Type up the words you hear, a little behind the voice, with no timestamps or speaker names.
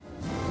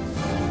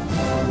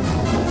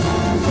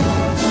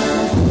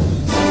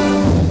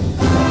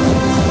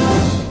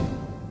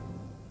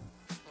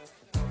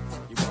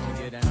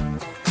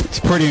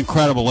Pretty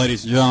incredible,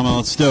 ladies and gentlemen.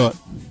 Let's do it.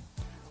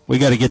 We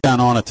got to get down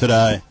on it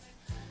today.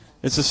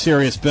 It's a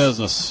serious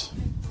business.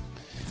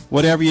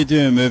 Whatever you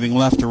do, moving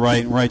left to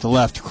right and right to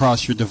left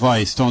across your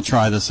device, don't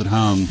try this at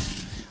home.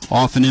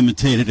 Often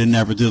imitated and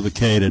never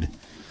duplicated.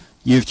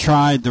 You've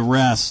tried the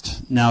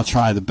rest, now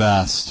try the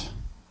best.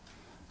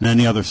 And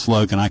any other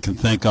slogan I can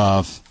think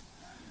of.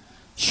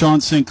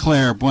 Sean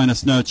Sinclair,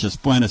 buenas noches,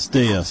 buenos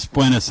dias,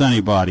 buenos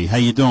anybody. How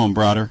you doing,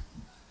 brother?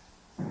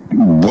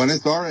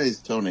 Buenos Aires,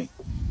 Tony.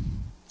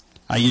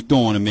 How you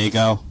doing,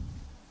 amigo?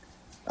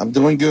 I'm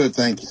doing good,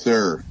 thank you,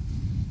 sir.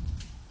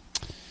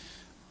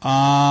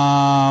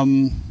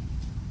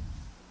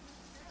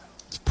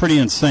 It's pretty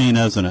insane,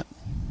 isn't it?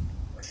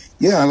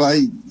 Yeah,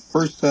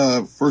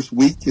 first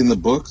week in the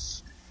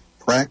books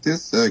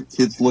practice.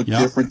 Kids look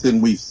different than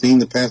we've seen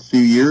the past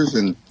few years,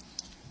 and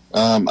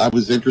I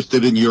was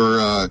interested in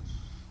your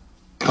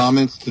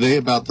comments today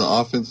about the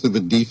offensive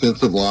and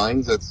defensive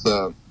lines. That's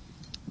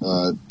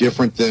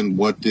different than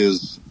what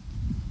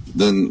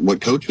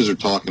coaches are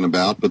talking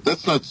about, but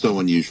that's not so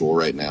unusual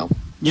right now.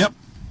 Yep.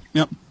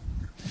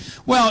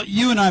 Well,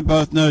 you and I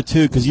both know,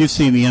 too, because you've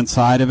seen the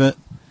inside of it.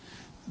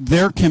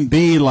 There can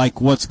be, like,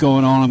 what's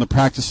going on the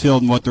practice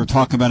field and what they're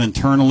talking about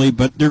internally,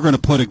 but they're going to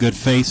put a good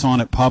face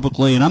on it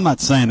publicly, and I'm not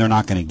saying they're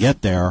not going to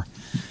get there.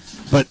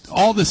 But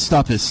all this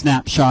stuff is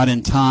snapshot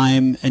in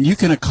time, and you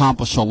can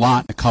accomplish a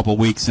lot in a couple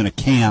weeks in a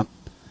camp.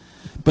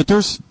 But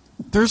there's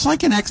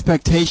like an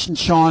expectation,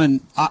 Sean,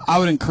 and I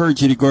would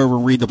encourage you to go over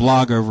and read the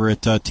blog over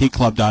at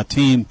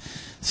tclub.team,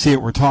 see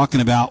what we're talking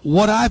about.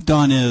 What I've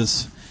done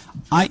is,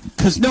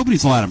 because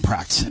nobody's allowed in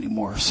practice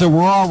anymore, so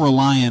we're all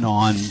relying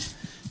on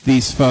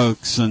these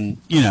folks. And,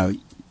 you know,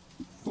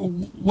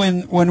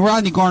 when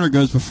Rodney Garner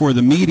goes before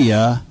the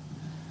media,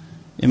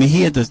 I mean,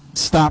 he had to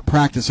stop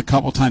practice a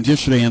couple times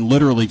yesterday and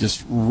literally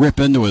just rip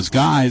into his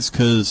guys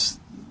because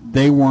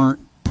they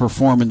weren't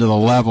performing to the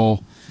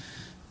level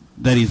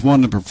that he's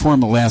wanted to perform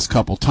the last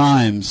couple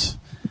times.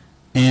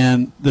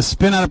 And the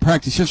spin out of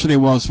practice yesterday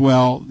was,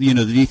 well, you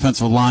know, the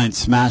defensive line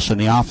smashed on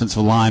the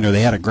offensive line, or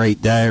they had a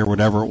great day, or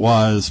whatever it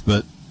was.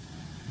 But,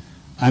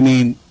 I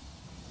mean,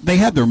 they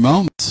had their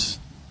moments.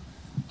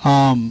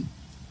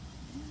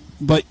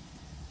 But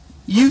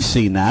you've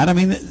seen that. I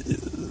mean,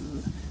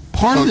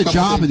 part of the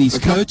job of these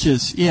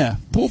coaches,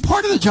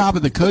 part of the job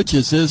of the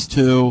coaches is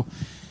to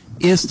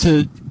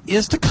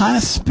kind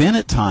of spin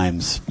at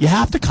times. You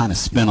have to kind of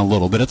spin a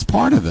little bit. It's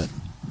part of it.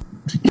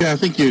 Yeah, I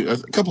think a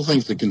couple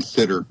things to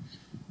consider.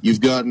 You've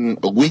gotten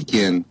a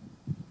weekend,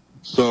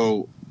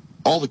 so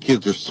all the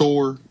kids are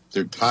sore,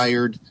 they're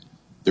tired,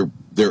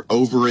 they're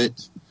over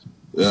it.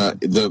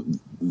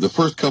 The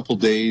first couple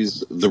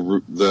days,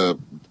 the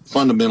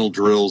fundamental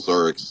drills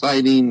are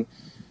exciting,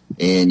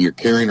 and you're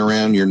carrying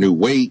around your new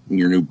weight and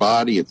your new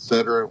body,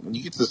 etc. When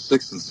you get to the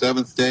 6th and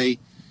 7th day,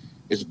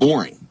 it's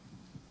boring.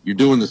 You're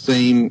doing the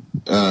same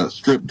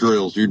strip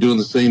drills. You're doing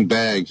the same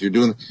bags.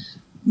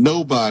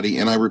 Nobody,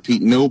 and I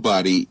repeat,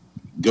 nobody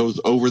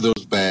goes over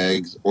those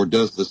bags or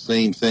does the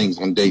same things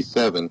on day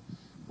 7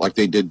 like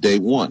they did day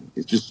 1.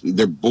 It's just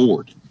they're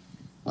bored.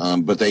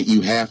 But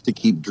you have to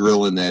keep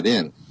drilling that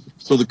in.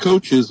 So the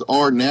coaches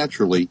are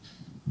naturally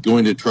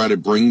going to try to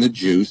bring the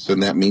juice,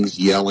 and that means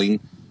yelling.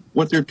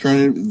 What they're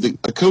trying to,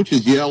 a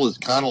coach's yell is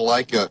kind of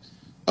like a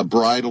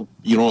bridle,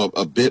 you know,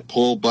 a bit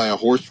pulled by a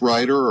horse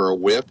rider or a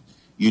whip.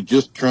 You're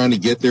just trying to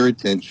get their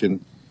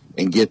attention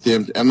and get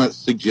them. I'm not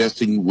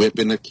suggesting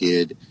whipping a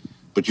kid,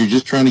 but you're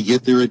just trying to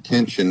get their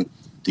attention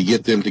to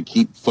get them to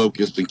keep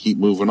focused and keep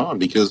moving on,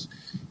 because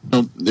you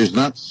know, there's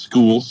not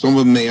school. Some of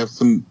them may have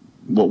some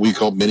what we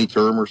call mini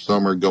term or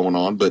summer going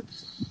on, but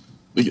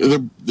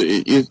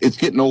it's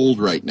getting old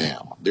right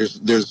now. There's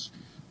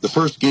the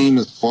first game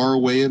is far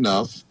away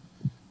enough.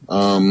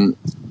 The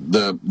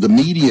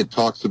media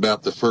talks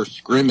about the first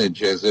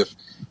scrimmage as if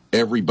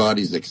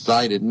everybody's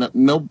excited.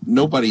 No,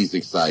 nobody's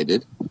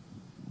excited.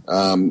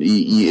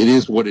 It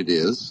is what it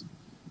is.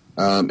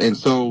 And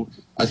so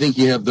I think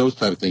you have those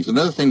type of things.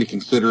 Another thing to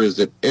consider is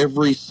that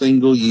every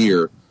single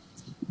year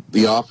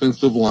the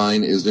offensive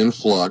line is in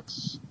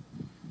flux,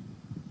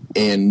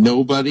 and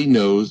nobody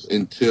knows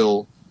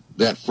until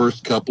that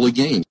first couple of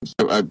games.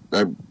 I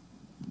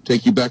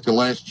take you back to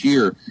last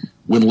year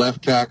when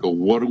left tackle,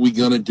 what are we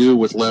going to do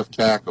with left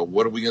tackle?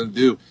 What are we going to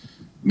do?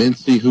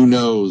 Mincy, who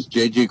knows?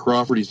 J.J.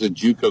 Crawford, he's a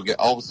JUCO guy.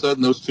 All of a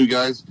sudden, those two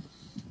guys,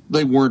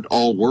 they weren't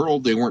all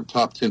world. They weren't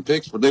top 10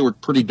 picks, but they were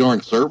pretty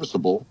darn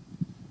serviceable.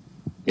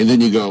 And then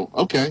you go,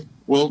 okay,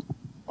 well,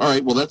 all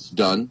right, well, that's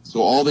done.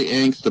 So all the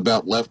angst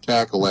about left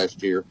tackle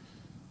last year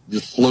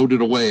just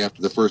floated away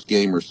after the first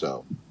game or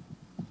so.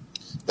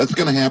 That's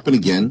going to happen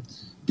again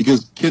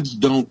because kids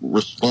don't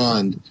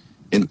respond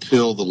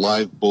until the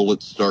live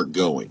bullets start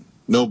going.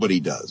 Nobody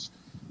does.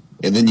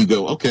 And then you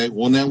go, okay,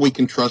 well, now we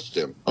can trust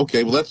him.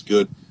 Okay, well, that's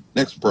good.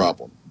 Next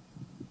problem.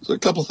 So a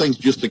couple things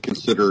just to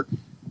consider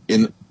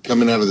in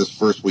coming out of this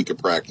first week of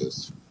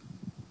practice.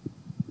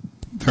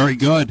 Very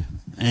good.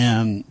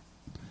 And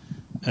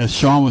as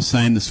Sean was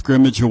saying, the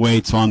scrimmage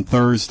awaits on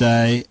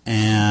Thursday,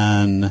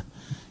 and,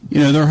 you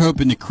know, they're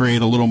hoping to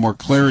create a little more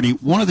clarity.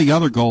 One of the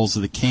other goals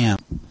of the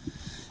camp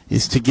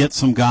is to get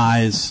some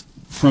guys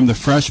from the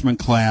freshman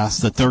class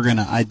that they're going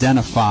to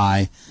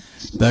identify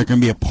that are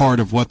going to be a part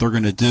of what they're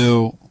going to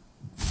do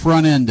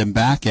front end and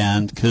back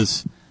end.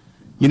 Because,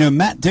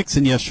 Matt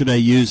Dixon yesterday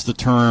used the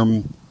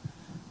term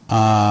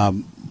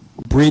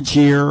bridge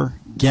year,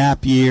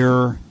 gap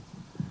year.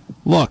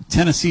 Look,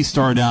 Tennessee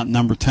started out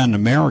number 10 in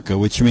America,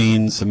 which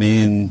means,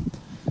 the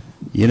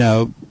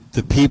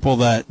people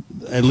that,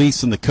 at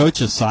least in the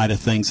coaches' side of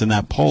things in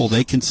that poll,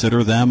 they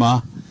consider them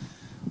a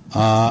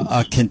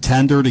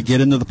contender to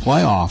get into the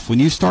playoff. When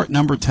you start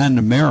number 10 in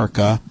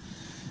America,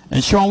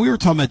 and Sean, we were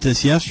talking about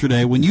this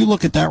yesterday, when you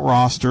look at that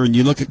roster and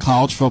you look at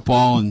college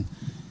football, and,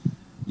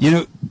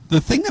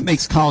 the thing that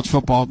makes college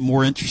football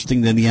more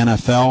interesting than the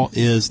NFL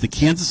is the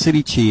Kansas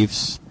City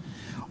Chiefs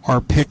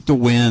are picked to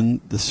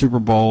win the Super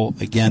Bowl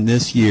again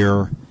this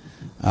year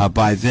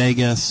by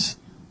Vegas,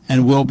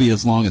 and will be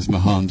as long as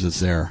Mahomes is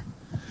there.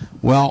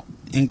 Well,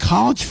 in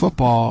college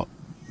football,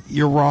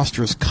 your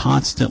roster is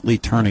constantly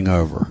turning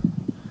over.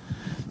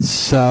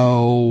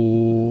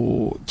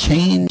 So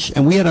change,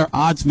 and we had our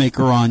odds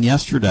maker on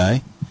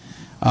yesterday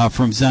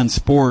from Zen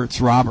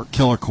Sports, Robert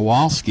Killer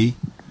Kowalski,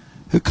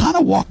 who kind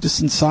of walked us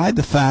inside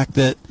the fact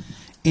that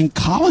in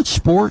college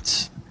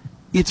sports,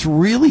 it's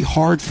really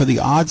hard for the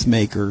odds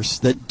makers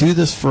that do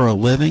this for a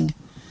living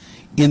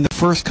in the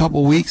first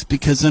couple weeks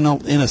because, in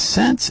a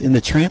sense, in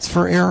the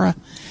transfer era,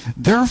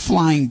 they're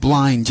flying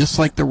blind just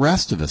like the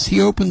rest of us.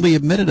 He openly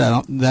admitted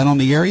that on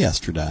the air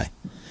yesterday.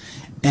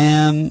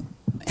 And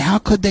how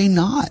could they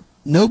not?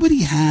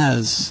 Nobody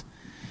has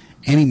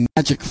any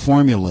magic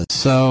formulas.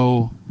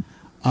 So,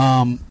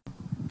 can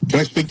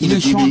I speak to the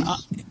DBs? Sean,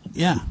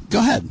 yeah, go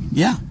ahead.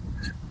 Yeah.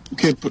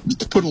 Okay,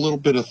 to put a little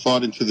bit of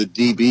thought into the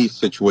DB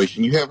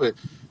situation,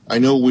 I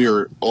know we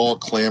are all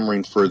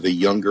clamoring for the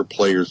younger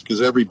players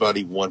because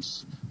everybody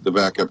wants the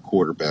backup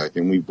quarterback,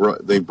 and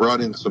they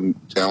brought in some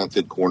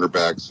talented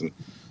cornerbacks and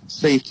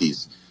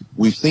safeties.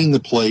 We've seen the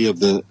play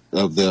of the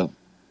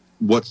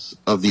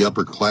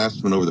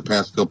upperclassmen over the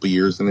past couple of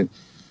years, and it,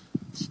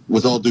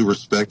 with all due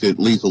respect, it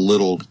leaves a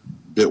little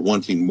bit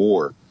wanting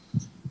more.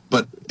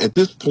 But at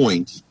this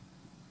point,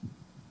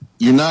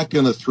 you're not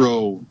going to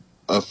throw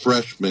a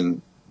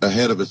freshman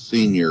ahead of a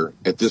senior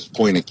at this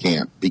point of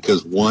camp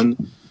because, one,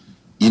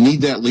 you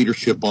need that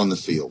leadership on the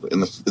field.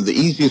 And the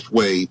easiest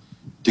way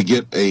to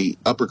get a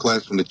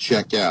upperclassman to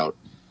check out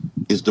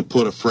is to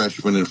put a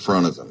freshman in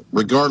front of him,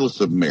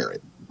 regardless of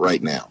merit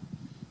right now.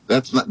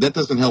 That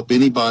doesn't help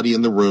anybody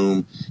in the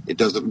room. It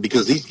doesn't,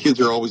 because these kids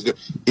are always good.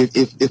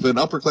 If an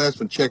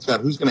upperclassman checks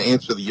out, who's going to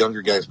answer the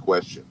younger guy's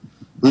question?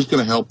 Who's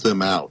going to help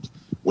them out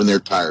when they're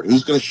tired?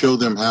 Who's going to show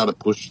them how to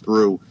push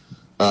through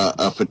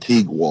a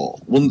fatigue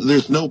wall? Well,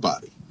 there's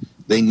nobody.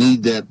 They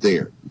need that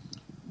there.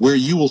 Where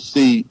you will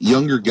see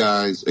younger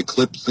guys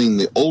eclipsing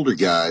the older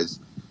guys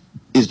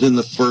is in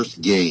the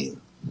first game,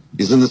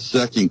 is in the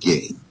second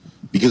game,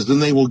 because then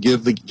they will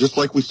give just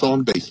like we saw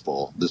in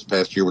baseball this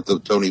past year with the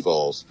Tony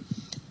Vols.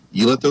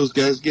 You let those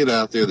guys get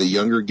out there, the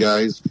younger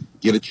guys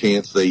get a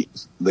chance, they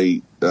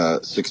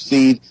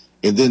succeed,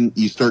 and then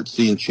you start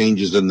seeing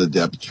changes in the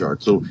depth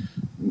chart. So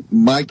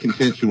my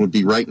contention would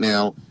be right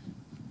now,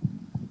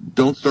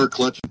 don't start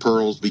clutching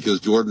pearls because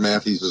Jordan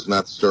Matthews is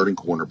not the starting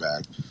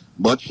cornerback.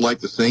 Much like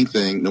the same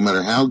thing, no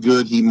matter how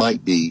good he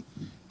might be,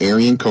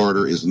 Arian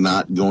Carter is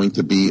not going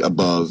to be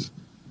above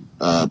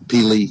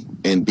Peely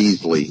and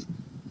Beasley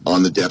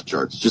on the depth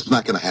chart. It's just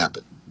not going to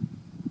happen.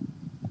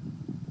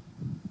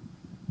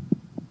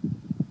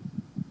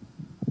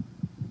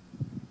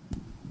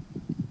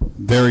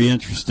 Very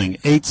interesting.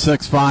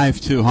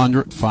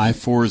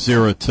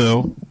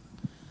 865-200-5402.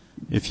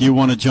 If you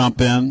want to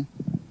jump in.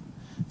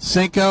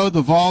 Cinco,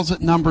 the Vols at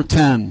number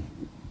 10.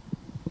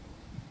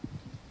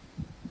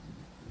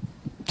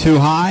 Too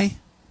high,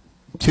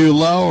 too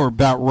low, or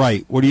about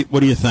right? What do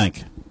you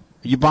think? Are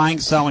you buying,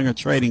 selling, or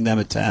trading them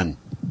at 10?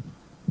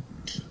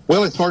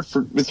 Well, it's hard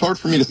for me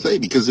to say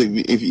because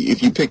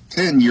if you pick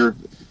 10, who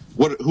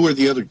are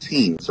the other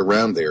teams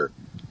around there?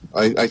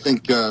 I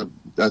think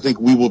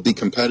we will be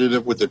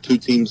competitive with the two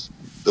teams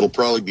that'll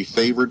probably be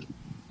favored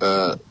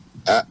at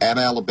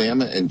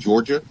Alabama and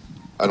Georgia.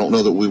 I don't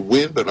know that we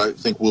win, but I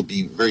think we'll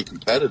be very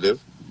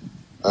competitive.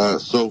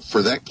 So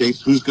for that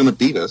case, who's going to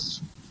beat us?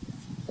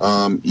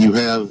 You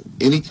have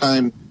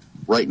anytime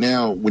right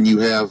now when you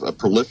have a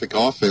prolific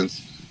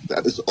offense,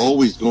 that is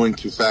always going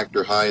to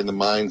factor high in the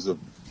minds of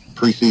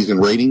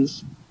preseason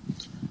ratings.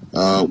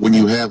 When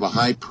you have a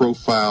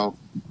high-profile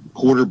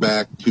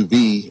quarterback to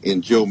be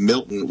in Joe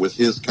Milton with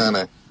his kind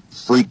of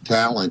freak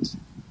talent,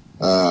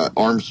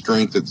 arm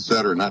strength,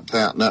 etc., not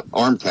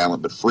arm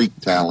talent, but freak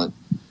talent,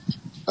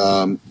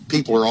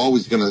 people are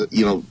always going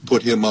to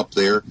put him up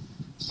there.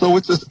 So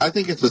I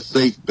think it's a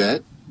safe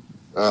bet.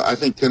 I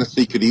think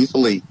Tennessee could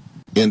easily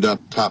end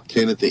up top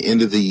 10 at the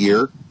end of the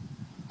year.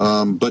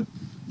 But,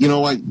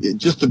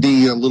 just to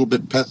be a little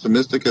bit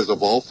pessimistic as a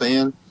Vol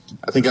fan,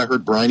 I think I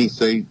heard Briney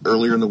say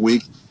earlier in the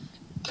week,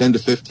 10 to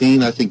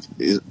 15, I think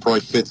it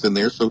probably fits in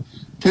there. So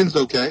 10's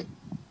okay.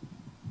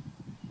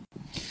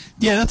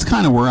 Yeah, that's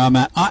kind of where I'm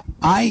at.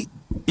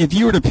 if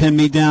you were to pin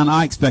me down,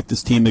 I expect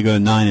this team to go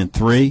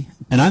 9-3,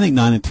 and I think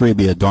 9-3 would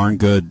be a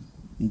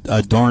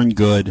darn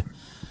good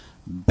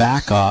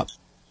backup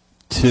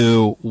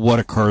to what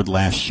occurred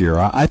last year.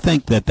 I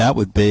think that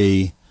would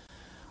be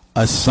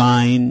a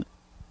sign.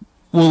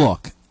 Well,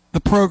 look, the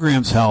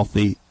program's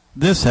healthy.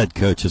 This head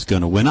coach is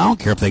going to win. I don't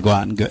care if they go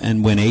out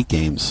and win 8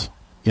 games.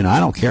 I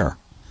don't care.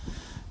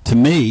 To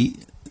me,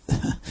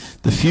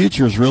 the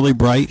future is really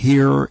bright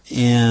here,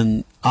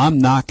 and I'm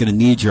not going to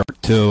knee-jerk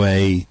to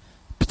a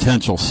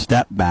potential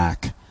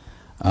step-back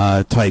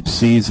type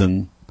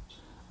season.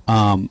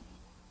 I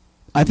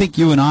think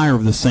you and I are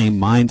of the same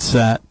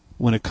mindset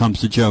when it comes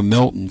to Joe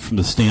Milton, from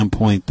the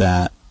standpoint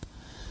that,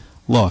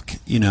 look,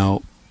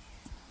 you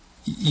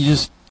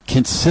just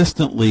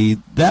consistently,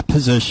 that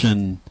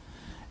position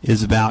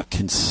is about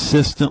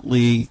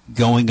consistently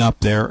going up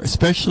there,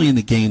 especially in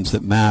the games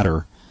that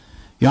matter.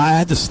 I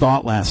had this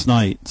thought last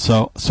night.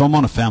 So I'm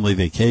on a family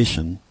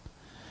vacation,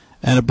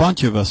 and a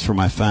bunch of us from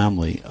my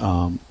family,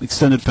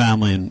 extended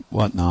family and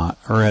whatnot,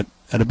 are at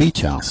a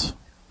beach house.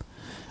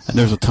 And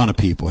there's a ton of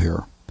people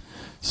here.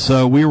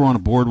 So we were on a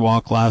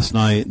boardwalk last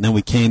night, and then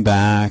we came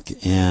back,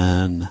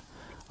 and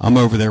I'm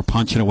over there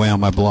punching away on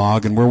my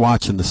blog, and we're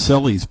watching the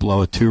Sillies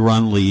blow a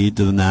 2-run lead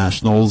to the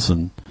Nationals,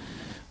 and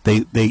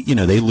they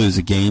lose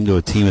a game to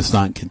a team that's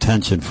not in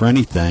contention for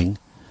anything.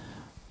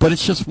 But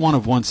it's just one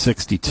of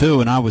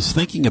 162, and I was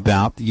thinking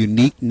about the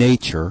unique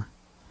nature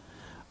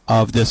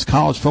of this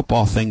college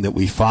football thing that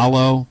we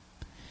follow,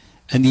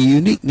 and the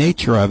unique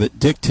nature of it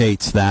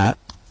dictates that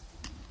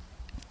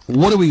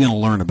what are we going to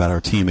learn about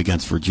our team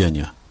against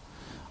Virginia?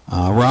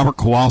 Robert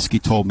Kowalski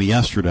told me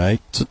yesterday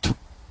it's a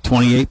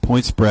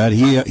 28-point spread.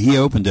 He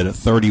opened it at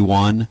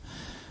 31.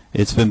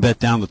 It's been bet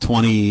down to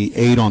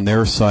 28 on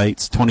their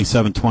sites,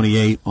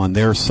 27-28 on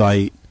their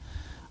site.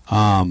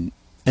 And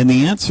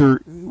the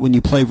answer when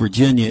you play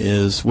Virginia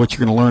is what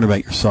you're going to learn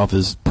about yourself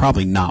is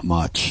probably not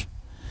much.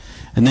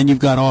 And then you've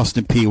got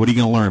Austin Peay. What are you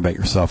going to learn about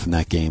yourself in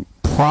that game?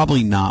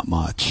 Probably not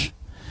much.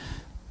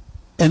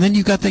 And then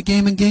you've got that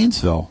game in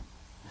Gainesville.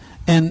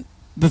 And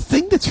the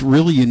thing that's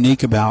really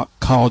unique about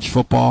college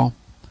football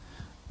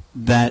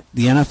that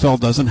the NFL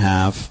doesn't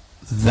have,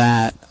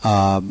 that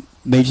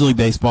Major League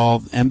Baseball,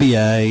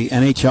 NBA,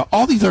 NHL,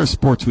 all these other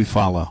sports we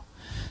follow,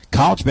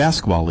 college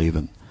basketball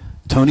even,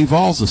 Tony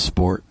Vols a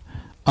sport.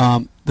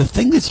 The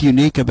thing that's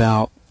unique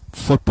about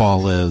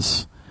football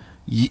is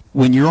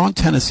when you're on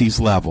Tennessee's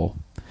level,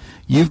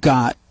 you've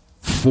got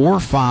 4 or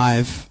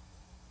 5,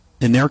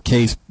 in their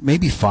case,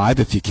 maybe 5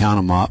 if you count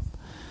them up,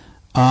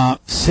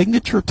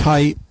 signature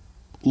type,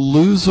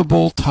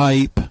 losable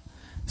type,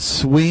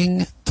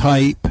 swing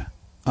type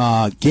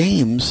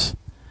games,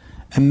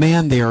 and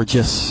man, they are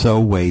just so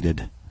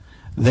weighted.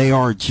 They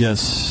are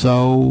just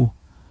so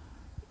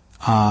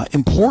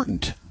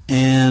important,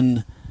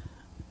 and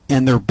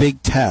they're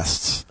big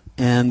tests,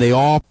 and they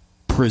all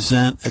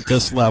present at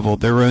this level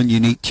their own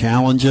unique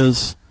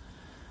challenges.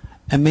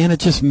 And man, it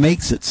just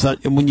makes it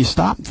such. And when you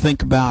stop and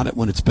think about it,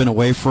 when it's been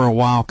away for a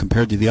while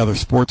compared to the other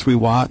sports we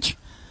watch,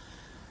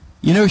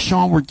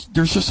 Sean,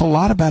 there's just a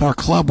lot about our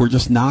club we're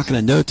just not going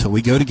to know till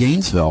we go to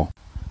Gainesville,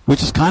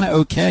 which is kind of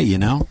okay,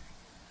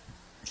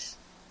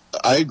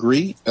 I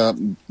agree.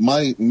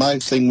 My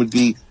thing would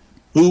be,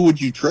 who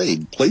would you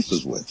trade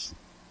places with?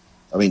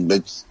 I mean,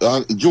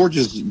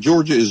 Georgia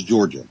is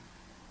Georgia.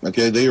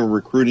 Okay, they are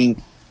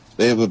recruiting.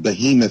 They have a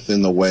behemoth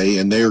in the way,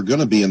 and they are going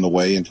to be in the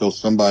way until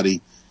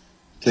somebody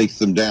takes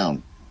them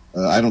down.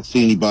 I don't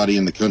see anybody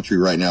in the country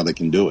right now that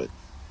can do it.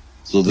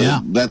 So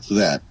that's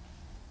that.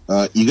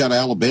 You got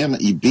Alabama.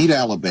 You beat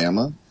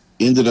Alabama.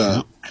 Ended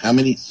how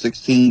many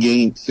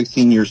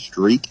 16-year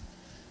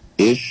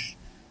streak-ish,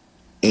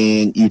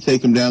 and you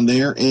take them down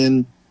there,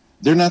 and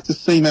they're not the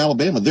same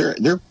Alabama.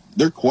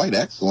 They're quite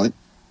excellent,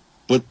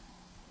 but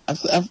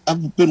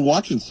I've been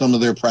watching some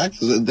of their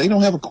practices, and they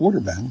don't have a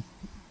quarterback.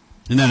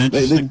 Isn't that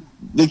interesting?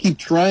 They keep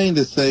trying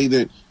to say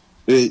that.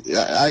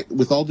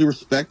 With all due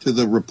respect to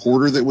the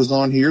reporter that was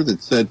on here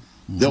that said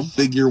they'll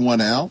figure one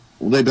out,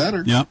 well, they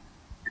better. Yep.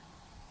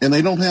 And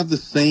they don't have the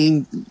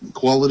same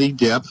quality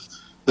depth.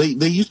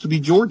 They used to be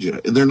Georgia,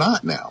 and they're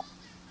not now.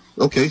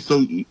 Okay, so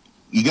you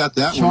got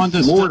that Sean, one.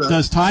 Florida.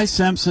 Does Ty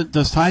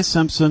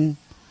Simpson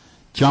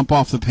jump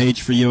off the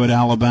page for you at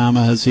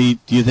Alabama? Do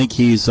you think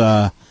he's,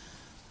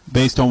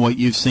 based on what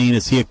you've seen,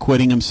 is he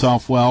acquitting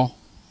himself well?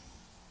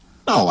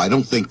 No, I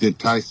don't think that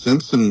Ty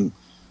Simpson.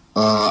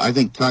 I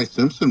think Ty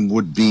Simpson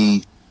would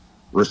be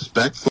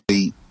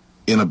respectfully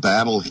in a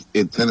battle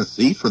in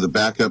Tennessee for the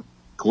backup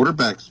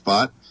quarterback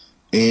spot,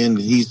 and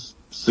he's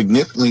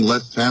significantly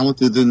less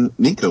talented than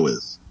Nico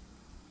is.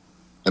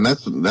 And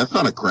that's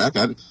not a crack.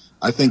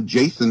 I think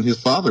Jason,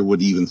 his father,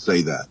 would even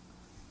say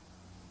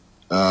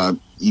that.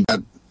 You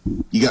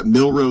got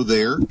Milroe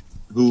there,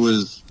 who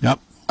is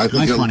I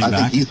think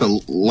he's a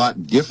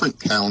lot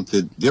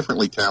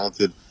differently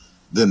talented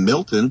than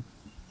Milton.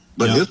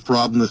 But his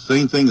problem, the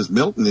same thing as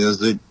Milton, is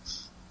that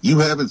you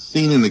haven't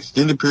seen an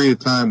extended period of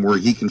time where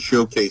he can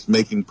showcase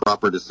making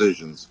proper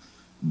decisions,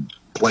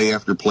 play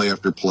after play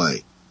after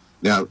play.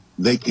 Now,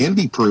 they can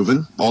be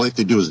proven. All they have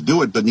to do is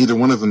do it, but neither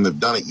one of them have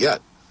done it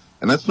yet.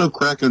 And that's no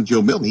crack on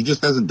Joe Milton. He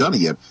just hasn't done it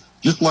yet.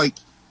 Just like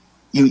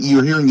you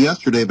were hearing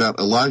yesterday about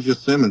Elijah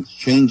Simmons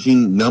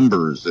changing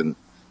numbers and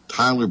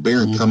Tyler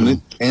Barron coming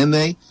in. Can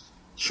they?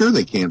 Sure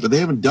they can, but they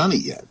haven't done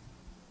it yet.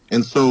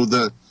 And so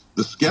the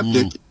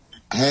skeptic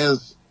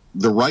has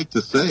the right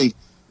to say,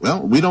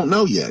 well, we don't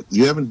know yet.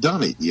 You haven't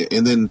done it yet.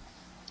 And then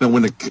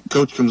when the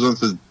coach comes on and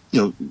says,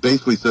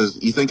 basically says,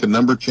 you think a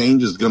number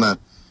change is going to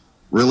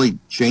really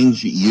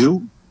change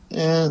you?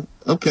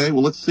 Okay,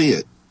 well, let's see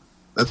it.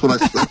 That's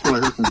what I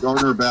heard from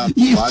Gardner about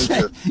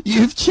Elijah.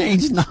 You've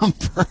changed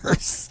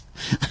numbers.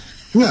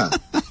 Yeah.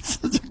 That's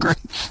such a great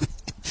thing.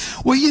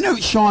 Well,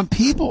 Sean,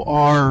 people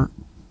are,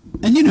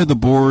 and the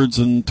boards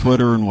and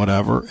Twitter and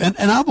whatever, and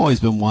I've always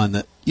been one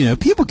that,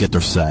 people get their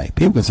say.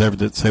 People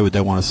can say what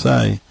they want to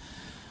say.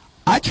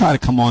 I try to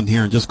come on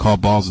here and just call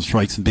balls and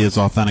strikes and be as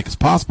authentic as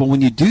possible.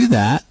 When you do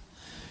that,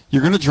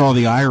 you're going to draw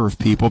the ire of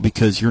people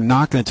because you're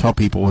not going to tell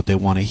people what they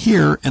want to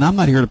hear, and I'm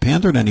not here to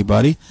pander to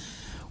anybody.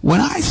 When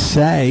I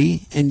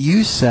say and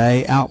you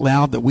say out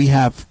loud that we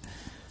have,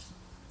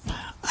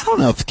 I don't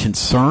know if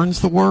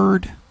concern's the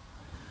word,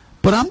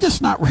 but I'm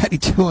just not ready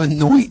to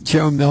anoint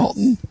Joe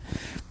Milton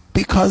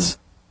because,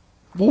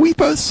 we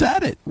both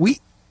said it.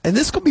 And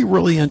this could be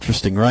really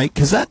interesting, right?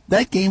 Because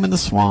that game in the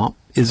Swamp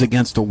is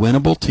against a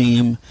winnable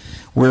team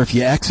where if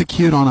you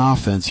execute on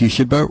offense, you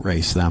should boat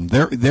race them.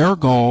 Their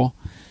goal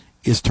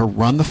is to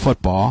run the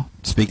football,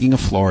 speaking of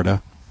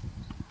Florida,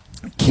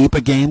 keep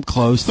a game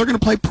close. They're going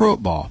to play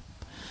Pruitt ball.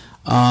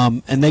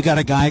 And they got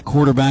a guy at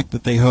quarterback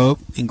that they hope,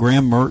 and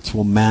Graham Mertz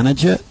will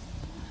manage it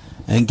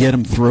and get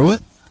him through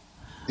it.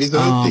 He's a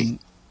hoopty.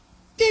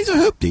 He's a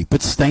hoopty,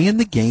 but stay in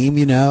the game,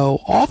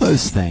 all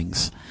those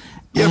things.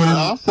 Yeah, but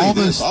I'll say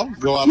this. I'll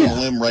go out on a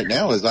limb right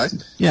now.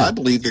 I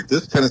believe that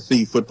this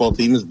Tennessee football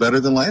team is better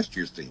than last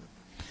year's team.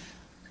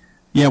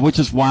 Yeah, which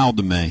is wild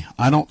to me.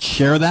 I don't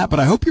share that, but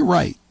I hope you're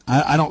right.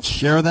 I don't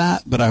share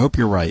that, but I hope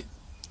you're right.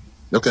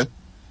 Okay.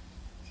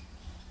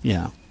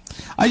 Yeah.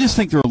 I just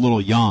think they're a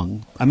little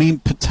young. I mean,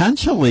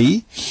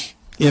 potentially,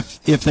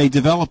 if they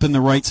develop in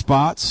the right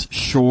spots,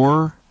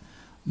 sure.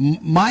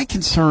 My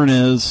concern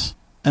is,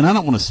 and I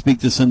don't want to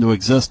speak this into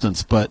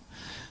existence, but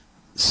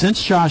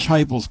since Josh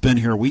Heupel's been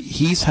here,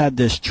 he's had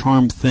this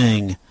charm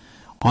thing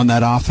on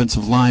that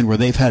offensive line where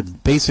they've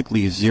had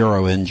basically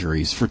 0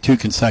 injuries for 2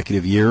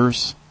 consecutive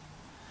years.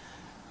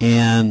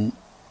 And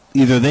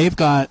either they've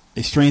got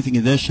a strength and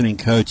conditioning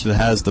coach that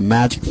has the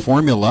magic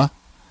formula,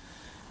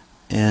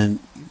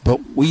 but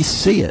we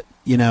see it.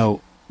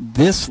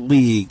 This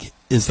league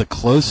is the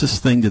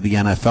closest thing to the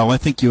NFL. I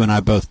think you and I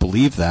both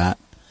believe that.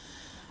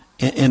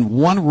 And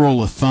one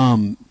rule of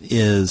thumb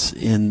is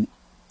in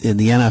the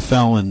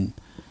NFL, and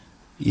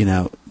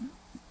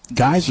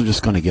guys are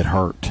just going to get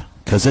hurt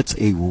because it's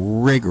a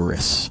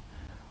rigorous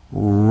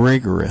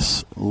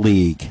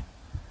league.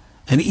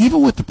 And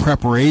even with the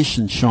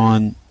preparation,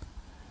 Sean,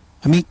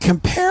 I mean,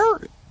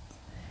 compare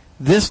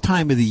this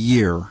time of the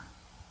year,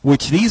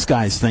 which these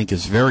guys think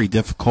is very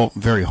difficult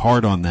and very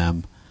hard on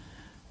them,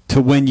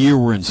 to when you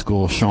were in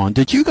school, Sean.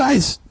 Did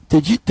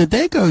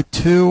they go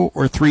 2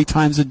 or 3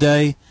 times a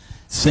day,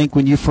 Sink,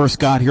 when you first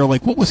got here?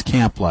 Like, what was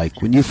camp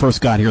like when you first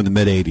got here in the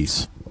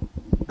mid-'80s?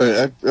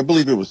 I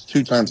believe it was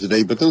 2 times a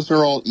day, but those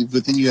are all,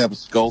 but then you have a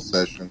skull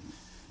session,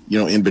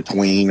 in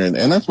between, and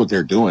that's what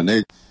they're doing.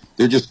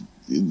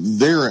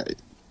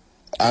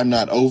 I'm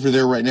not over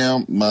there right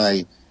now.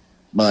 My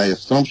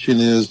assumption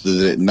is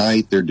that at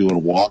night they're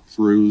doing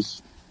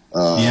walkthroughs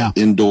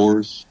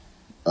indoors,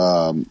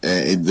 and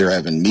they're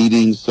having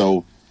meetings.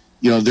 So,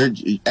 they're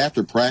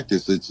after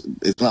practice.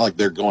 It's not like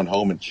they're going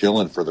home and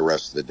chilling for the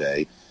rest of the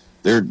day.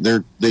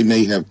 They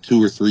may have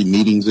 2 or 3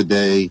 meetings a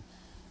day,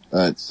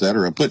 et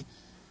cetera. But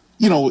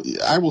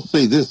I will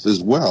say this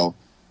as well: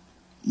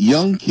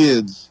 young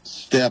kids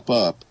step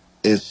up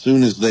as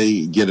soon as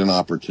they get an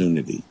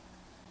opportunity.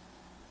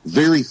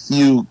 Very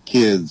few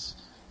kids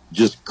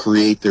just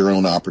create their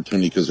own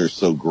opportunity because they're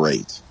so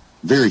great.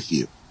 Very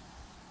few.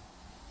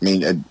 I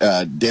mean,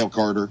 Dale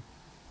Carter,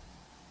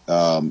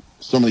 some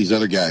of these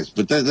other guys,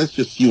 but that's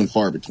just few and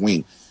far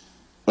between.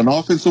 An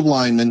offensive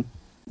lineman,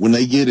 when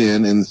they get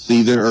in and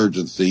see their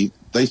urgency,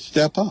 they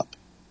step up.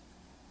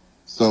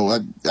 So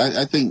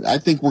I think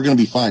we're going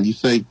to be fine. You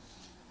say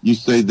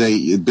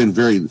they have been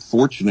very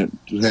fortunate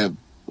to have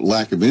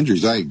lack of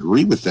injuries. I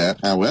agree with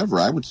that. However,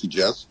 I would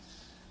suggest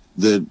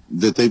that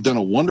they've done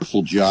a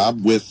wonderful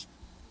job with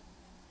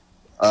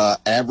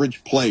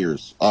average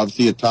players.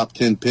 Obviously a top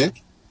 10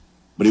 pick,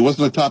 but he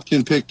wasn't a top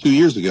 10 pick 2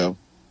 years ago.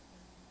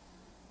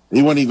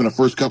 He wasn't even a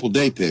first couple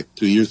day pick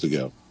 2 years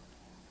ago.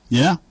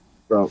 Yeah.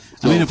 So,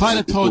 I mean, if I'd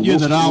have told you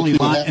that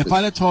if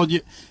I'd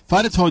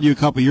have told you a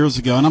couple years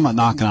ago, and I'm not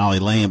knocking Ollie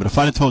Lane, but if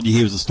I'd have told you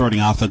he was a starting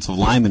offensive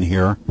lineman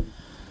here,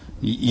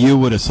 you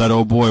would have said,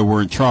 "Oh boy,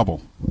 we're in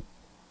trouble."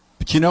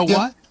 But you know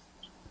what?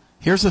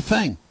 Here's the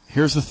thing.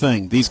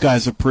 These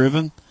guys have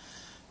proven.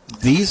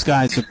 They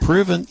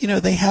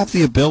have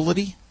the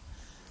ability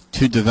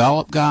to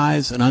develop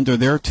guys, and under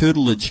their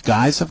tutelage,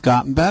 guys have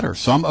gotten better.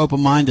 So I'm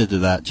open-minded to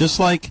that. Just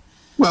like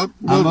Well,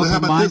 I'm how about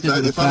open-minded this?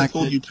 to the If I fact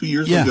told that, you 2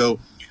 years ago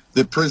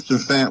that Princeton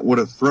Fant would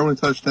have thrown a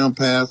touchdown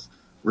pass,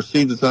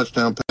 received a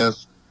touchdown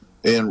pass,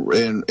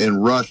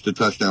 and rushed a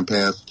touchdown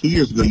pass 2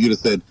 years ago, you'd have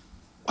said,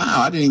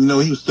 wow, I didn't even know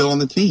he was still on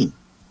the team.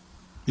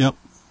 Yep,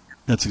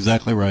 that's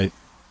exactly right.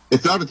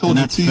 If I would have told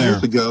you 2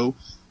 years ago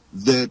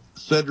that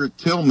Cedric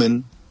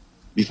Tillman,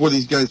 before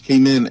these guys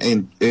came in,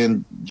 and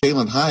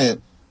Jalen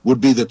Hyatt would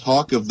be the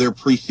talk of their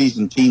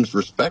preseason teams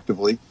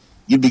respectively,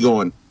 you'd be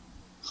going,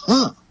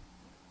 huh,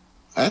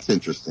 that's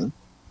interesting.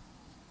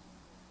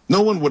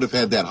 No one would have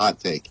had that hot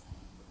take.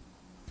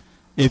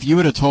 If you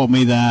would have told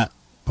me that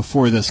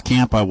before this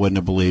camp, I wouldn't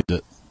have believed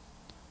it.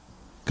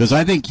 Because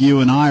I think you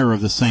and I are of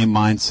the same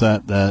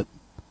mindset that,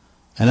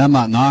 and I'm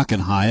not knocking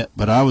Hyatt,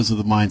 but I was of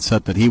the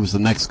mindset that he was the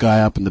next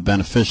guy up and the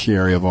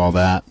beneficiary of all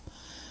that.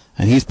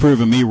 And he's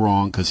proven me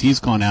wrong because he's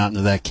gone out into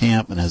that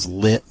camp and has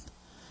lit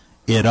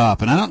it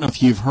up. And I don't know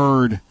if you've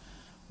heard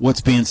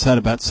what's being said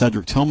about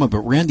Cedric Tillman, but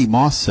Randy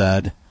Moss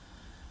said,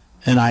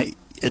 and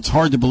it's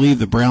hard to believe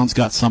the Browns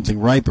got something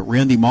right, but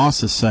Randy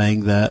Moss is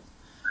saying that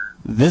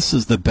this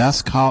is the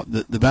best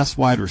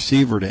wide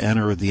receiver to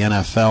enter the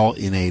NFL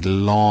in a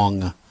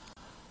long,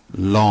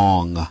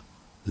 long,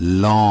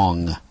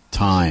 long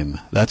time.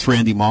 That's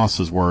Randy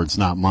Moss's words,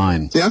 not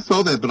mine. See, I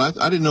saw that, but I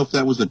didn't know if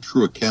that was a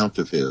true account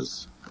of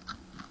his.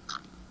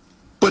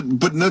 But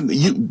both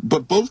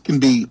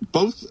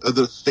of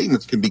the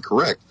statements can be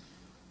correct.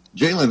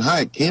 Jalen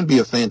Hyatt can be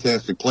a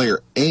fantastic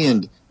player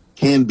and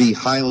can be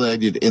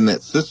highlighted in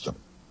that system.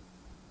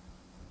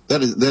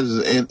 That is,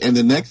 and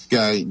the next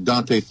guy,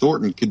 Dante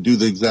Thornton, could do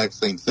the exact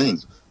same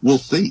things. We'll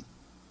see.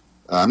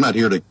 I'm not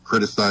here to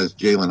criticize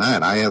Jalen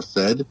Hyatt. I have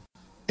said,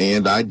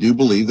 and I do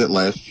believe that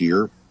last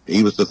year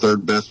he was the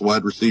third best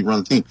wide receiver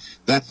on the team.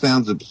 That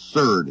sounds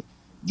absurd,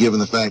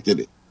 given the fact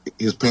that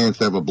his parents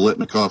have a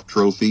Blitnikoff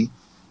trophy.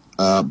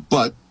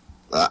 But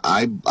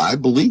I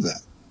believe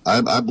that.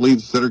 I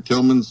believe Cedric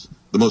Tillman's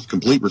the most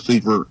complete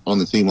receiver on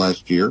the team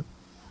last year,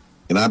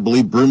 and I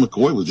believe Brew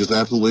McCoy was just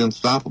absolutely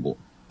unstoppable.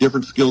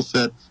 Different skill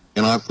set,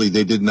 and obviously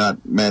they did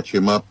not match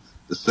him up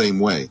the same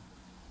way.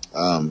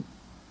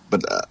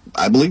 But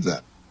I believe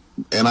that,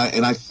 and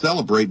I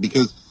celebrate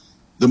because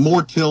the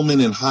more Tillman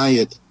and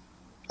Hyatt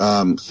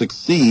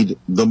succeed,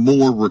 the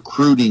more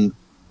recruiting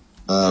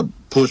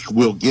push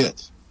we'll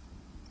get.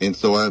 And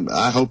so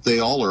I hope they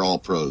all are all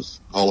pros,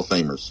 Hall of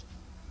Famers.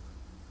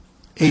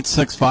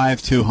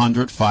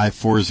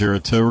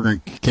 865-200-5402. We're going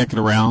to kick it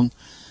around,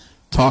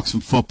 talk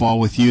some football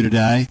with you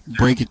today,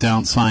 break it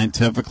down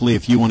scientifically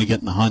if you want to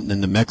get in the hunt and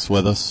in the mix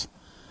with us.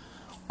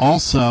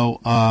 Also,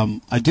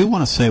 I do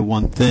want to say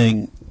one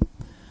thing.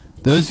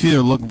 Those of you that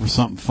are looking for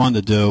something fun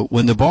to do,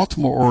 when the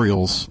Baltimore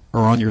Orioles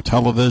are on your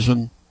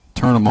television,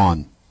 turn them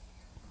on.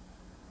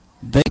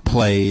 They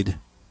played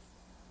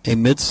a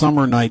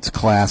Midsummer Night's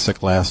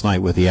Classic last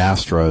night with the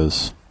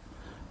Astros.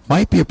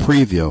 Might be a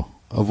preview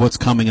of what's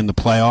coming in the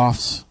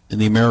playoffs in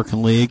the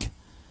American League.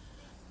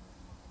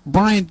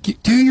 Brian,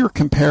 do your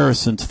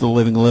comparison to the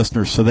living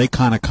listeners so they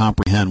kind of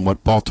comprehend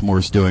what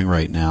Baltimore's doing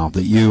right now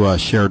that you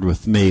shared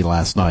with me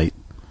last night.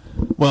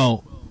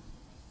 Well,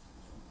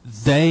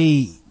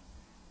 they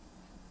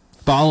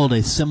followed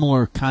a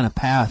similar kind of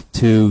path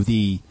to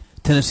the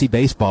Tennessee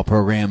baseball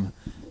program.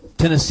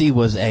 Tennessee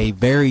was a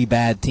very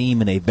bad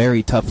team in a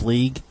very tough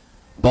league.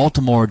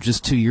 Baltimore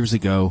just 2 years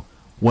ago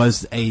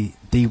was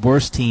the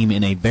worst team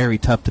in a very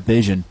tough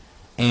division,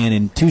 and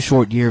in 2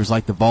 short years,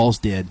 like the Vols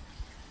did,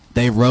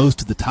 they rose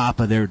to the top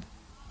of their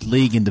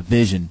league and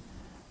division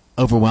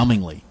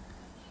overwhelmingly.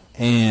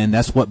 And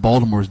that's what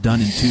Baltimore's done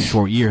in 2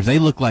 short years. They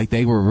looked like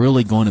they were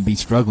really going to be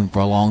struggling for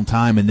a long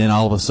time, and then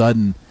all of a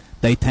sudden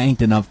they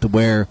tanked enough to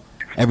where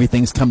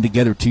everything's come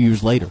together 2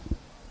 years later.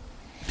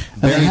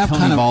 Very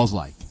Tony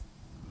Balls-like.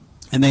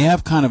 And they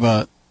have kind of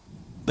a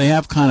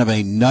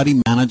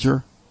nutty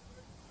manager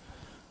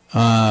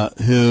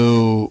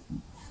who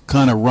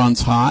kind of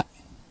runs hot,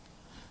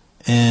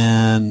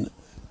 and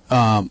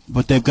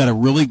but they've got a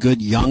really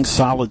good young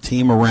solid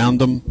team around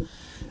them,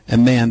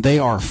 and man, they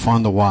are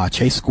fun to watch.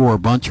 They score a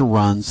bunch of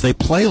runs. They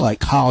play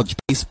like college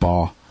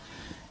baseball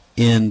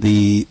in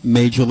the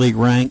major league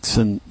ranks,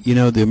 and you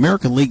know the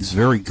American League is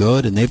very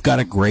good, and they've got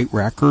a great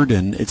record,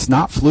 and it's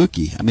not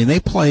fluky. I mean, they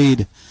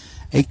played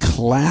a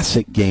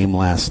classic game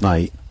last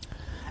night.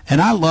 And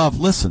I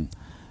listen,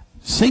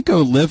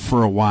 Cinco lived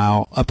for a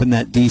while up in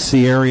that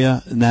D.C.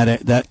 area, in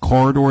that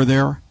corridor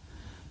there.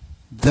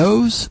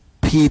 Those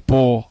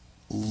people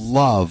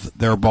love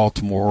their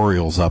Baltimore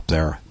Orioles up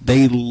there.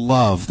 They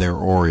love their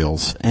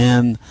Orioles.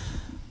 And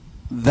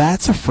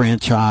that's a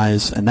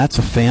franchise, and that's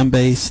a fan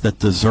base that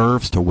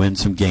deserves to win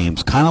some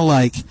games. Kind of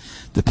like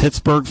the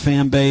Pittsburgh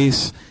fan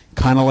base,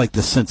 kind of like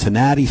the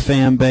Cincinnati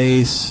fan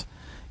base.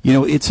 You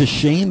know, it's a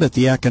shame that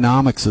the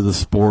economics of the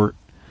sport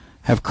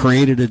have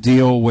created a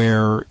deal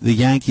where the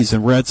Yankees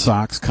and Red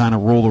Sox kind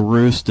of rule the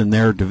roost in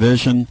their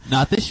division.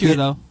 Not this year,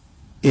 though.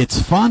 It's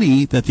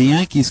funny that the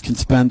Yankees can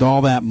spend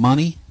all that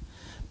money,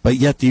 But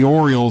yet the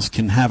Orioles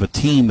can have a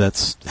team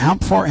that's how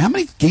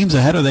many games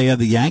ahead are they of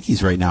the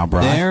Yankees right now,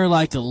 Brian? They're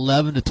like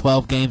 11 to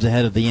 12 games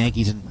ahead of the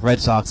Yankees and Red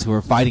Sox, who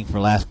are fighting for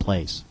last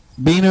place.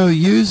 Bino,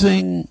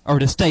 or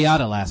to stay out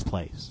of last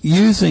place.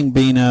 Using,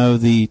 Bino,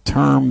 the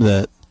term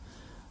that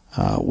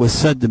was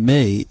said to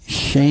me,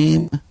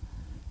 shame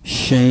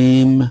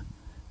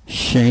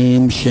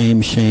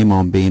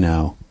on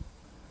Bino.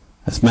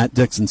 As Matt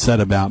Dixon said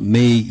about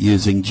me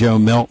using Joe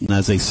Milton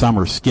as a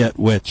summer skit,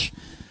 which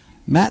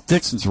Matt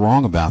Dixon's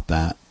wrong about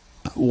that.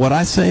 What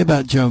I say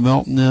about Joe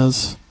Milton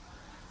is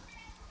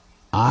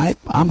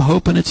I'm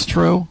hoping it's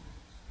true,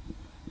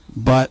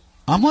 but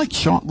I'm like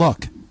Sean.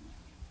 Look,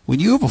 when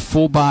you have a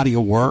full body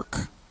of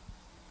work,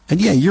 and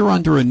yeah, you're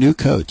under a new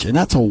coach, and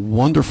that's a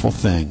wonderful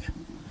thing.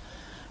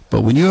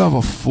 But when you have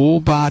a full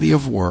body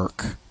of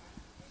work,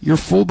 your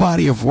full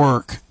body of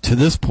work to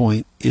this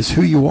point is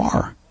who you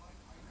are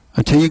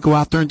until you go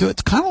out there and do it.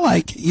 It's kind of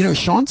like,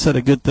 Sean said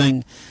a good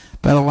thing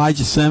about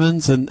Elijah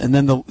Simmons and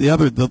then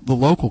the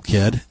local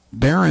kid,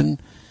 Barron.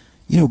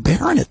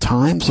 Barron at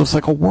times looks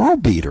like a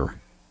world beater.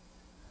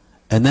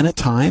 And then at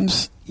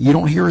times you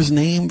don't hear his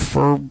name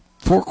for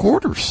 4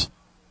 quarters.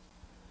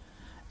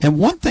 And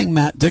one thing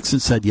Matt Dixon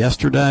said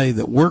yesterday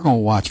that we're going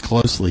to watch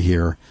closely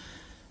here,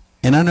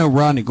 and I know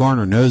Rodney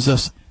Garner knows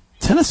this,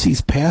 Tennessee's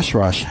pass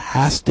rush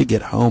has to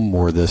get home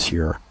more this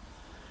year.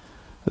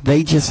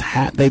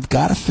 They've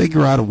got to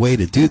figure out a way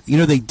to do.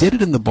 They did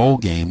it in the bowl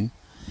game,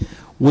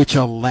 which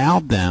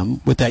allowed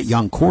them with that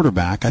young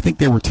quarterback. I think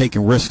they were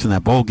taking risks in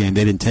that bowl game.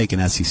 They didn't take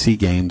in SEC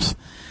games,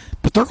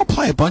 but they're going to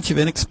play a bunch of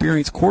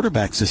inexperienced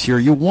quarterbacks this year.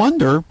 You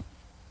wonder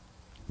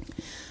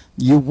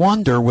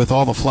with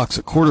all the flux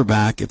at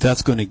quarterback if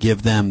that's going to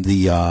give them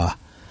the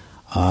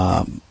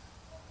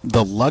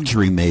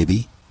luxury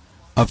maybe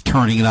of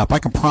turning it up. I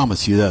can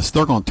promise you this: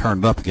 they're going to turn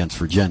it up against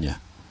Virginia,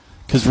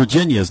 because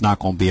Virginia's not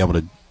going to be able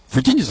to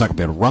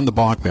run the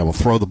ball, not going to be able to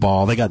throw the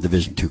ball. They got a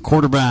Division II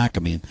quarterback.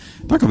 I mean,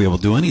 they're going to be able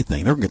to do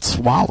anything. They're going to get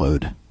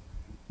swallowed.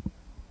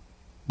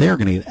 They're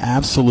going to get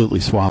absolutely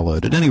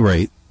swallowed. At any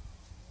rate,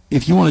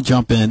 if you want to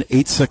jump in,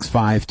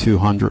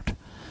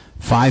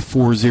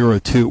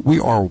 865-200-5402. We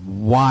are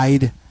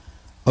wide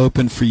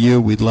open for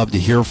you. We'd love to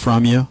hear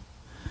from you.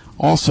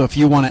 Also, if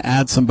you want to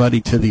add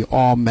somebody to the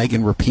all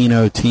Megan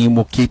Rapinoe team,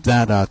 we'll keep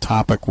that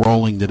topic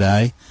rolling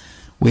today.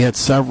 We had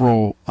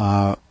several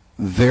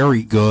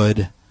very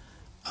good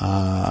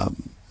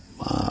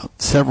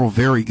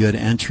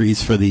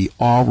entries for the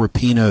all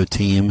Rapinoe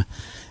team.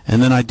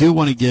 And then I do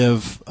want to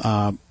give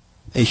a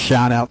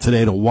shout out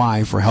today to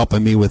Y for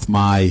helping me with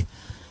my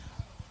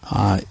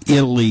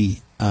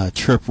Italy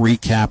trip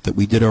recap that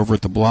we did over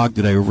at the blog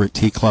today over at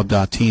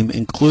tclub.team,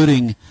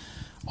 including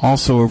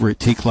also over at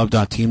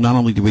tclub.team. Not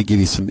only do we give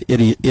you some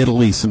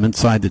Italy, some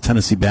inside the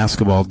Tennessee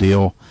basketball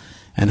deal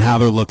and how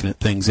they're looking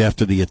at things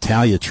after the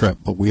Italia trip,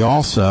 but we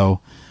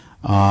also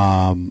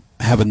have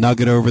a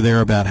nugget over there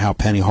about how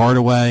Penny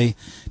Hardaway,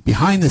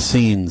 behind the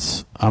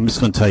scenes, I'm just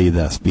going to tell you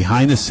this,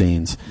 behind the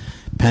scenes,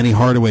 Penny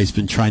Hardaway's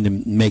been trying to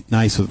make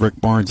nice with Rick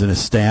Barnes and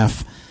his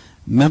staff.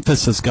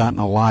 Memphis has gotten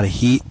a lot of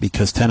heat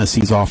because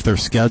Tennessee's off their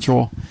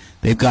schedule.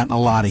 They've gotten a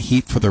lot of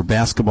heat for their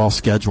basketball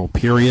schedule,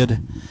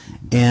 period.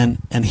 And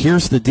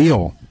here's the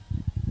deal.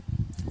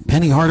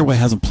 Penny Hardaway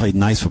hasn't played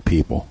nice with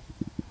people.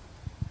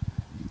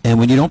 And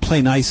when you don't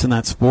play nice in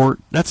that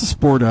sport, that's a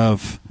sport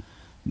of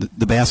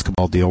the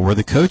basketball deal where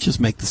the coaches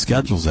make the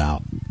schedules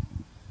out.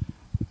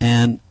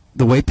 And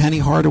the way Penny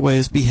Hardaway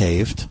has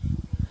behaved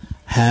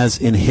has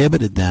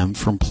inhibited them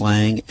from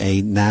playing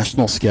a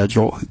national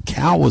schedule.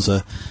 Cal was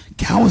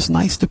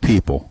nice to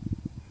people.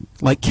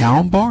 Like Cal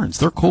and Barnes,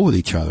 they're cool with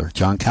each other.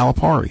 John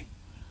Calipari.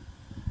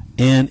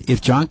 And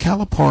if John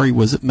Calipari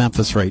was at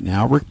Memphis right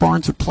now, Rick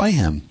Barnes would play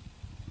him.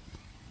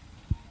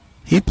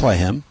 He'd play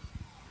him.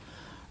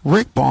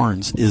 Rick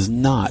Barnes is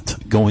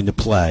not going to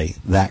play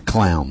that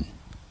clown.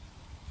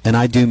 And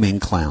I do mean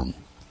clown.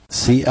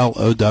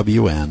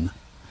 C-L-O-W-N.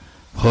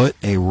 Put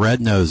a red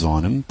nose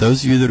on him.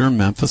 Those of you that are in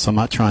Memphis, I'm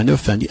not trying to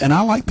offend you. And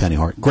I like Penny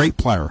Hart. Great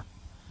player.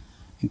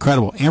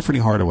 Incredible. Anthony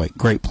Hardaway,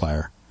 great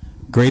player.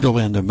 Great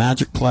Orlando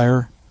Magic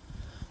player.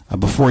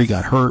 Before he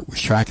got hurt,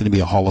 was tracking to be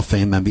a Hall of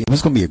Fame member. He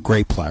was going to be a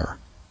great player.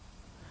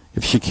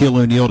 If Shaquille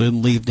O'Neal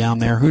didn't leave down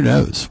there, who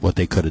knows what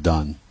they could have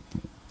done.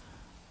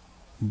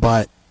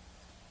 But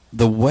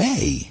the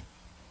way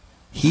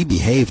he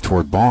behaved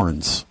toward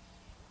Barnes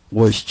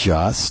was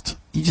just,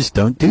 you just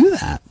don't do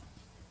that.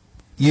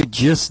 You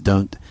just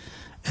don't.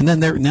 And then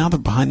now they're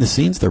behind the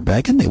scenes, they're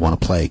begging, they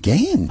want to play a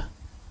game.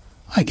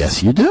 I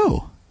guess you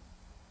do.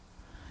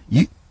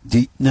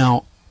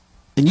 Now,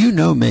 and you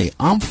know me,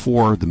 I'm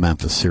for the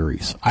Memphis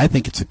series. I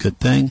think it's a good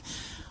thing.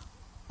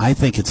 I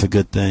think it's a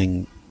good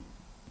thing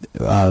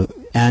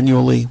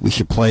annually. We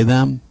should play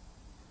them.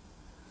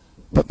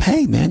 But,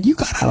 hey, man, you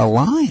got out of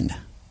line.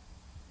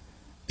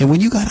 And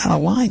when you got out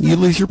of line, you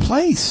lose your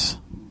place.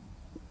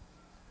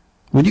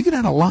 When you get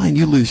out of line,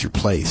 you lose your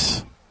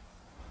place.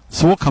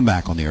 So we'll come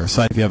back on the other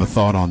side if you have a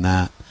thought on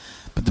that.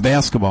 But the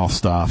basketball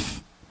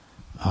stuff,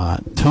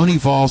 Tony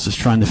Valls is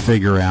trying to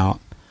figure out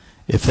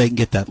if they can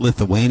get that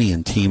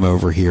Lithuanian team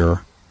over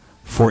here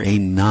for a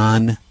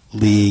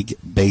non-league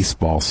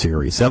baseball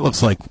series. That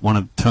looks like one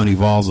of Tony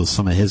Valls'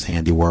 some of his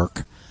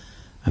handiwork.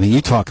 I mean,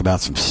 you talk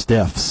about some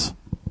stiffs.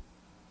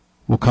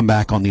 We'll come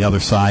back on the other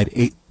side.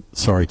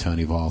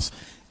 Tony Valls.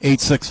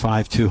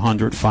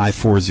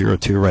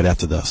 865-200-5402 right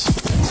after this.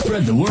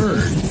 Spread the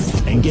word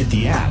and get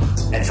the app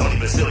at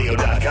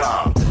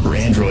TonyBasilio.com for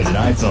Android and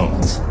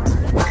iPhones.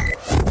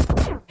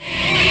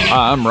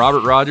 Hi, I'm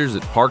Robert Rogers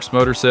at Parks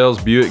Motor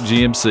Sales Buick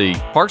GMC.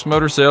 Parks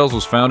Motor Sales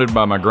was founded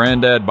by my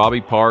granddad,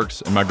 Bobby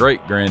Parks, and my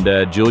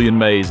great-granddad, Julian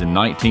Mays, in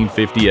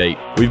 1958.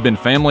 We've been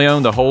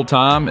family-owned the whole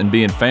time, and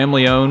being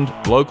family-owned,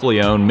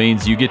 locally owned,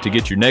 means you get to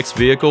get your next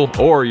vehicle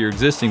or your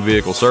existing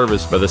vehicle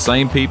serviced by the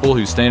same people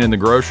who stand in the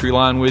grocery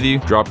line with you,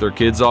 drop their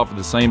kids off at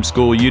the same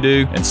school you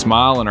do, and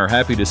smile and are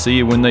happy to see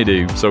you when they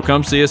do. So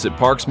come see us at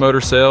Parks Motor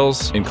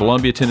Sales in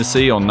Columbia,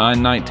 Tennessee on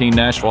 919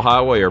 Nashville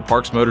Highway or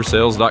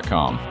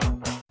parksmotorsales.com.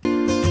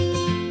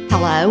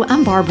 Hello,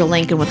 I'm Barbara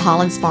Lincoln with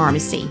Holland's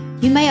Pharmacy.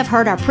 You may have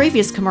heard our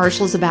previous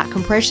commercials about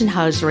compression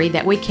hosiery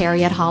that we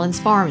carry at Holland's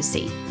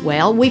Pharmacy.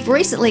 Well, we've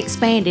recently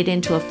expanded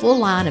into a full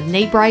line of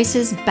knee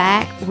braces,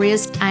 back,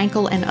 wrist,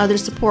 ankle, and other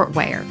support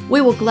wear.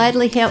 We will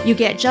gladly help you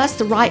get just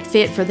the right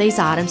fit for these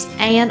items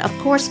and, of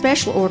course,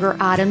 special order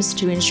items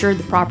to ensure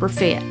the proper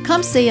fit.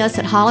 Come see us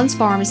at Holland's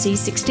Pharmacy,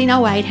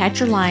 1608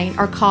 Hatcher Lane,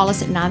 or call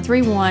us at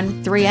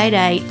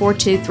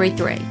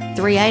 931-388-4233.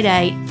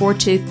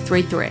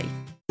 388-4233.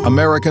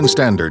 American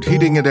Standard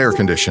Heating and Air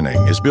Conditioning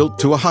is built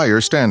to a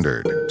higher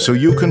standard, so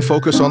you can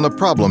focus on the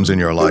problems in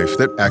your life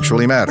that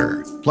actually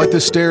matter, like the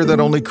stair that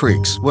only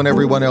creaks when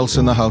everyone else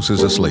in the house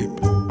is asleep.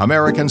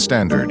 American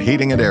Standard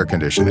Heating and Air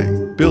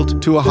Conditioning,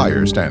 built to a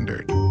higher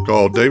standard.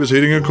 Call Davis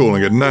Heating and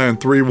Cooling at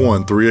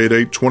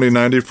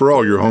 931-388-2090 for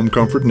all your home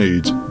comfort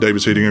needs.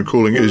 Davis Heating and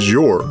Cooling is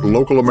your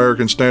local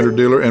American Standard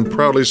dealer and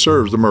proudly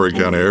serves the Murray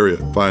County area.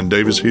 Find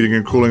Davis Heating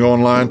and Cooling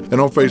online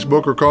and on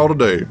Facebook or call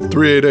today,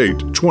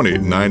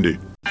 388-2090.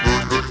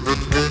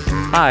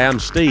 Hi, I'm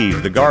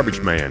Steve, the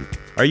Garbage Man.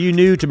 Are you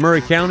new to Murray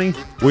County?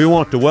 We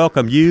want to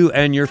welcome you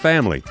and your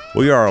family.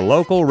 We are a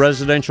local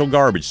residential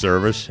garbage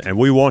service, and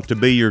we want to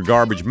be your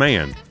garbage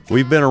man.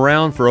 We've been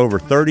around for over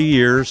 30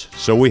 years,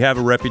 so we have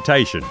a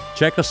reputation.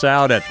 Check us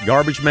out at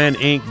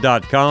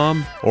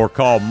garbagemaninc.com or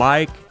call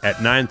Mike at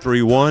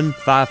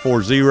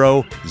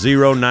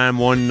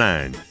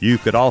 931-540-0919. You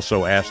could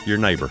also ask your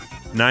neighbor.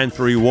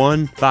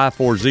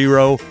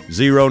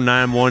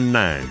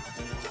 931-540-0919.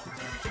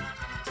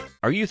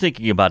 Are you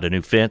thinking about a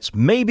new fence?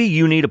 Maybe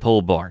you need a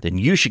pole barn. Then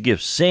you should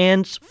give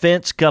Sands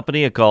Fence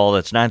Company a call.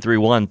 That's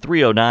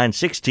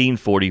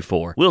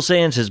 931-309-1644. Will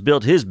Sands has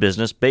built his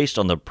business based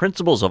on the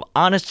principles of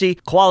honesty,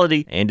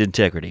 quality, and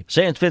integrity.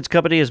 Sands Fence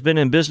Company has been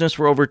in business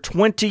for over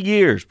 20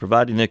 years,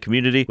 providing the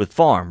community with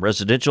farm,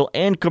 residential,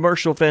 and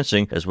commercial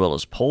fencing, as well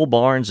as pole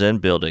barns and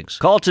buildings.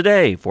 Call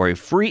today for a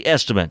free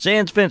estimate.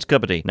 Sands Fence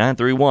Company,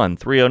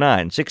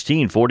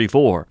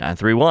 931-309-1644.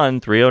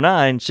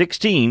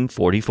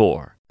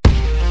 931-309-1644.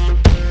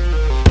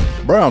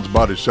 Brown's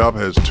Body Shop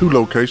has 2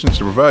 locations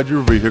to provide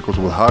your vehicles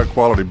with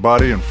high-quality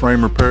body and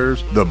frame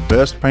repairs, the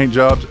best paint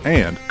jobs,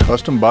 and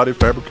custom body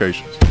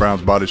fabrications.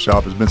 Brown's Body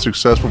Shop has been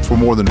successful for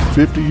more than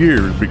 50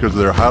 years because of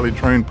their highly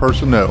trained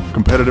personnel,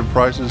 competitive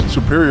prices,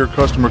 superior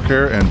customer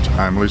care, and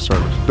timely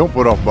service. Don't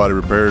put off body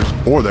repairs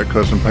or that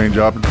custom paint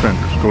job at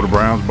Fenders. Go to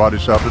Brown's Body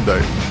Shop today,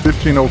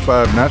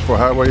 1505 Nashville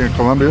Highway in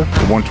Columbia,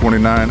 or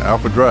 129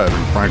 Alpha Drive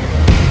in Franklin.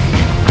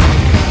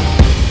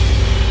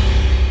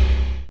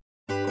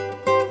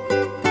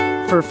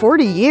 For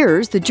 40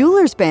 years, the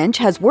Jewelers Bench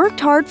has worked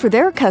hard for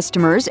their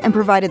customers and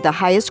provided the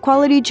highest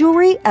quality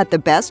jewelry at the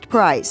best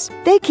price.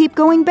 They keep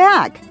going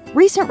back.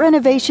 Recent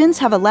renovations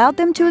have allowed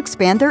them to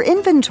expand their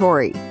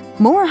inventory.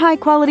 More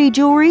high-quality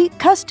jewelry,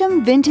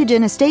 custom vintage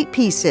and estate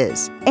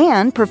pieces,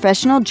 and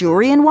professional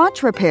jewelry and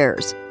watch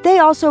repairs. They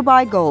also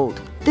buy gold.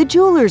 The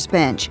Jewelers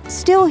Bench,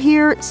 still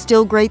here,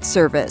 still great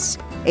service.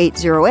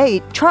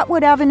 808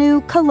 Trotwood Avenue,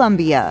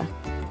 Columbia.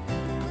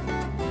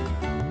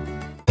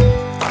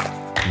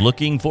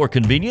 Looking for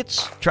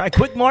convenience? Try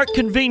Quick Mart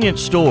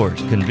Convenience Stores,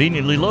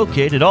 conveniently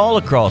located all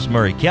across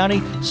Murray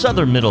County,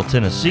 southern Middle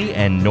Tennessee,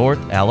 and North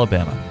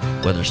Alabama.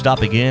 Whether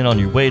stopping in on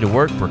your way to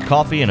work for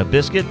coffee and a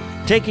biscuit,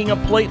 taking a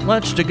plate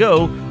lunch to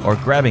go, or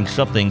grabbing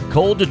something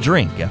cold to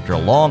drink after a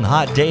long,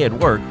 hot day at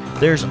work,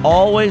 there's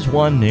always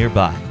one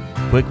nearby.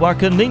 Quick Mart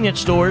Convenience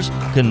Stores,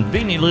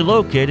 conveniently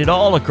located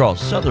all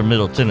across southern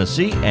Middle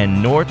Tennessee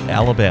and North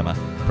Alabama.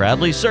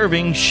 Proudly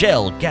serving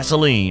Shell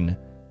gasoline.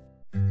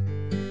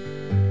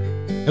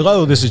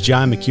 Hello, this is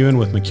John McEwen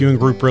with McEwen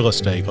Group Real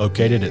Estate,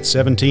 located at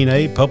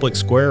 17A Public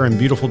Square in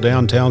beautiful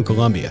downtown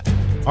Columbia.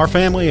 Our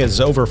family has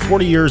over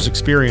 40 years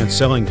experience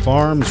selling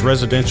farms,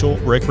 residential,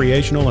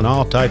 recreational, and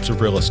all types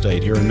of real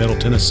estate here in Middle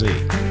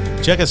Tennessee.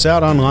 Check us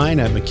out online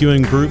at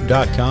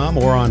McEwenGroup.com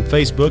or on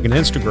Facebook and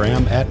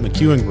Instagram at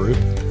McEwen Group,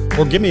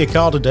 or give me a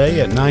call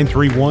today at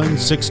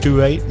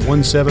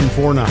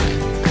 931-628-1749.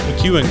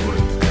 McEwen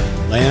Group.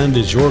 Land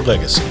is your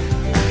legacy.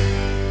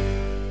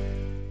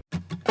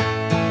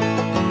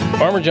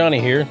 Farmer Johnny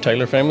here,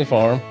 Taylor Family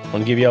Farm. I want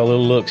to give y'all a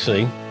little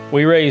look-see.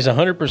 We raise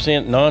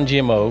 100%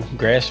 non-GMO,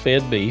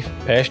 grass-fed beef,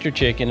 pasture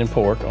chicken, and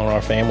pork on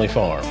our family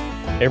farm.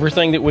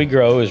 Everything that we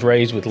grow is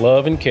raised with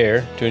love and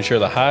care to ensure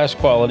the highest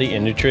quality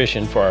and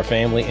nutrition for our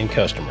family and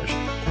customers.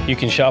 You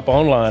can shop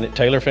online at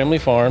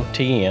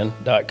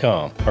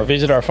TaylorFamilyFarmTN.com or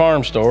visit our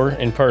farm store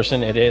in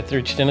person at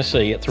Etheridge,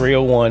 Tennessee at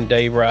 301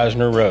 Dave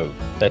Reisner Road.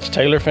 That's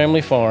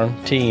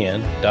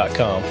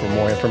TaylorFamilyFarmTN.com for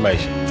more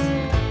information.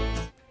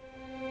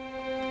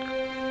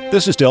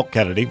 This is Del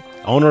Kennedy,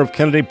 owner of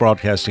Kennedy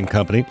Broadcasting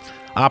Company,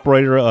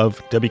 operator of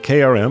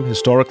WKRM,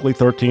 historically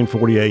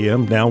 1340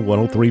 AM, now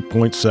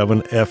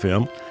 103.7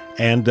 FM,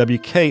 and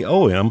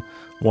WKOM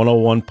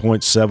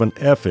 101.7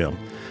 FM.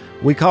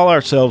 We call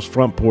ourselves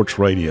Front Porch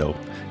Radio,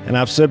 and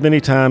I've said many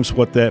times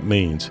what that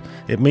means.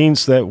 It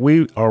means that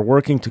we are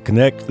working to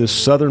connect this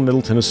southern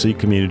Middle Tennessee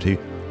community,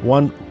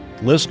 one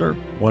listener,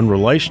 one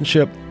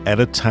relationship at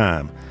a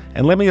time.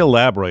 And let me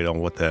elaborate on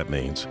what that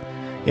means.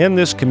 In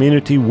this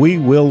community, we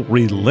will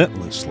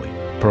relentlessly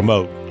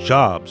promote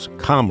jobs,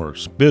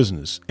 commerce,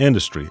 business,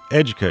 industry,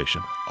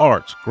 education,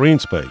 arts, green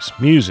space,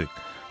 music,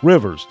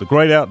 rivers, the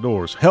great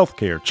outdoors,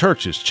 healthcare,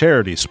 churches,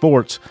 charities,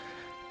 sports,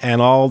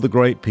 and all the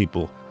great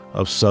people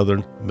of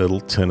southern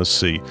Middle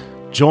Tennessee.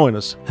 Join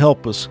us,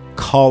 help us,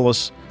 call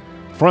us.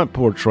 Front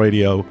Porch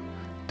Radio,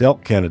 Del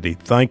Kennedy,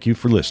 thank you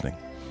for listening.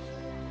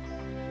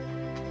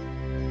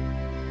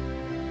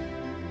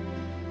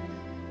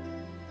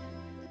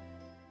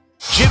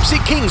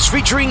 Gypsy Kings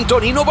featuring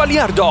Tonino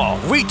Baliardo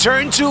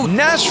return to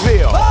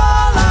Nashville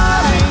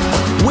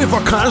with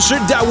a concert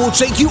that will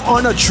take you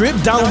on a trip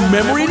down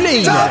memory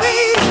lane.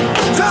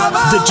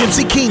 The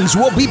Gypsy Kings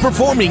will be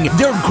performing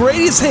their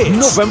greatest hits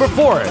November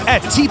 4th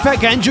at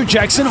TPAC Andrew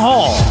Jackson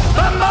Hall.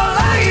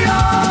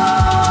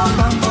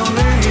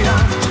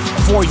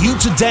 For you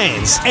to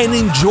dance and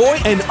enjoy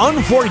an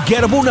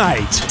unforgettable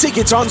night.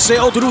 Tickets on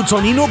sale through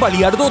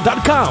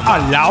ToninoBaliardo.com.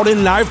 A Loud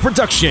and Live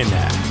production.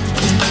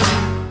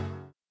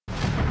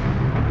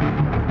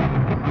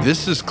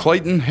 This is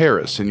Clayton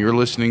Harris, and you're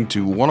listening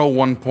to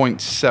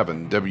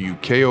 101.7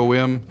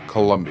 WKOM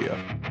Columbia.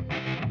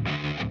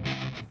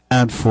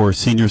 Ad for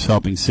Seniors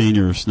Helping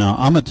Seniors. Now,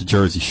 I'm at the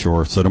Jersey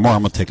Shore, so tomorrow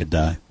I'm going to take a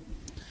day.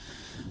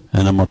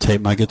 And I'm going to take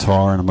my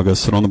guitar, and I'm going to go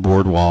sit on the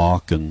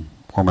boardwalk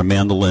or my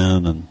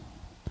mandolin and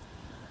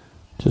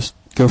just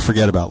go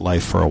forget about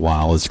life for a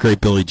while. As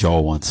great Billy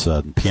Joel once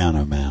said,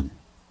 Piano Man.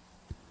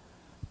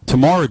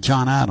 Tomorrow,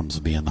 John Adams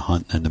will be in the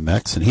hunt and the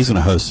mix, and he's going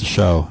to host the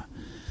show.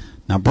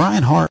 Now,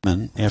 Brian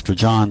Hartman, after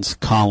John's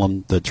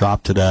column that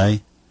dropped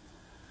today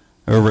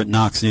over at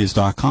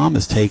KnoxNews.com,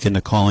 has taken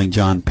to calling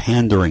John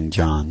Pandering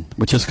John,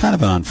 which is kind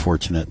of an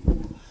unfortunate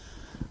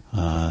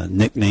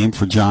nickname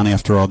for John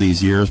after all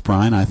these years,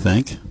 Brian, I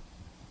think.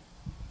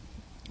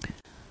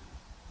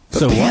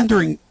 So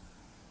Pandering...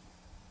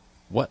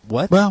 What?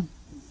 Well,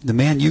 the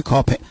man you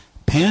call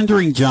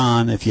Pandering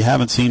John, if you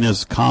haven't seen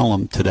his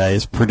column today,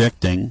 is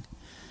predicting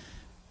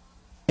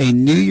a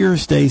New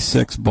Year's Day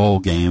 6 bowl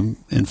game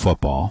in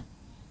football,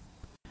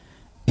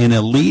 an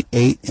Elite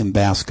 8 in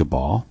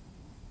basketball,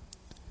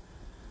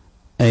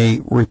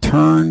 a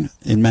return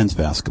in men's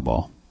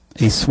basketball,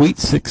 a Sweet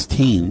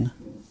 16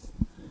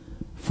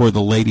 for the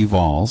Lady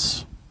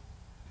Vols,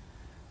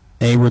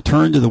 a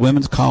return to the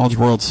Women's College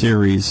World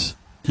Series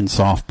in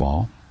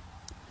softball,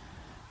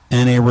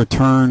 and a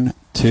return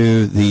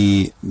to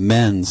the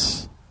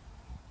Men's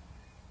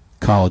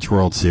College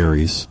World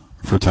Series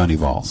for Tony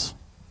Vols.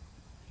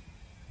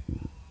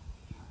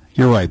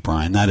 You're right,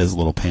 Brian. That is a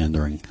little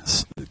pandering.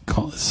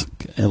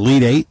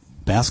 Elite 8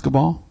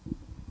 basketball.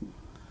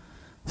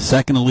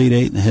 Second Elite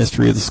 8 in the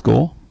history of the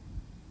school.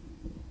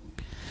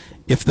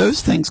 If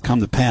those things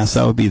come to pass,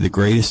 that would be the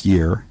greatest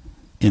year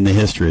in the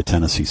history of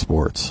Tennessee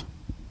sports.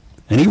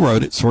 And he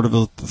wrote it sort of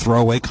a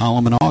throwaway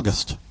column in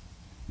August.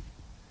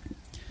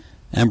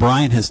 And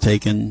Brian has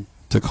taken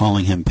to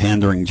calling him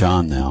Pandering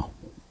John now.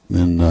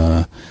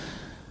 And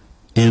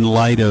in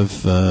light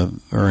of,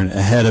 or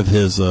ahead of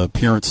his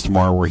appearance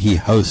tomorrow where he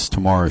hosts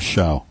tomorrow's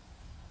show.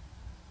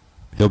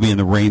 He'll be in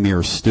the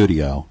Rainier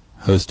studio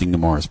hosting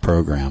tomorrow's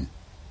program.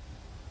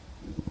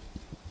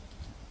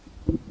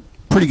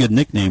 Pretty good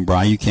nickname,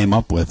 Brian, you came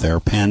up with there,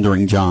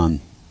 Pandering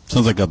John.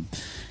 Sounds like a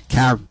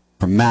character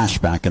from MASH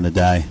back in the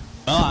day.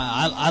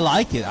 Oh, I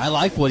like it. I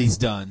like what he's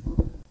done.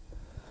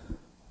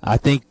 I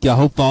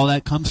hope all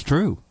that comes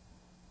true.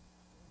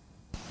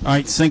 All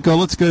right, Cinco,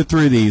 let's go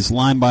through these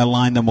line by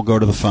line, then we'll go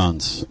to the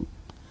phones.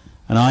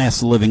 And I'll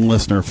ask the living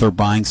listener if they're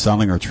buying,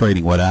 selling, or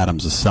trading what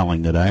Adams is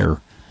selling today, or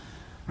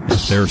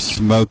if they're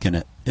smoking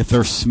it. If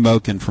they're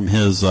smoking from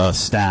his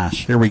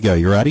stash. Here we go.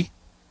 You ready?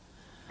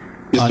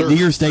 Yes, sir. New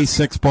Year's Day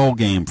 6 bowl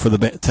game for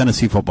the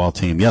Tennessee football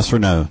team. Yes or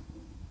no?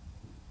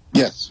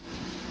 Yes.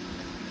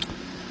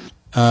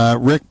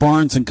 Rick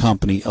Barnes and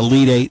Company,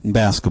 Elite 8 in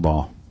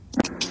basketball.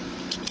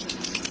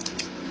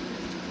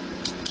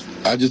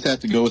 I just have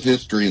to go with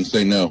history and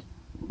say no.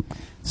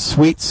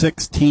 Sweet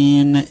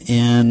 16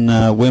 in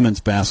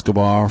women's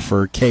basketball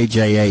for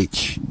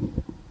KJH.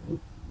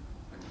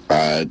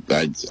 I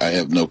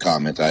have no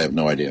comment. I have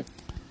no idea.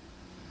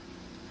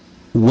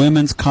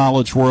 Women's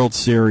College World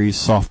Series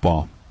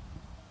softball.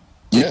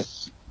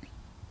 Yes.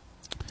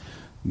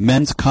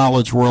 Men's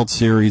College World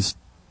Series,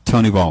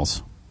 Tony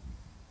Balls.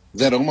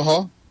 Is that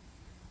Omaha?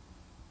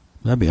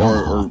 That'd be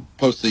Omaha. Or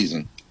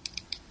postseason?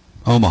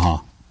 Omaha.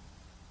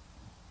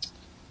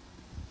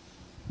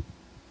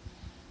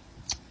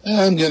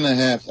 I'm gonna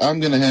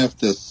have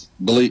to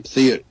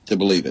see it to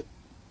believe it.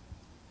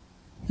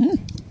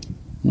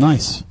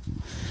 Nice.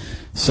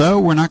 So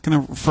we're not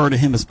going to refer to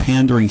him as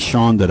Pandering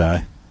Sean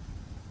today.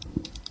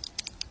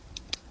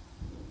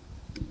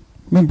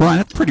 I mean, Brian,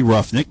 that's a pretty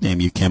rough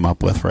nickname you came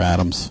up with for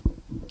Adams.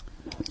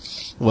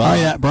 Well,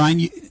 all right, Brian,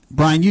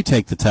 you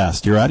take the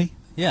test. You ready?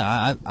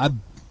 Yeah, I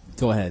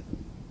go ahead.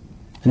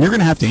 And you're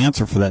going to have to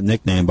answer for that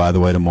nickname, by the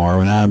way, tomorrow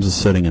when Adams is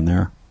sitting in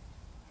there.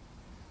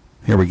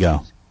 Here we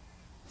go.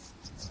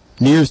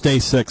 New Year's Day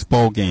 6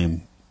 bowl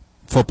game,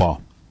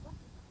 football.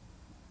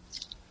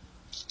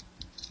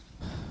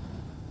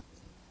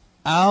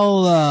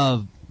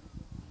 I'll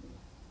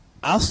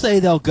say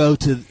they'll go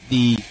to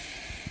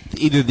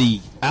either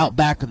the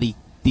Outback or the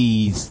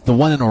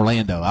one in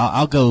Orlando.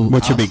 I'll go.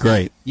 Which would be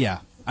great. Yeah,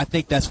 I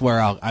think that's where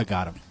I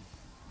got them.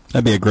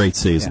 That'd be a great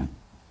season.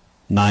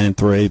 Yeah.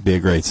 9-3 would be a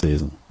great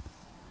season.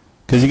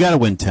 Because you got to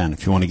win 10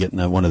 if you want to get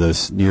into one of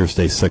those New Year's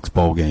Day 6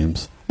 bowl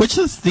games. Which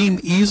this team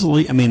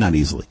easily, I mean not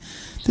easily,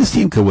 this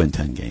team could win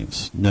 10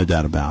 games, no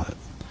doubt about it.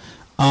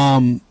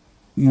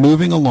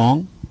 Moving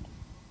along,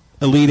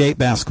 Elite 8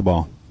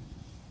 basketball.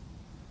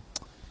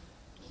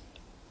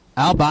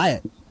 I'll buy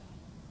it.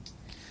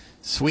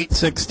 Sweet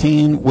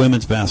 16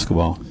 women's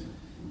basketball.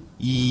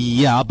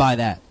 Yeah, I'll buy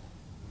that.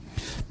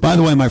 By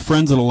the way, my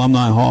friends at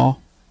Alumni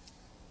Hall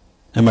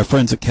and my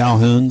friends at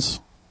Calhoun's,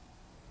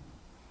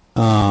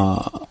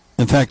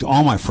 in fact,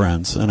 all my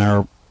friends in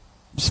our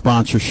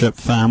sponsorship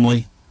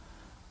family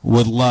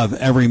would love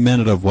every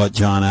minute of what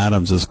John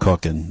Adams is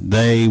cooking.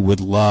 They would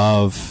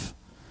love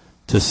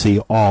to see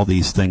all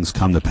these things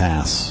come to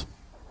pass.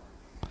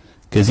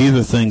 Because these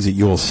are things that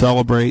you will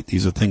celebrate.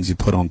 These are things you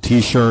put on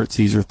T-shirts.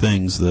 These are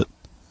things that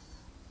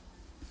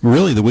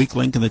really the weak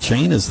link in the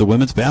chain is the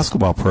women's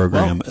basketball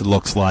program, it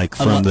looks like,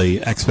 from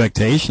the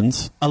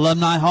expectations.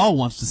 Alumni Hall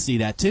wants to see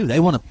that, too. They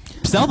want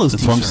to sell those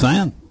T-shirts. That's what I'm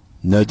saying.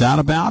 No doubt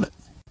about it.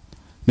 I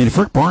mean, if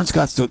Rick Barnes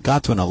got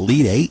to an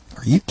Elite 8,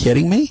 are you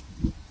kidding me?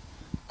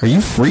 Are you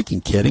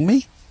freaking kidding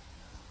me?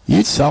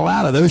 You'd sell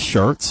out of those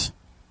shirts.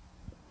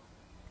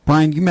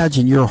 Brian, you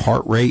imagine your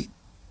heart rate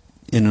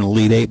in an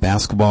Elite 8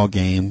 basketball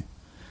game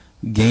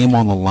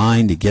on the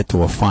line to get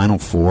to a Final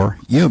Four.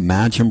 You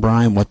imagine,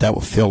 Brian, what that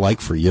would feel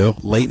like for you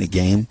late in a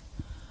game?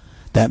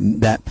 That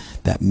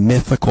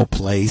mythical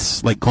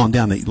place, like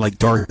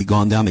Darby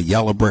gone down the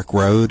yellow brick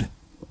road.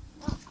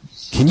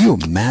 Can you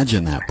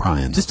imagine that,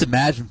 Brian? Just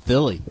imagine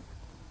Philly.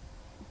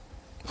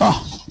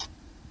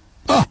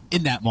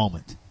 In that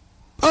moment.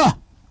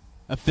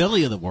 A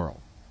Philly of the world.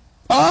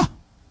 All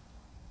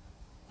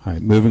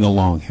right, moving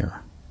along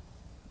here.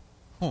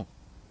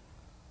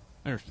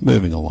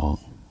 Moving along.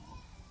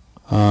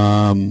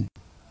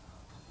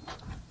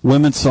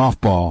 Women's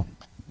softball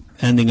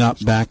ending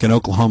up back in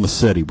Oklahoma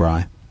City,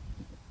 Bri.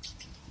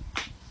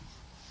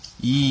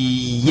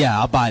 Yeah,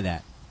 I'll buy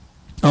that.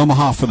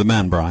 Omaha for the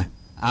men, Bri.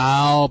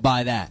 I'll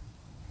buy that.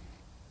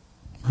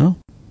 Well,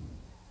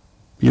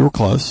 you were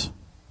close.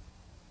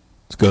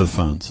 Let's go to the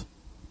phones.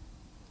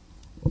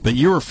 But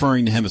you're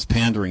referring to him as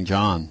Pandering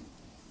John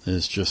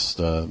is just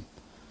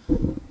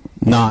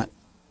not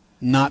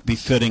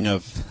befitting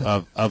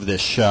of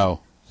this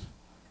show.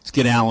 Let's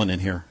get Alan in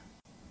here.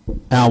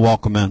 Al,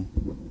 welcome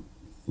in.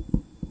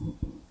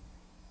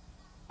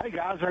 Hey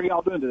guys, how are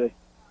y'all doing today?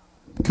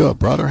 Good,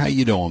 brother. How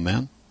you doing,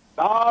 man?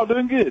 Oh,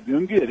 doing good.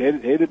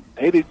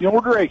 Headed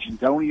your direction,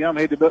 Tony. I'm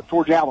headed up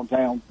towards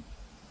Allentown.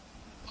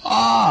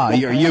 Are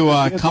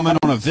you coming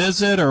on a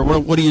visit, or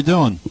what are you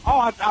doing?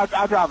 Oh,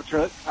 I drive a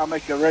truck. I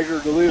make a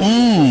regular delivery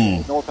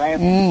in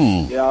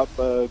Northampton. Yeah,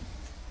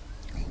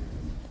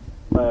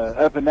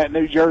 up in that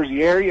New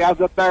Jersey area. I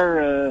was up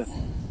there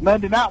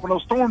Monday night when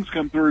those storms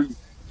come through.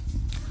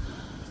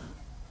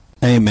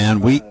 Hey,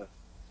 man,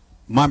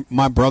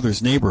 my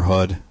brother's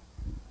neighborhood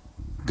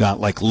got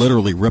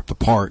literally ripped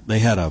apart. They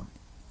had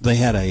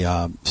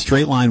a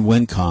straight line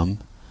wind come,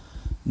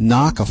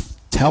 knock a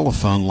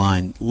telephone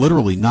line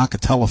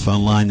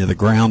to the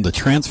ground. The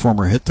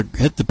transformer hit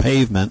the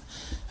pavement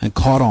and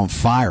caught on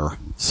fire.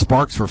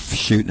 Sparks were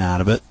shooting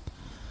out of it.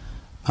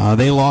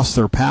 They lost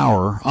their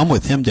power. I'm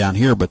with him down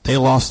here, but they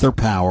lost their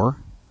power.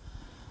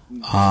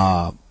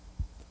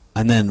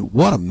 And then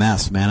what a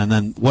mess, man. And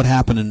then what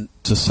happened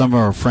to some of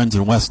our friends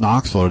in West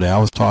Knoxville today? I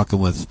was talking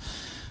with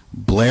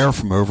Blair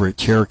from over at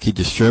Cherokee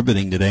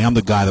Distributing today. I'm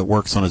the guy that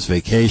works on his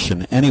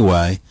vacation.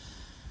 Anyway,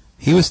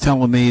 he was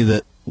telling me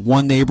that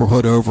one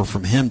neighborhood over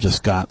from him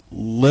just got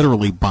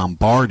literally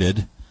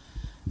bombarded,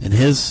 and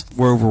his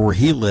over where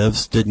he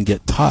lives didn't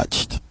get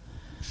touched.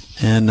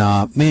 And,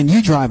 man,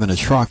 you driving a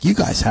truck, you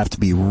guys have to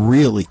be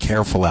really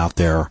careful out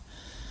there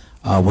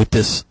with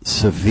this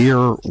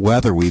severe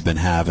weather we've been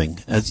having.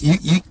 As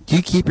you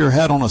keep your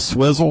head on a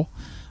swivel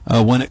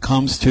when it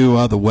comes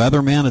to the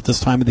weather, man, at this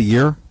time of the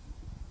year?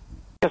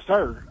 Yes,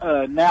 sir.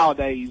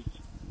 Nowadays,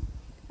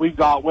 we've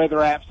got weather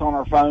apps on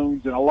our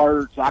phones and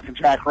alerts. I can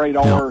track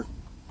radar.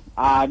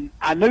 I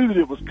knew that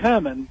it was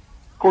coming.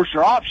 Of course,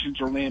 your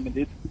options are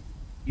limited.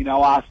 You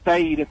know, I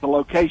stayed at the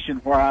location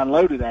where I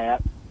unloaded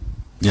at.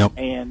 Yep.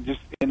 And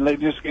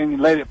let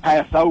it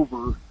pass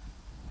over.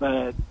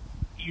 But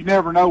you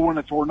never know when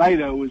a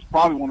tornado is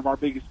probably one of our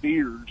biggest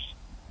fears.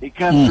 It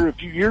come through a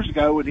few years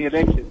ago, and it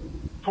exit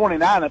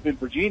 29 up in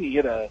Virginia.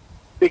 Hit a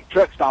big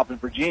truck stop in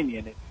Virginia,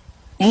 and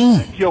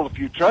it killed a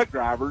few truck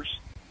drivers.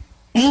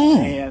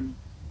 And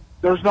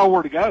there's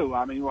nowhere to go.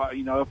 I mean,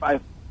 you know,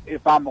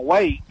 if I'm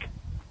awake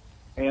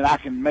and I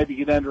can maybe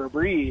get under a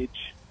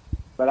bridge,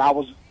 but I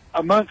was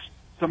amongst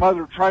some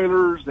other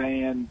trailers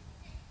and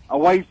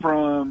away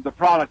from the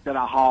product that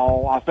I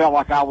haul, I felt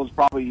like I was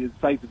probably as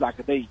safe as I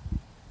could be.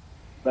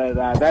 But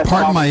that's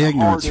pardon my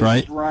ignorance,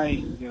 right?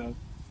 Rain, you know.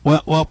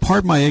 Well,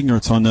 pardon my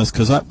ignorance on this,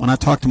 because when I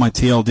talk to my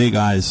TLD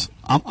guys,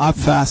 I'm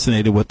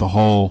fascinated with the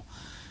whole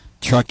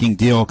trucking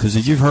deal, because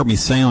as you've heard me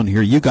say on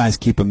here, you guys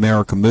keep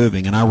America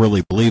moving, and I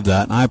really believe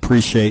that, and I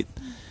appreciate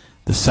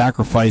the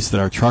sacrifice that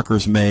our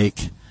truckers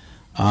make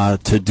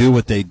to do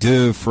what they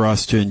do for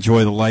us to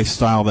enjoy the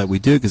lifestyle that we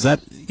do, because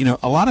that, you know,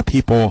 a lot of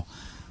people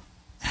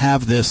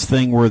have this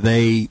thing where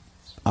they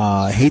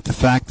hate the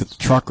fact that the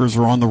truckers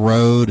are on the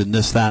road and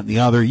this, that, and the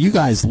other. You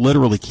guys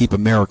literally keep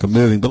America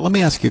moving. But let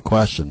me ask you a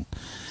question.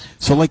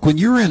 So, like, when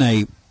you're in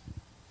a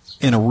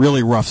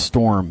really rough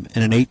storm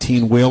in an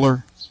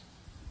 18-wheeler,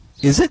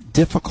 is it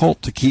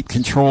difficult to keep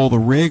control of the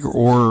rig,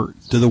 or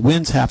do the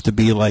winds have to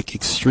be, like,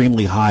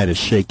 extremely high to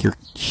shake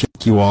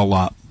you all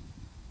up?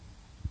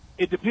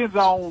 It depends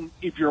on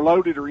if you're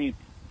loaded or empty.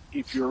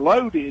 If you're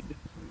loaded,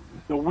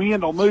 the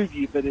wind will move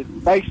you, but it's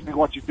basically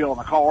what you feel in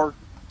a car.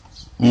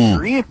 If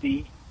you're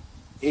empty,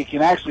 it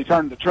can actually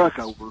turn the truck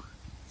over.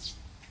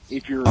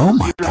 If you're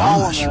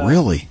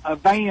really? A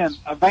van,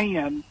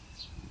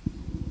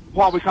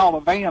 what we call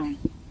a van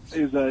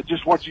is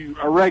just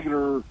a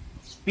regular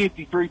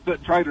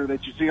 53-foot trailer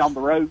that you see on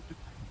the road.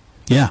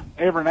 Yeah.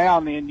 Every now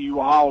and then you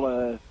haul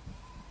an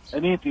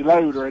empty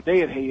load or a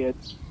deadhead,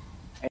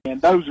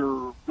 and those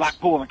are like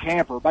pulling a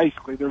camper.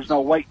 Basically, there's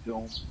no weight to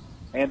them,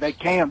 and they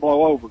can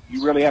blow over.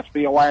 You really have to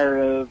be aware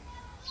of,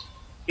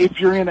 if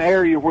you're in an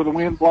area where the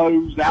wind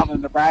blows, out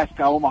in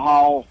Nebraska,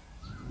 Omaha,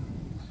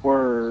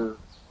 where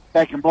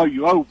that can blow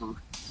you over.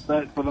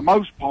 But for the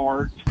most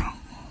part,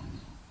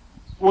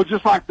 well,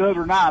 just like the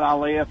other night I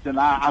left, and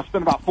I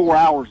spent about 4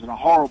 hours in a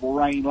horrible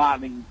rain,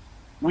 lightning,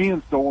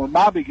 windstorm.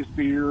 My biggest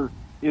fear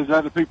is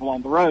other people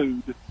on the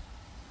road,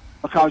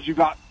 because you've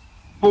got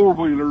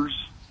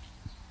four-wheelers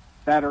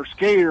that are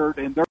scared,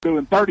 and they're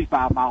doing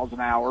 35 miles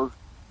an hour.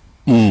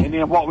 And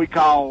then what we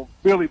call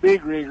Billy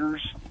Big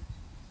Riggers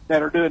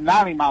that are doing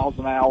 90 miles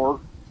an hour.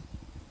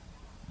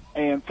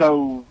 And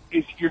so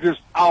you're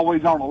just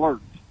always on alert.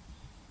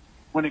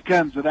 When it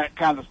comes to that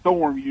kind of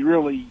storm,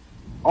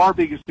 our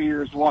biggest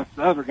fear is what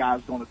the other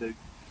guy's going to do.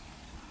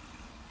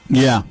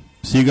 Yeah.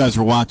 So you guys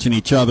are watching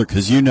each other,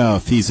 because you know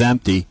if he's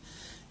empty,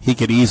 he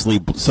could easily.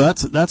 So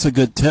that's a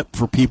good tip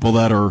for people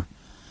that are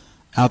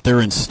out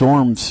there in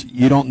storms.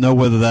 You don't know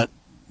whether that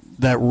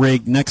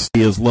rig next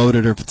to you is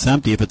loaded or if it's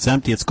empty. If it's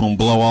empty, it's going to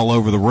blow all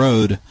over the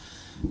road.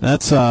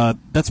 That's a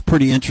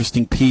pretty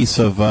interesting piece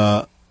of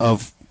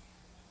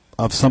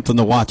something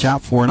to watch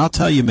out for. And I'll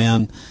tell you,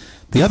 man,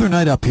 the other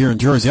night up here in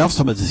Jersey, I was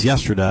talking about this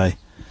yesterday,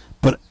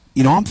 but,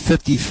 you know, I'm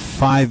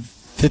 56.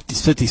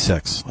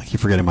 I keep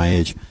forgetting my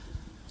age.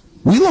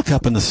 We look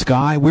up in the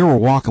sky. We were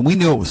walking. We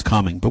knew it was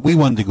coming, but we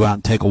wanted to go out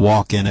and take a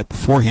walk in it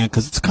beforehand,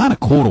 because it's kind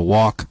of cool to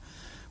walk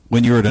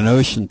when you're at an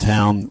ocean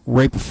town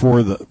right before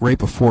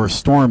a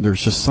storm.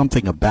 There's just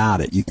something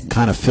about it. You can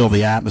kind of feel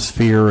the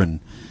atmosphere,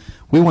 and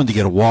we wanted to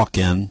get a walk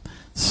in,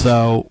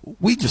 so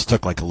we just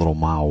took like a little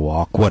mile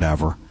walk,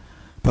 whatever.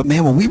 But,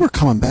 man, when we were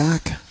coming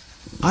back,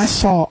 I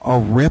saw a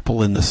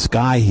ripple in the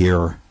sky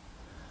here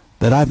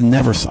that I've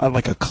never saw,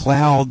 like a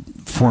cloud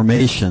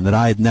formation that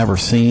I had never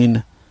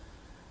seen.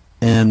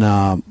 And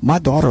my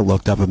daughter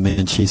looked up at me,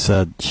 and she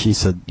said,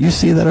 "You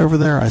see that over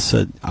there?" I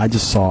said, "I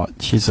just saw it."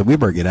 She said, "We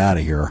better get out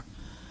of here."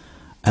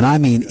 And I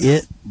mean,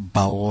 it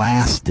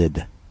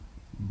blasted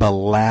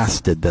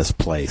this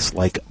place,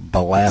 like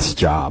blast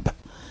job.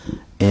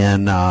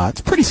 And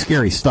it's pretty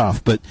scary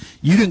stuff, but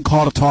you didn't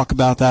call to talk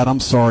about that. I'm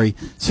sorry.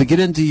 So get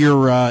into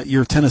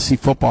your Tennessee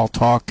football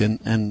talk,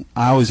 and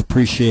I always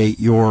appreciate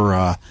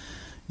your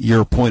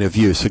point of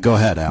view. So go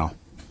ahead, Al.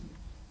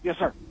 Yes,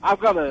 sir. I've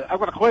got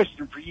a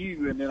question for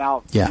you, and then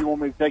if you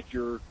want me to take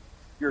your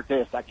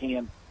test, I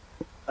can.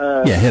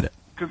 Hit it.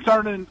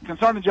 Concerning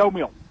Joe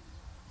Milton.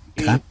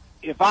 Okay.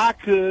 If I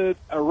could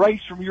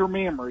erase from your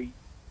memory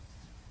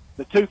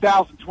the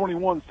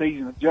 2021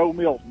 season of Joe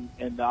Milton,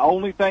 and the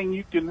only thing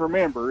you can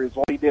remember is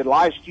what he did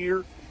last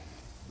year,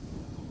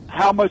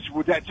 how much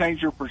would that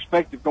change your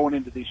perspective going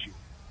into this year?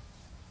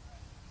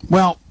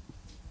 Well,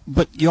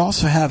 but you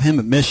also have him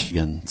at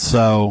Michigan,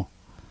 so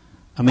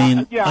I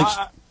mean,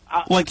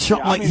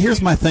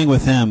 here's my thing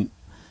with him.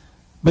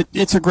 But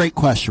it's a great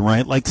question,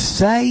 right? Like,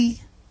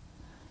 say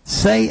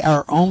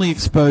our only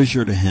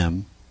exposure to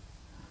him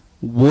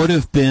would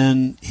have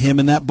been him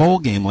in that bowl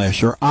game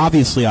last year,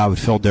 obviously I would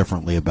feel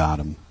differently about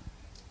him.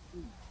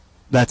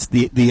 That's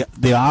the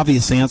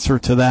obvious answer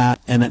to that,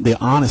 and the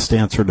honest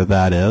answer to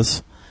that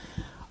is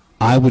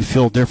I would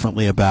feel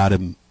differently about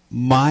him.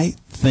 My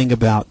thing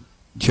about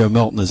Joe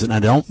Milton is, and I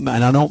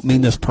don't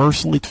mean this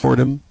personally toward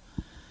him.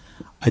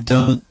 I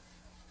don't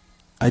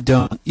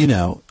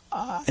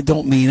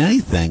mean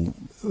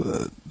anything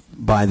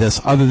by this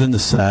other than to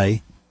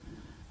say,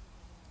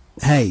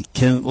 hey,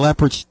 can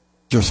Leopard's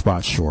your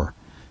spot? Sure.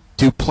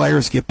 Do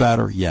players get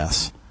better?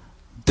 Yes.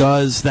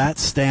 Does that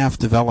staff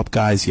develop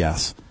guys?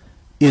 Yes.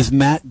 Is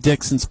Matt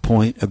Dixon's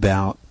point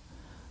about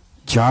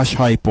Josh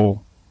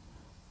Heupel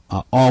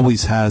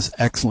always has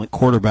excellent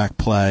quarterback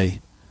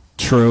play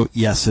true?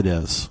 Yes, it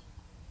is.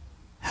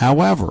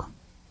 However,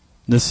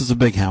 this is a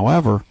big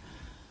however,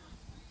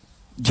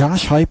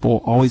 Josh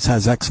Heupel always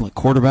has excellent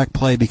quarterback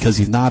play because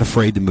he's not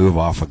afraid to move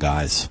off of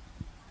guys.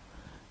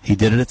 He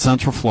did it at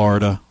Central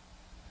Florida.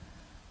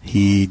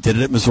 He did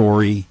it at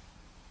Missouri.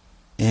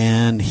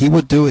 And he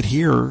would do it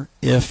here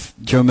if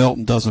Joe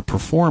Milton doesn't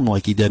perform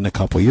like he did a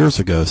couple years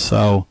ago.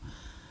 So,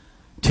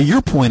 to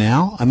your point,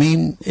 Al, I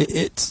mean,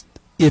 it's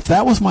if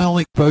that was my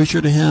only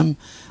exposure to him,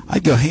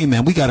 I'd go, hey,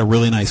 man, we got a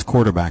really nice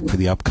quarterback for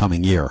the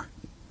upcoming year.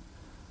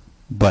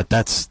 But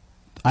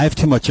I have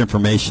too much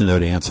information, though,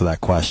 to answer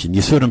that question.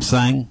 You see what I'm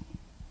saying?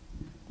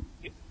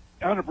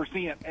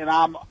 100%. And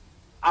I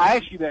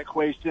asked you that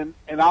question,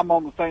 and I'm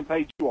on the same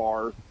page you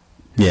are.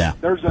 Yeah.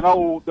 There's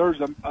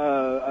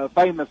a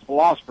famous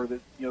philosopher that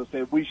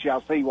said, "We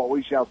shall see what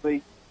we shall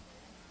see."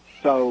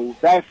 So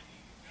that's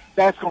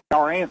going to be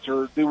our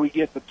answer. Do we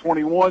get the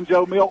 21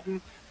 Joe Milton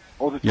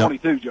or the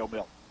 22 Joe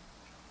Milton?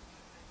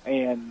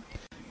 And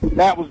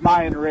that was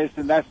my interest,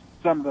 and that's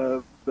some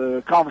of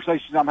the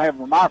conversations I'm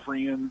having with my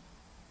friends.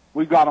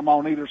 We've got them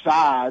on either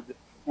side.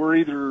 We're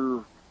either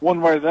one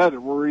way or the other.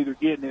 We're either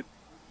getting it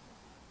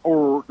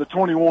or the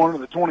 21 or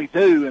the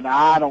 22, and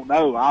I don't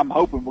know. I'm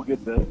hoping we'll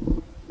get the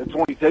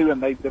 22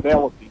 and they've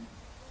developed him.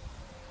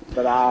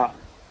 But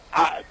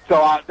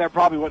that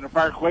probably wasn't a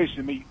fair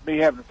question. Me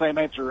having the same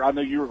answer I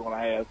knew you were going to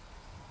have.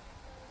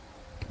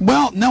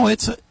 Well, no,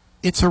 it's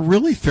a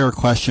really fair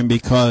question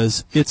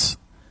because it's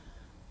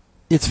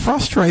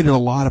frustrated a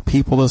lot of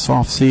people this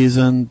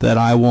offseason that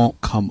I won't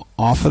come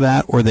off of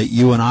that or that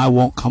you and I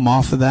won't come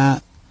off of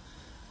that.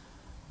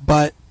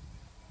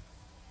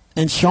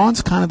 And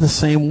Sean's kind of the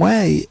same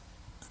way.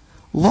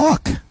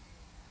 Look,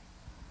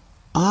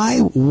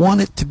 I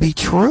want it to be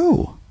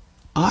true.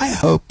 I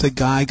hope the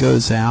guy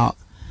goes out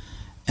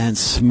and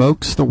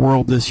smokes the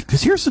world this year.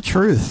 Because here's the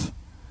truth.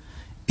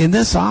 In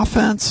this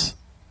offense,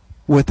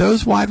 with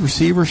those wide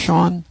receivers,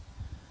 Sean,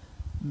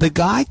 the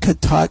guy could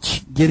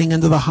touch getting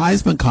into the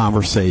Heisman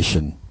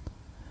conversation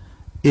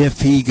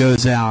if he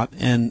goes out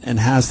and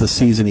has the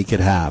season he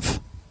could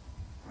have.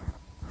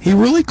 He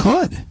really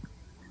could.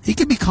 He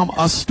could become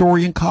a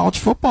story in college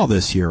football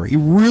this year. He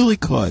really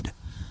could.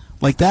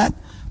 Like, that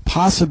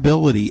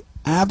possibility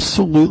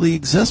absolutely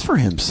exists for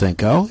him,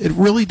 Cinco. It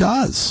really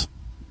does.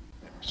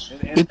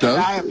 It does.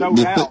 I have no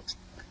doubt.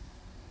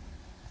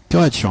 Go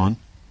ahead, Sean.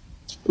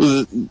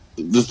 The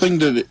thing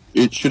that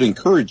it should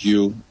encourage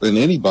you and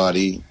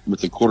anybody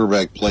with the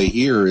quarterback play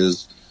here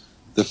is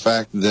the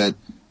fact that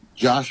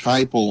Josh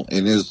Heupel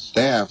and his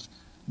staff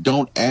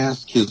don't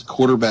ask his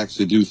quarterbacks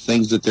to do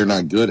things that they're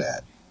not good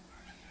at.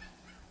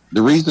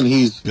 The reason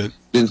he's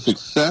been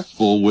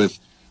successful with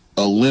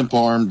a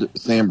limp-armed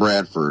Sam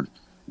Bradford,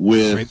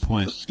 with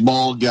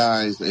small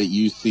guys at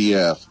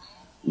UCF,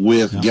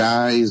 with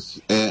guys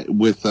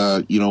with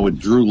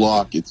Drew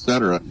Lock,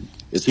 etc.,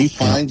 is he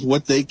finds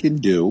what they can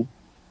do,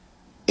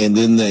 and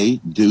then they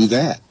do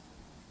that.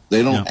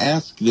 They don't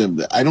ask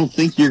them. I don't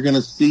think you're going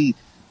to see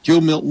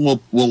Joe Milton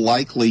will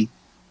likely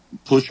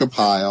push a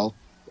pile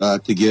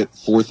to get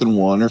 4th and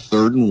 1 or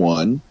 3rd and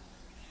 1,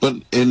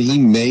 and he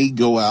may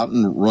go out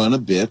and run a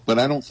bit, but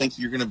I don't think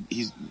he's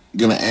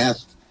going to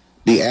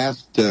be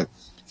asked to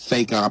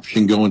fake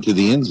option go into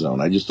the end zone.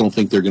 I just don't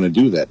think they're going to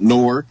do that.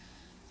 Nor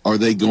are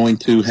they going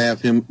to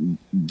have him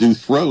do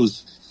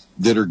throws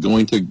that are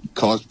going to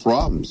cause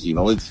problems.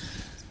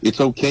 It's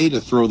okay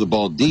to throw the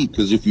ball deep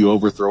because if you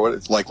overthrow it,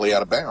 it's likely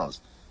out of bounds.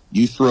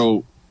 You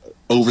throw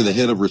over the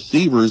head of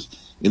receivers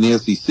in the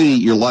SEC,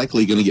 you're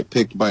likely going to get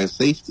picked by a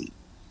safety.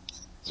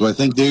 So I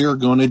think they are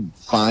going to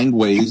find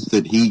ways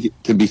that he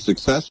can be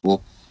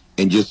successful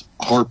and just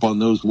harp on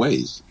those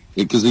ways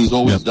because he's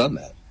always done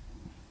that.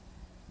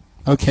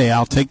 Okay,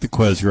 I'll take the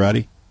quiz. You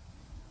ready?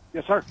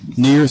 Yes, sir.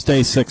 New Year's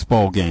Day 6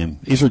 bowl game.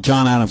 These are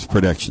John Adams'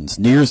 predictions.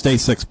 New Year's Day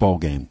 6 bowl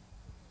game.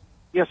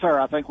 Yes, sir.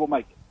 I think we'll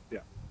make it.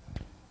 Yeah.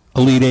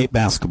 Elite 8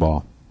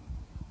 basketball.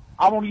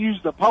 I'm going to use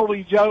the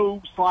Polly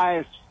Joe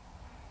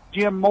 /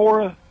 Jim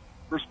Mora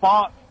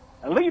response.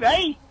 Elite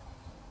 8?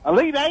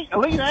 Elite 8?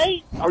 Elite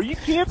 8? Are you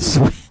kidding?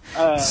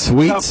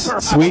 Sweets.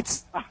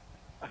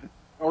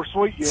 Or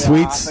sweet, yeah.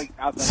 Sweets.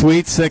 I think.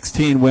 Sweet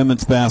 16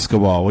 women's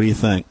basketball. What do you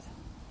think?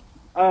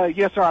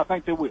 Yes, sir. I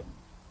think they will.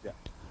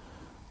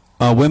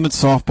 Women's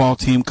softball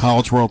team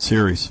College World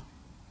Series.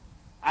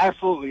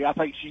 Absolutely. I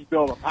think she's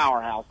built a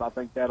powerhouse. I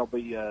think that'll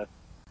be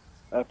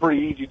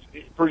pretty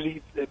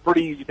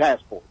easy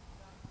task for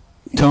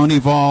him. Tony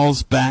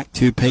Vols back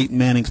to Peyton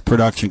Manning's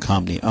production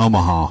company,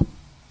 Omaha.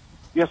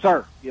 Yes,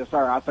 sir. Yes,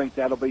 sir. I think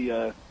that'll be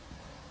I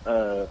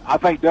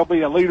think there'll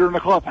be a leader in the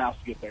clubhouse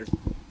to get there.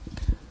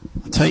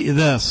 I'll tell you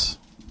this: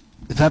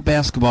 if that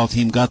basketball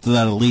team got to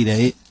that Elite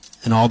Eight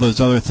and all those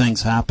other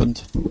things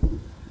happened,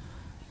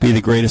 be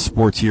the greatest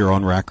sports year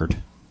on record.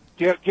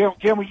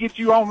 Can we get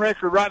you on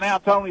record right now,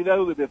 Tony,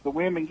 though, that if the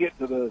women get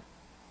to the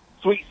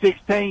Sweet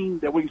 16,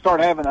 that we can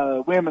start having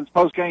a women's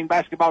post-game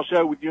basketball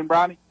show with you and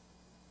Bronny?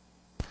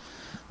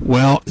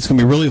 Well, it's going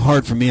to be really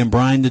hard for me and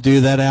Brian to do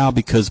that, Al,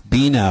 because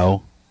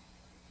Bino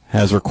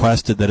has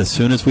requested that as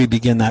soon as we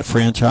begin that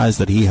franchise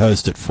that he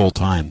host it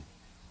full-time.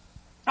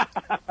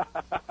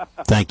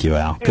 Thank you,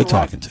 Al. Good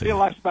talking to you. It'll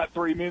last about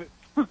 3 minutes.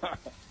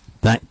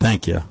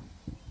 Thank you.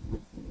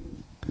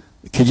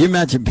 Could you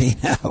imagine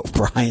Bino,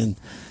 Brian,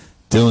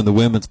 doing the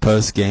women's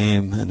post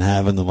game and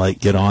having to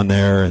get on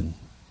there and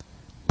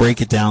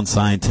break it down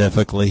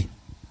scientifically?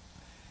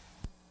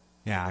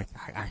 Yeah,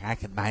 I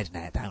can imagine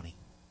that, Tony.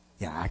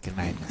 Yeah, I can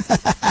imagine.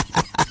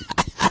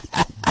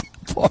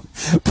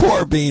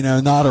 Poor Bino,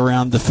 not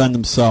around to defend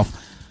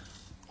himself.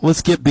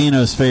 Let's get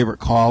Bino's favorite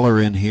caller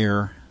in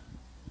here.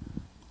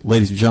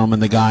 Ladies and gentlemen,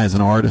 the guy is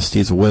an artist.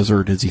 He's a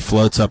wizard as he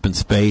floats up in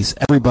space.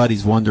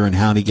 Everybody's wondering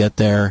how to get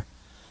there.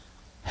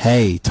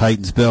 Hey,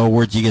 Titans Bill,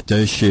 where'd you get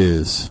those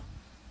shoes?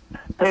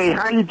 Hey,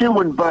 how you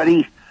doing,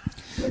 buddy?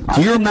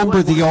 Do you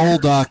remember the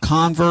old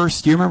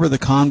Converse? Do you remember the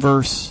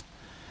Converse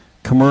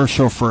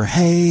commercial for,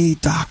 hey,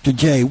 Dr.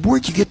 J,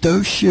 where'd you get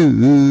those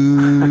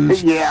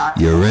shoes? Yeah.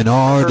 You're an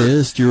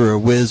artist, you're a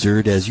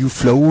wizard as you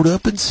float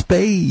up in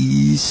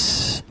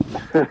space.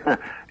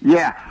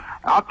 Yeah.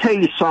 I'll tell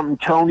you something,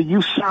 Tony.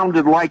 You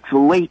sounded like the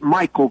late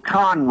Michael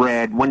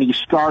Conrad when he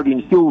starred in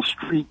Hill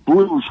Street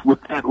Blues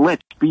with that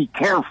Let's Be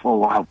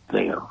Careful out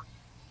there.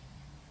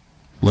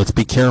 Let's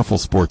be careful,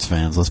 sports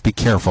fans. Let's be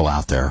careful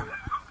out there.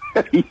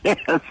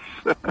 Yes.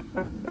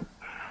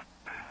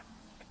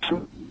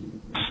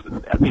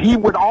 He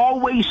would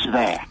always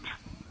that.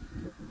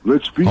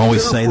 Let's be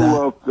always careful say that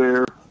out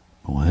there.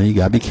 Well, you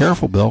got to be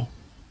careful, Bill.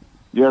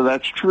 Yeah,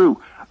 that's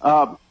true.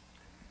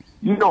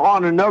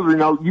 On another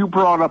note, you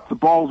brought up the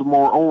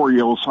Baltimore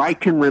Orioles. I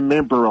can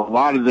remember a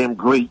lot of them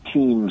great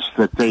teams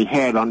that they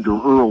had under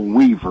Earl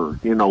Weaver.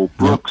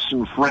 Brooks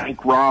and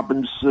Frank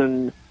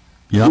Robinson,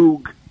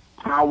 Boog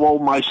Powell.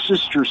 My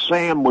sister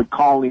Sam would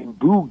call him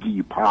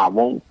Boogie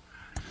Powell.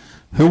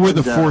 Who were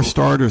the four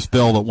starters,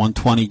 Bill, that won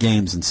 20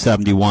 games in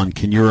 71?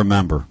 Can you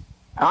remember?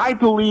 I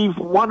believe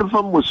one of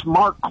them was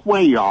Mark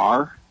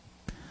Cuellar.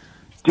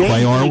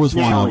 Cuellar was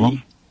one of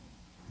them.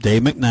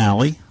 Dave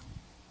McNally.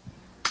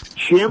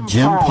 Jim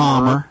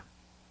Palmer.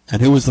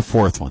 And who was the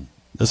fourth one?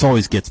 This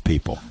always gets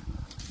people.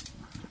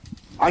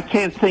 I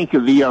can't think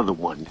of the other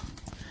one.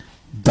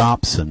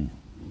 Dobson.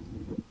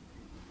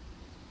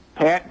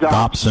 Pat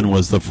Dobson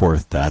was the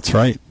fourth. That's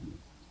right.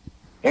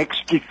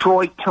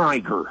 Ex-Detroit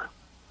Tiger.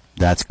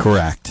 That's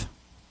correct.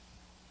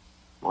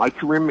 I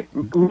can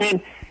remember.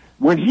 Man,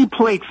 when he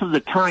played for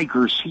the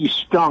Tigers, he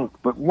stunk.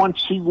 But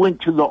once he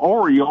went to the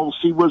Orioles,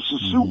 he was a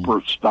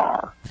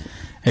superstar.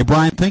 Hey,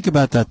 Brian, think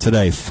about that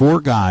today. Four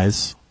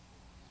guys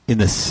in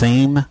the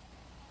same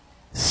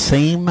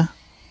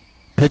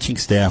pitching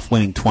staff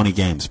winning 20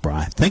 games,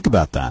 Brian. Think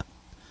about that.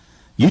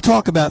 You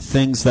talk about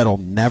things that'll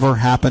never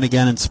happen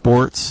again in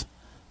sports.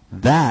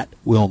 That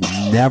will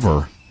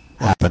never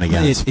happen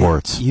again in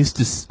sports. It used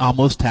to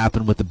almost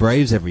happen with the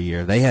Braves every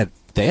year. They had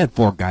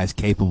four guys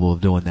capable of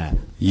doing that.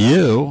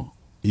 You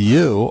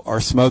are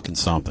smoking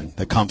something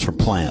that comes from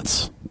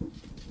plants.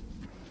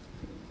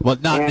 Well,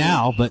 not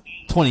now, but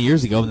 20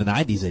 years ago in the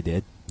 90s they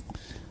did.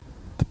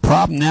 The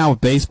problem now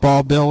with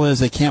baseball, Bill, is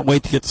they can't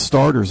wait to get the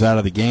starters out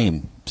of the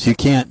game. So you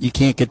can't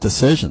get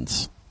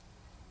decisions.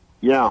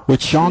 Yeah.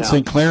 Which Sean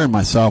Sinclair and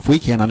myself, we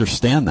can't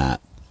understand that.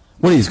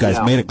 What are these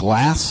guys, made of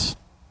glass?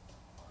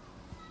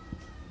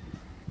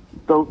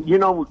 So,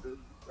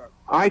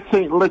 I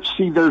think, let's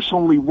see, there's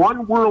only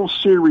one World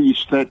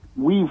Series that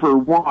Weaver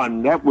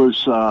won. That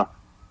was,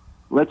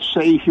 let's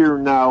say here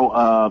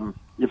now,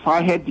 if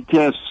I had to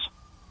guess,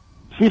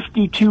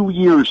 52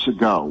 years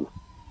ago,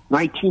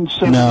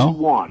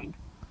 1971.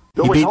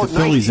 No, he beat the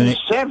Phillies in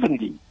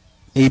 1970.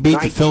 He beat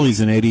the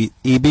Phillies in 80.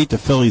 He beat the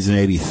Phillies in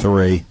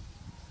 83.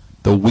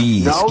 The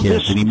Wheeze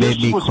kids, and he made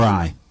me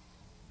cry.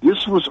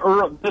 This was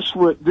Earl. This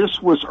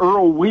was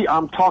Earl.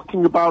 I'm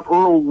talking about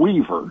Earl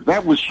Weaver.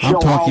 That was Joe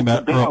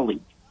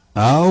Altobelli.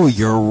 Oh,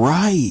 you're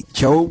right.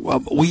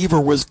 Joe Weaver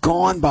was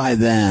gone by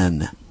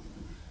then.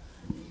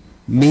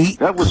 Meat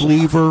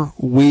Cleaver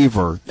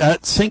Weaver.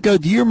 Cinco,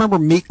 do you remember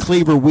Meat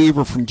Cleaver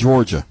Weaver from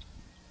Georgia?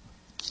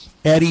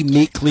 Eddie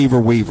Meat Cleaver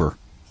Weaver.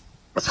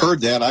 I've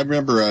heard that. I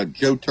remember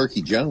Joe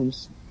Turkey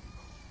Jones.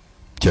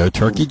 Joe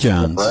Turkey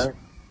Jones.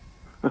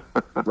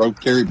 Broke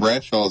Terry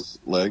Bradshaw's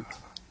leg.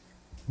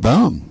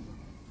 Boom.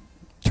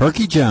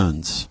 Turkey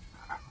Jones.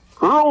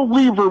 Earl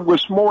Weaver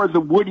was more the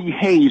Woody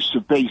Hayes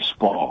of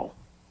baseball.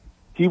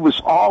 He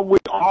was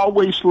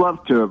always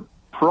loved to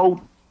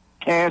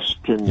protest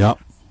and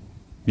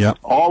Yep.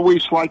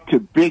 Always liked to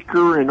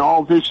bicker and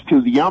all this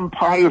to the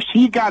umpires.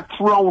 He got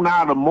thrown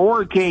out of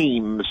more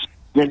games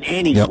than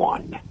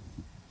anyone. Yep.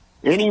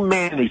 Any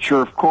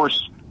manager, of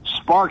course.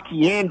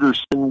 Sparky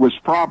Anderson was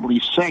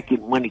probably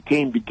second when it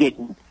came to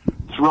getting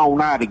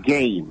thrown out of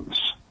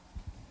games.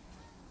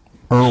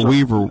 Earl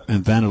Weaver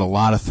invented a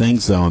lot of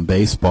things, though, in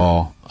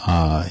baseball.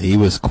 He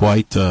was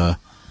quite...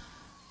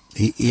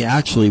 He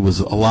actually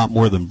was a lot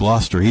more than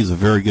bluster. He's a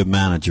very good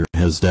manager in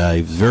his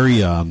day.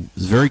 He was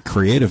very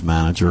creative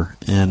manager.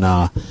 And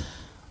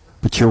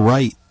but you're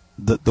right.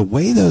 The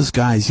way those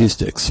guys used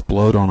to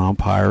explode on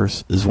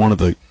umpires was one of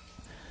the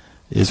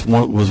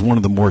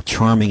more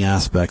charming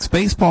aspects.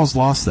 Baseball's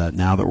lost that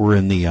now that we're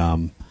in the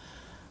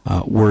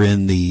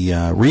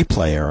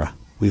replay era.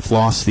 We've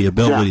lost the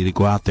ability to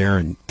go out there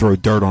and throw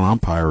dirt on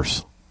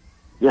umpires.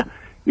 Yeah,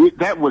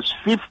 that was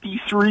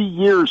 53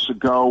 years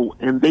ago,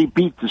 and they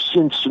beat the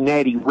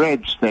Cincinnati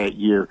Reds that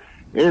year.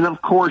 And,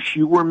 of course,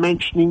 you were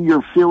mentioning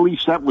your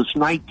Phillies. That was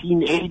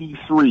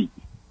 1983.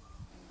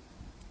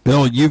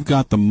 Bill, you've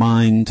got the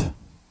mind.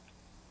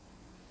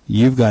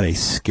 You've got a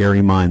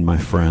scary mind, my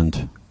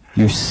friend.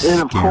 You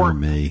scare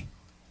me.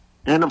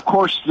 And, of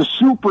course, the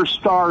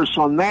superstars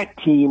on that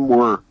team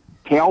were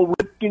Cal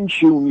Ripken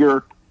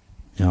Jr.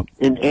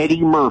 and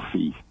Eddie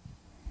Murphy.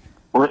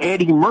 Or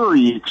Eddie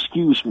Murray,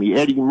 excuse me,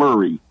 Eddie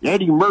Murray.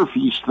 Eddie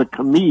Murphy's the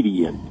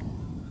comedian.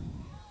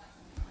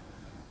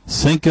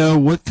 Cinco,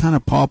 what kind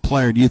of ball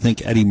player do you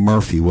think Eddie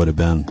Murphy would have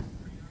been,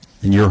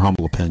 in your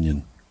humble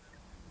opinion?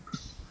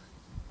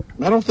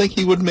 I don't think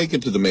he would make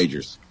it to the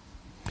majors.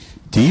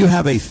 Do you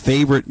have a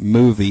favorite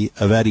movie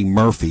of Eddie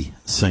Murphy,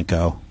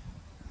 Cinco?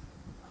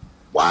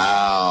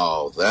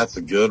 Wow, that's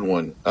a good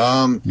one.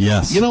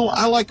 Yes. You know,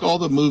 I like all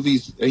the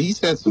movies. He's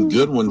had some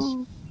good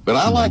ones, but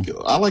I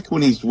like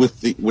when he's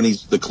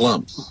the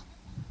Clumps,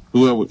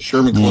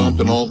 Sherman Klump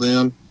and all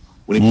them.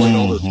 When he played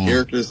all those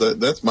characters,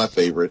 that's my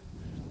favorite.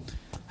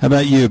 How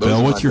about you,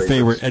 Bill? What's your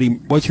favorite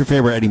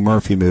Eddie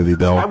Murphy movie,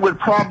 Bill? I would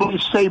probably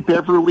say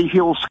Beverly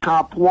Hills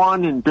Cop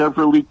 1 and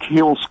Beverly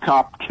Hills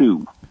Cop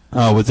 2.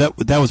 Oh,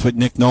 that was with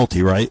Nick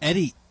Nolte, right?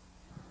 Eddie.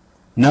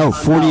 No,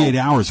 48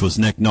 Hours was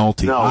Nick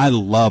Nolte. No. I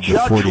love the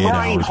 48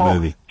 Hours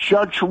movie.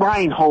 Judge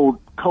Reinhold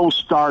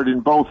co-starred in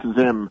both of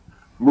them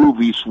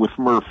movies with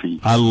Murphy.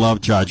 I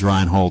love Judge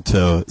Reinhold,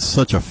 too.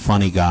 Such a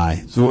funny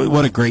guy. So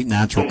what a great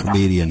natural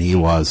comedian he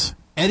was.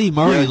 Eddie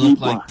Murray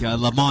looked like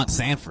Lamont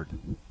Sanford.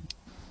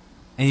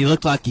 And he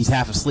looked like he's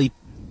half asleep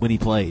when he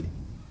played.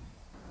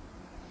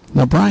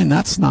 Now, Brian,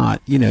 that's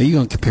not, you're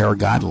going to compare a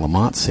guy to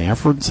Lamont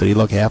Sanford and say he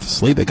looked half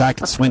asleep. A guy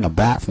can swing a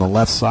bat from the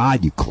left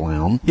side, you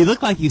clown. He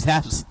looked like he was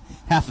half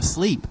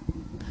asleep.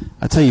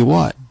 I tell you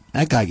what,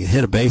 that guy could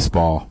hit a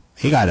baseball.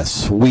 He got a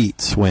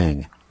sweet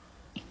swing.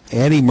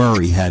 Eddie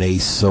Murray had a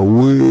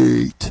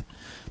sweet.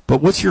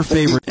 But what's your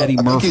favorite Eddie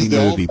Murphy movie,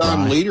 Brian? He's the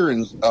all-time leader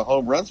in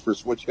home runs for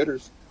switch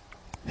hitters.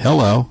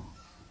 Hello.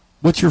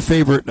 What's your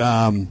favorite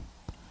Eddie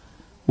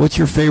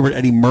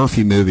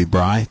Murphy movie,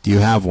 Bri? Do you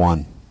have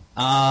one?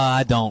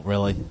 I don't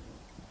really.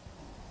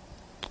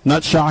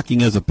 Not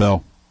shocking, is it,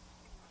 Bill?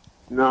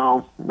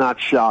 No, not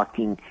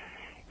shocking.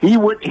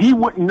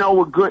 Wouldn't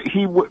know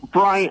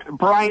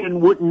Brian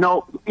wouldn't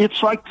know.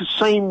 It's like the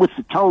same with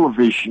the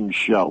television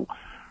show.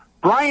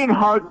 Brian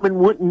Hartman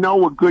wouldn't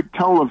know a good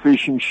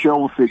television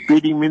show if it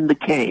bit him in the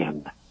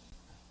can.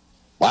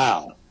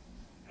 Wow.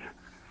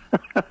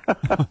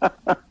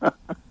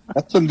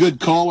 That's some good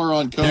caller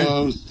on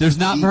co-host. There's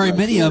not very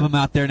many of them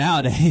out there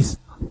nowadays.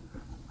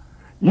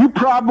 You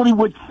probably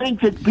would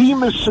think that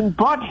Beavis and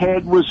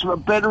Butthead was a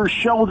better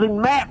show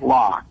than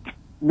Matlock.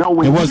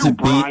 No, it wasn't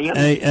Brian.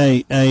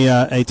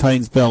 A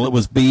Titans Bill. It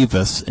was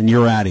Beavis, and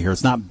you're out of here.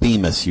 It's not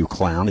Bemis, you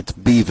clown. It's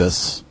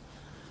Beavis.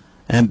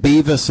 And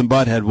Beavis and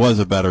Butthead was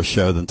a better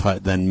show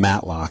than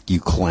Matlock, you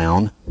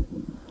clown.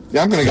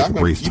 Yeah, I'm going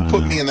to. You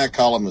put me in that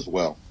column as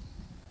well.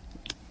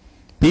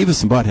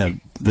 Beavis and Butthead,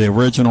 the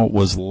original,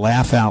 was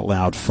laugh out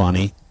loud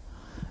funny.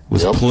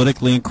 Was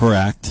politically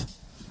incorrect.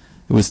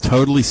 It was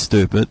totally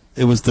stupid.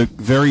 It was the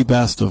very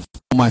best of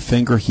my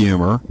finger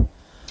humor,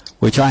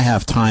 which I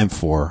have time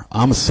for.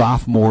 I'm a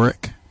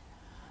sophomoric,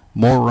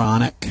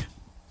 moronic,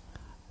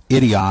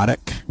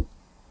 idiotic,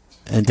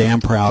 and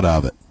damn proud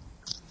of it.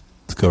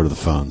 Let's go to the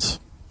phones.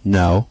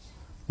 No.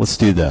 Let's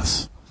do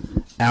this.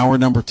 Hour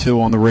number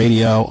 2 on the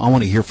radio. I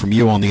want to hear from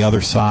you on the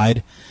other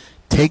side.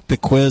 Take the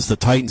quiz the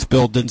Titans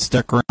Bill didn't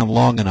stick around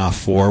long enough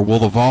for. Will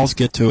the Vols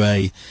get to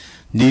a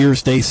New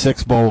Year's Day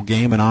 6 bowl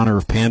game in honor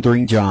of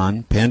Pandering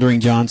John?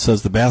 Pandering John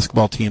says the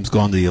basketball team's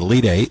gone to the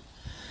Elite Eight.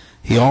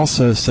 He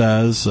also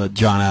says,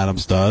 John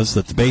Adams does,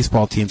 that the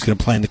baseball team's going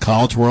to play in the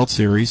College World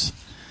Series.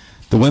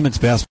 The women's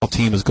basketball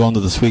team is going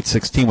to the Sweet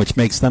 16, which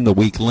makes them the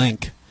weak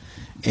link.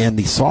 And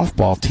the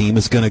softball team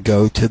is going to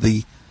go to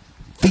the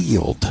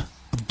field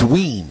of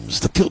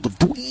dreams, the field of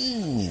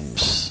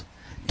dreams.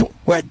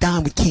 Where I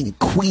dine with King and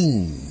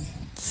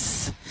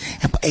Queens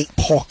and ate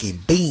pork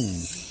and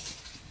beans.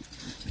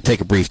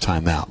 Take a brief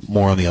time out.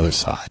 More on the other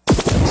side.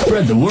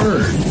 Spread the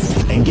word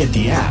and get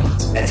the app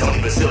at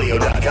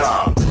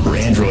TonyBasilio.com for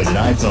Android and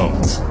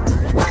iPhones.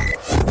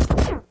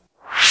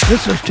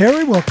 This is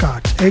Terry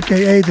Wilcox,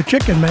 a.k.a. The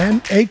Chicken Man,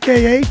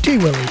 a.k.a.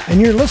 T-Willie, and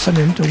you're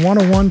listening to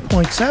 101.7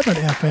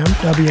 FM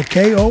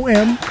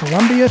WKOM,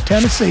 Columbia,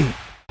 Tennessee.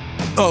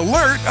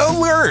 Alert,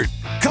 alert!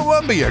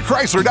 Columbia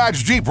Chrysler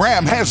Dodge Jeep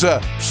Ram has a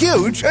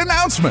huge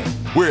announcement.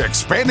 We're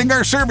expanding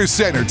our service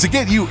center to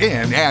get you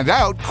in and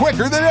out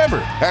quicker than ever.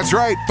 That's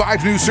right,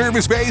 5 new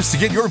service bays to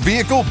get your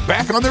vehicle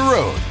back on the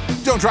road.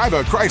 Don't drive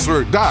a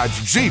Chrysler,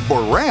 Dodge, Jeep,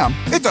 or Ram.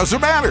 It doesn't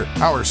matter.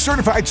 Our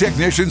certified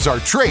technicians are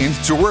trained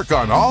to work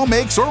on all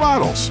makes or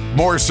models.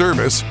 More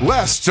service,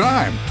 less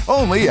time.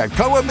 Only at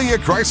Columbia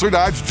Chrysler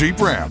Dodge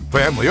Jeep Ram.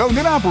 Family owned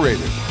and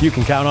operated. You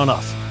can count on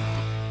us.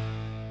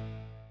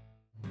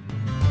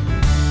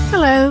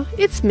 Hello,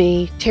 it's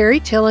me, Terry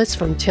Tillis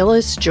from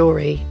Tillis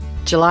Jewelry.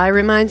 July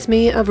reminds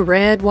me of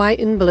red, white,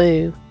 and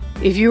blue.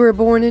 If you were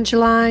born in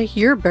July,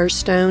 your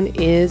birthstone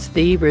is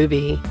the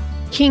ruby,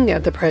 king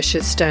of the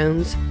precious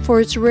stones, for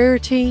its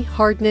rarity,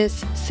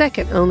 hardness,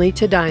 second only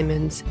to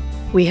diamonds.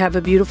 We have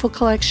a beautiful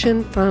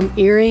collection from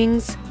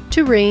earrings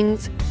to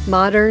rings,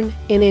 modern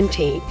and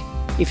antique.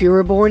 If you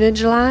were born in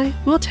July,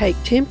 we'll take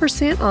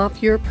 10%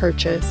 off your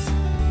purchase.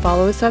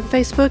 Follow us on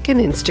Facebook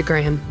and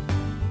Instagram.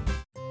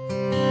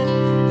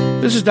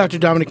 This is Dr.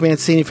 Dominic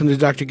Mancini from the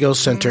Dr. Gill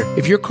Center.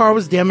 If your car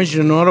was damaged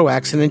in an auto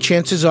accident,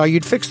 chances are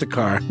you'd fix the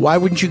car. Why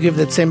wouldn't you give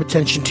that same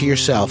attention to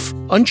yourself?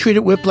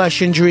 Untreated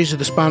whiplash injuries of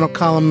the spinal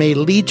column may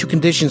lead to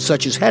conditions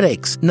such as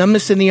headaches,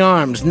 numbness in the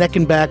arms, neck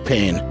and back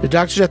pain. The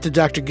doctors at the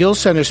Dr. Gill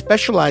Center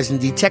specialize in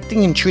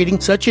detecting and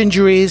treating such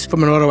injuries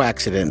from an auto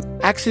accident.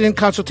 Accident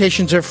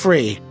consultations are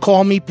free.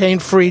 Call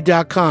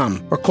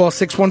mepainfree.com or call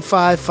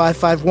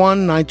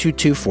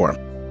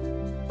 615-551-9224.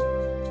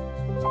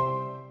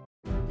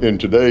 In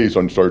today's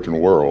uncertain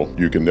world,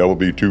 you can never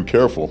be too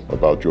careful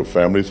about your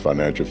family's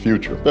financial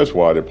future. That's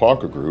why the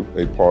Parker Group,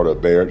 a part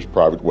of Baird's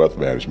Private Wealth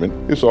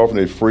Management, is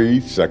offering a free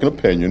second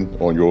opinion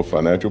on your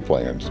financial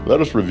plans. Let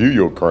us review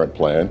your current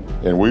plan,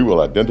 and we will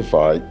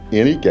identify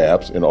any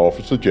gaps and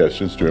offer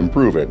suggestions to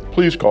improve it.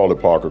 Please call the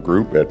Parker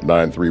Group at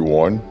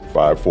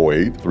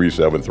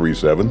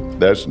 931-548-3737.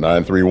 That's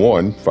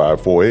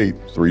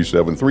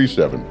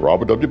 931-548-3737.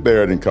 Robert W.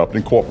 Baird &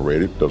 Company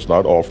Incorporated does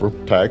not offer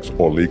tax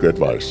or legal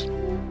advice.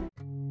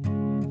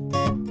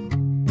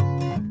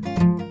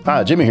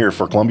 Hi, Jimmy here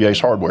for Columbia Ace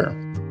Hardware.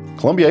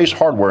 Columbia Ace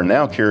Hardware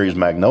now carries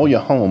Magnolia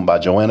Home by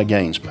Joanna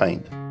Gaines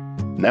paint.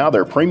 Now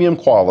their premium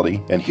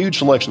quality and huge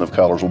selection of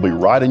colors will be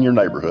right in your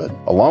neighborhood.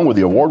 Along with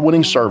the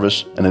award-winning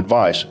service and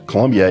advice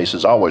Columbia Ace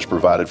has always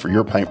provided for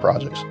your paint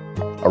projects.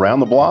 Around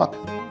the block,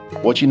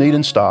 what you need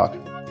in stock,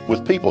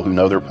 with people who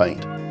know their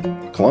paint.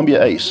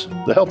 Columbia Ace,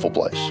 the helpful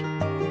place.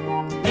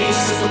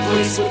 Ace is the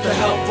place with the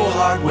helpful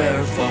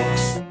hardware,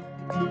 folks.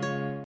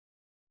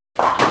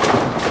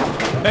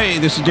 Hey,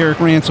 this is Derek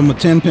Ransom with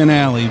 10 Pin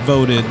Alley,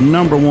 voted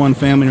 #1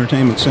 family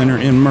entertainment center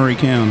in Murray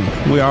County.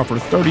 We offer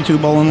 32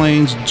 bowling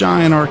lanes,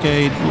 giant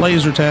arcade,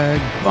 laser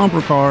tag,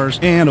 bumper cars,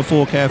 and a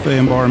full cafe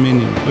and bar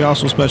menu. We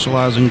also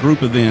specialize in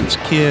group events,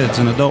 kids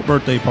and adult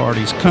birthday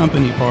parties,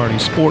 company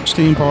parties, sports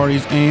team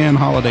parties, and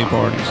holiday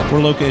parties.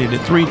 We're located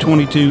at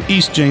 322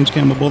 East James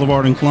Campbell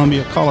Boulevard in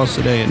Columbia. Call us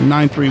today at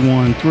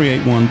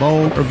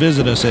 931-381-BOWL or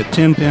visit us at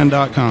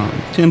 10pin.com.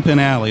 10 Pin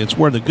Alley, it's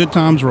where the good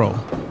times roll.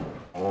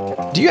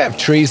 Do you have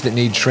trees that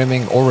need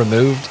trimming or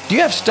removed? Do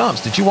you have stumps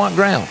that you want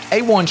ground?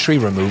 A1 Tree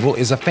Removal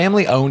is a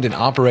family-owned and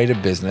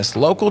operated business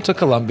local to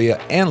Columbia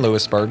and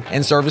Lewisburg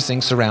and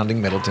servicing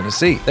surrounding Middle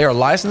Tennessee. They are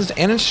licensed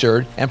and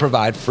insured and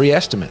provide free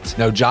estimates.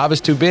 No job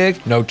is too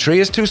big, no tree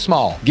is too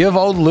small. Give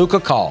old Luke a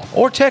call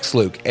or text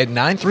Luke at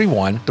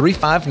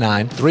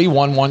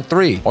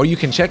 931-359-3113, or you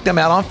can check them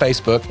out on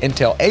Facebook and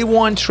tell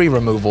A1 Tree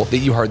Removal that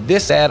you heard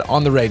this ad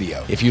on the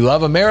radio. If you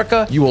love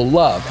America, you will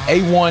love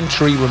A1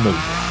 Tree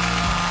Removal.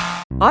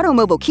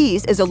 Automobile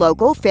Keys is a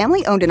local,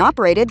 family-owned and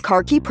operated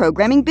car key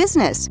programming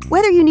business.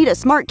 Whether you need a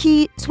smart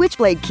key,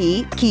 switchblade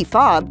key, key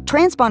fob,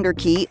 transponder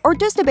key, or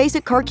just a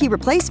basic car key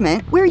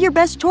replacement, we're your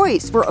best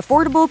choice for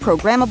affordable,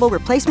 programmable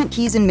replacement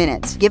keys in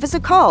minutes. Give us a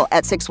call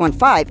at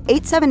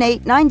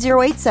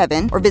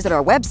 615-878-9087 or visit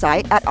our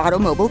website at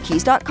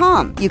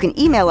automobilekeys.com. You can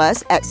email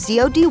us at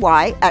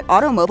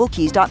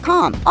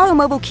cody@automobilekeys.com.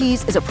 Automobile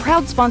Keys is a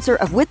proud sponsor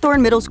of Whitthorne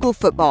Middle School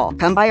football.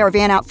 Come by our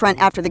van out front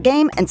after the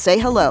game and say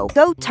hello.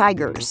 Go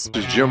Tigers!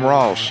 This is Jim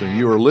Ross, and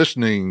you are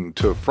listening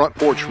to Front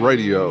Porch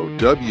Radio,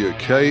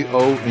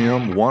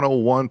 WKOM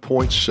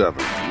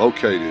 101.7,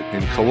 located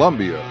in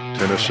Columbia,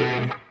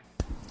 Tennessee.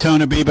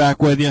 Tony B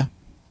back with you.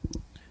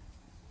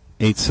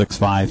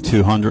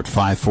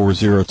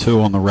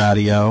 865-200-5402 on the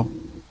radio.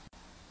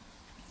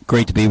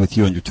 Great to be with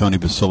you on your Tony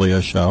Basilio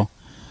show.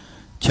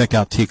 Check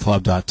out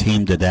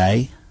tclub.team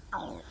today.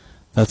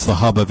 That's the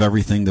hub of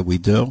everything that we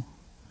do.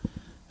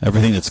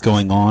 Everything that's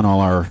going on,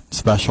 all our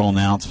special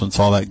announcements,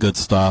 all that good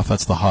stuff,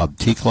 that's the hub.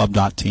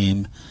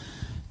 tclub.team,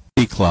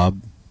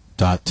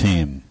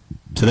 tclub.team.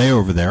 Today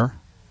over there,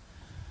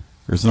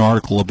 there's an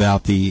article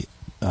about a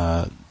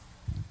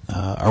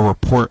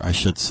report, I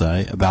should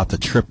say, about the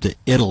trip to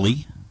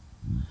Italy.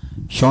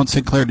 Sean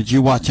Sinclair, did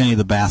you watch any of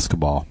the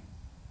basketball?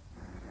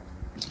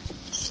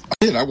 I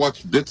did. I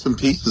watched bits and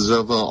pieces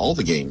of all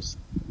the games.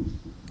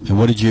 And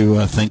what did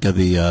you think of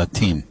the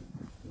team?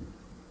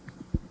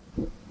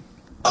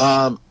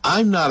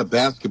 I'm not a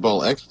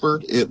basketball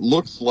expert. It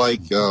looks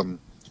like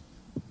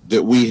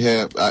that we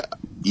have.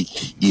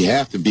 You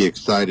have to be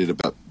excited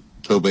about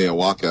Tobe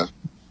Awaka.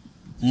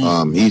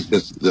 He's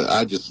just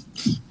a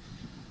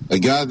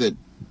guy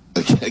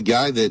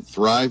that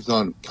thrives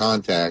on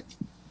contact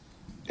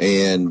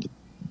and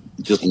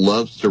just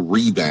loves to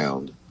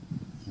rebound.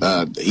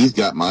 He's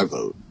got my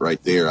vote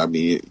right there. I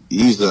mean,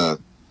 I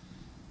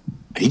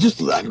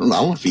don't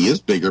know if he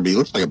is bigger, but he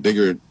looks like a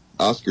bigger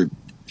Oscar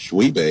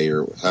Schwebe,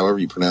 or however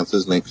you pronounce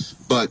his name.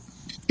 But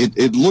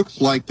it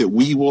looks like that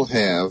we will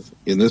have,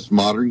 in this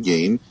modern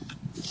game,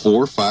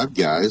 4 or 5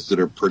 guys that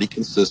are pretty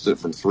consistent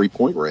from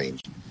three-point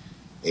range.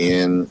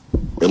 And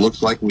it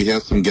looks like we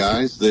have some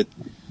guys that,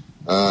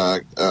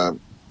 a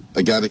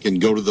guy that can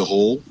go to the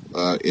hole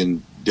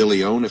in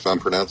DeLeon, if I'm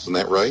pronouncing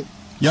that right.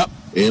 Yep.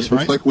 And it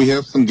looks like we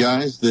have some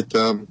guys that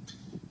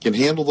can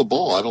handle the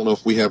ball. I don't know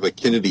if we have a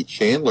Kennedy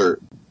Chandler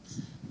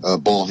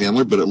ball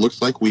handler, but it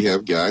looks like we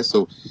have guys.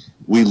 So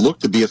we look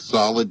to be a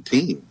solid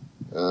team.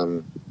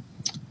 I'm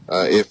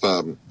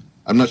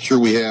not sure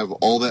we have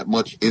all that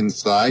much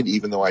inside,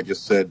 even though I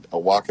just said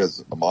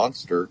Awaka's a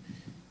monster.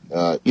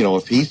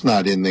 If he's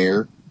not in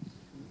there,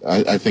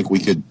 I think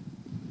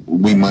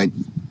we might,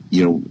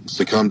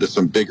 succumb to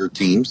some bigger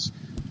teams.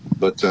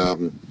 But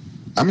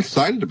I'm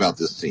excited about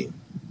this team.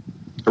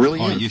 I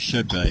really am. You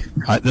should be.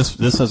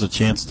 This has a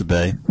chance to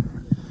be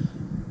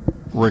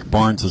Rick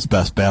Barnes'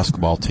 best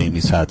basketball team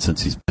he's had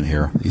since he's been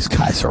here. These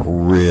guys are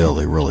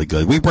really, really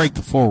good. We break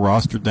the full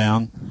roster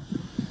down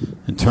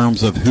in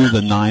terms of who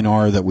the 9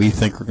 are that we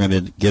think are going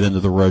to get into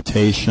the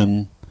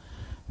rotation,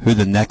 who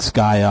the next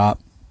guy up,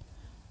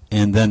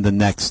 and then the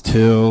next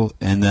 2,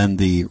 and then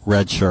the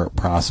redshirt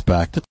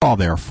prospect. It's all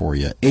there for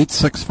you.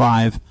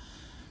 865-200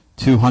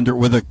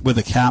 with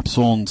a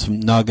capsule and some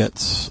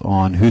nuggets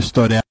on who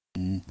stood out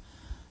in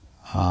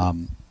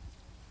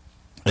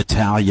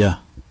Italia.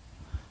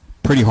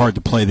 Pretty hard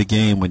to play the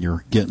game when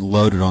you're getting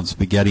loaded on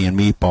spaghetti and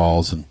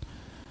meatballs. And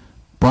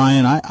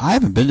Brian, I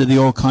haven't been to the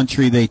old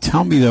country. They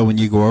tell me, though, when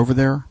you go over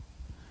there,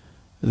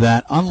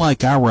 that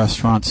unlike our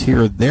restaurants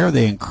here,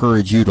 they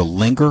encourage you to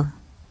linger.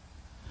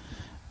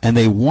 And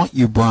they want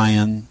you,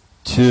 Brian,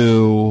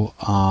 to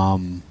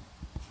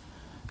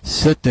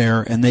sit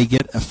there, and they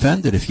get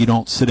offended if you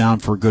don't sit down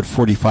for a good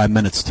 45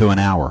 minutes to an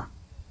hour.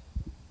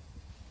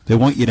 They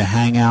want you to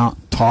hang out,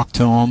 talk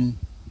to them,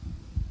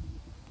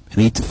 and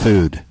eat the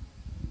food.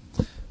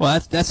 Well,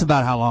 that's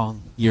about how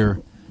long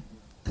you're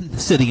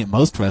sitting at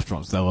most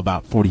restaurants, though,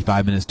 about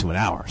 45 minutes to an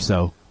hour.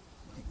 So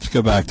let's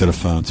go back to the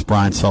phones.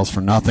 Brian sells for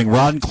nothing.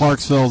 Rod in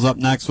Clarksville is up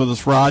next with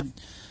us. Rod,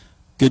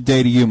 good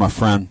day to you, my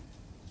friend.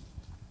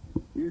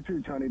 You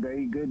too, Tony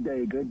Day. Good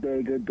day, good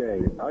day, good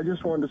day. I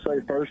just wanted to say,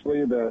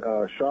 firstly,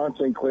 that Sean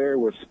Sinclair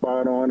was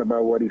spot on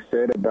about what he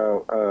said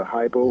about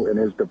Heupel and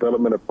his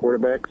development of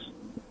quarterbacks.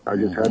 I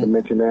just had to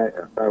mention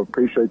that. I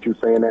appreciate you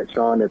saying that,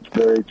 Sean. That's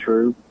very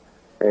true.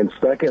 And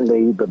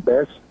secondly, the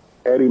best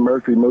Eddie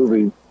Murphy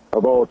movie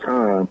of all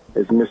time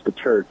is Mr.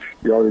 Church.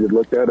 You already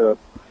looked that up.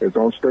 It's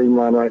on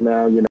Streamline right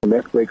now.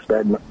 Netflix,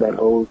 that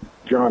whole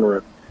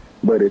genre.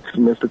 But it's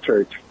Mr.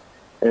 Church.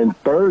 And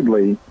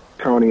thirdly,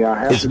 Tony, I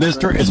have Is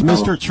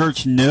Mr.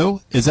 Church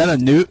new? Is that a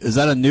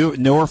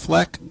newer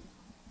flick?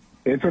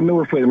 It's a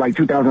newer flick, like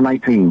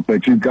 2019.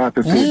 But you got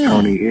to see it,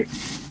 Tony.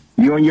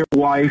 You and your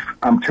wife,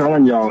 I'm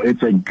telling y'all,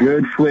 it's a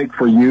good flick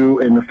for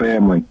you and the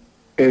family.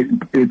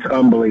 It's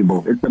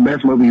unbelievable. It's the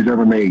best movie he's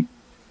ever made.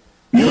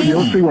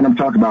 You'll see what I'm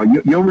talking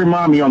about. You'll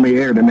remind me on the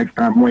air the next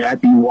time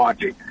after you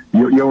watch it.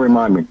 You'll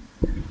remind me.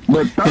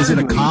 But thirdly, is it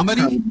a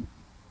comedy?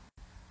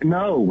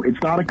 No,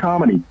 it's not a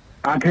comedy.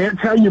 I can't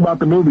tell you about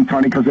the movie,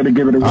 Tony, because it'll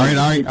give it away.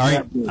 All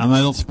right.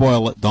 Don't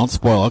spoil it. Don't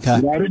spoil.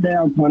 Okay. Write it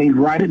down, Tony.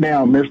 Write it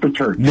down, Mr.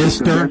 Church.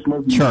 Mr.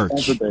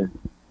 Church.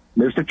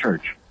 Mr.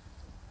 Church.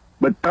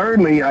 But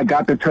thirdly, I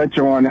got to touch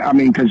on,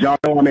 because y'all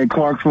know I'm in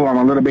Clarksville. I'm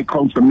a little bit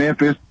close to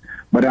Memphis.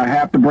 But I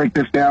have to break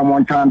this down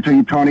one time to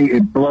you, Tony.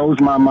 It blows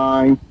my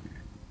mind.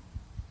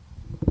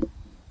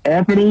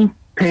 Anthony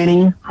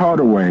Penny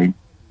Hardaway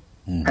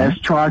has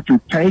tried to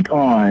take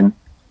on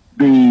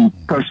the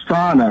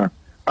persona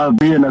of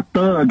being a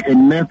thug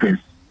in Memphis,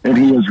 and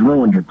he has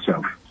ruined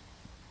himself.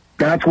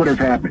 That's what has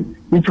happened.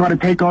 He tried to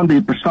take on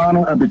the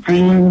persona of the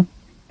team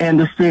and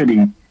the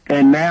city,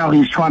 and now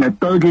he's trying to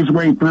thug his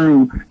way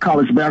through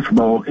college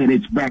basketball, and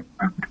it's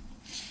backfired.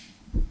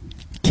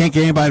 Can't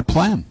get anybody to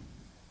play him.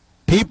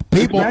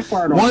 People.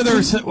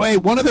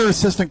 One of their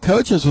assistant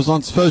coaches was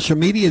on social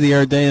media the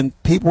other day, and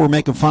people were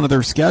making fun of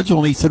their schedule.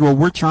 And he said, "Well,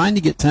 we're trying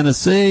to get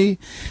Tennessee,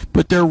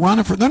 but they're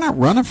not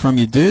running from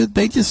you, dude.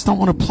 They just don't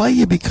want to play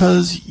you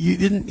because you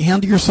didn't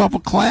handle yourself a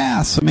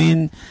class." I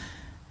mean,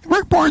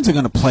 Rick Barnes isn't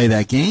going to play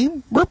that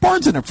game. Rick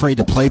Barnes isn't afraid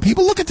to play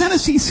people. Look at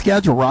Tennessee's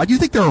schedule, Rod. You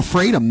think they're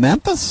afraid of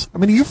Memphis? I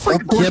mean, are you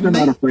freaking kidding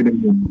me?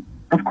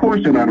 Of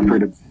course they're not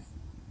afraid of.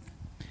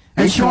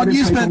 Hey, Sean,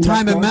 you spent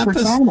time in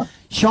Memphis.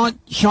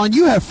 Sean,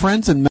 you have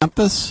friends in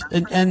Memphis,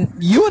 and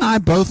you and I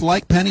both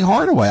like Penny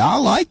Hardaway. I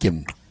like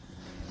him,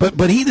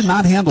 but he did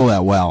not handle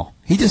that well.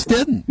 He just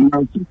didn't.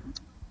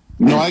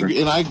 No, I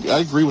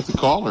agree with the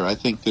caller. I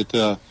think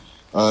that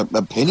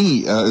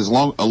Penny,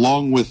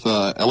 along with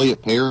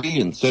Elliot Perry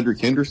and Cedric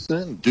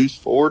Henderson, Deuce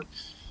Ford,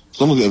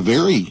 some of the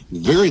very,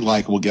 very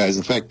likable guys.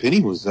 In fact,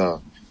 Penny was,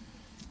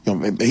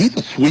 he's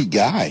a sweet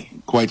guy,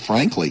 quite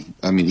frankly.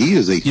 I mean, he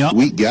is a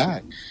sweet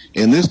guy.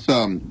 And this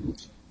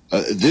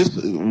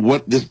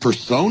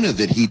persona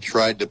that he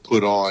tried to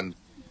put on,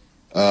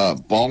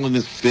 ball in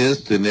his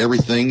fist and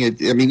everything.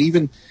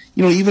 Even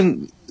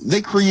they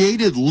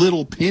created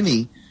Little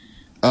Penny.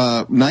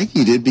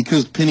 Nike did,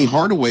 because Penny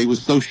Hardaway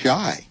was so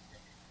shy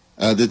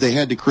that they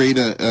had to create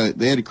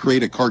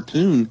a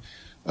cartoon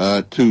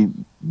to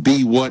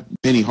be what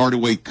Penny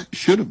Hardaway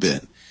should have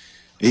been.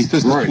 He's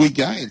just a sweet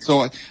guy, and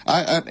so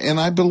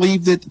I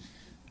believe that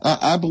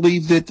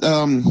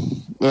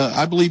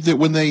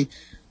when they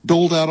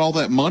doled out all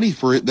that money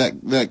for it,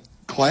 that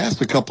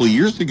class a couple of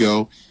years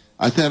ago,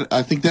 I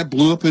think that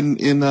blew up in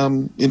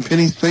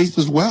Penny's face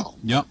as well.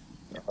 Yep.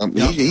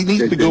 He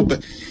needs to go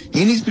back.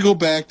 He needs to go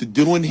back to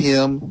doing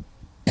him,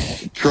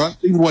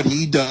 trusting what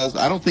he does.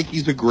 I don't think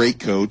he's a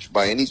great coach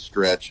by any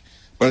stretch,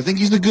 but I think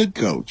he's a good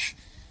coach.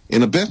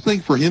 And the best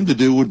thing for him to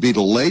do would be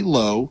to lay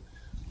low,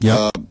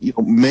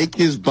 make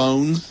his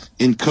bones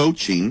in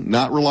coaching,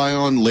 not rely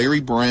on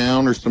Larry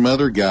Brown or some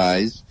other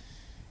guys,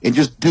 and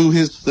just do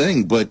his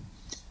thing. But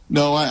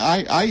no,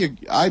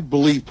 I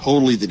believe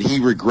totally that he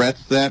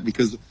regrets that,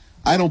 because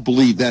I don't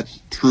believe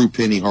that's true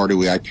Penny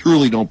Hardaway. I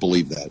truly don't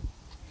believe that.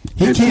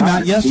 He came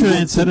out yesterday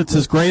and said it's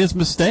his greatest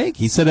mistake.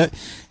 He said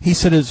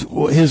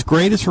his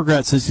greatest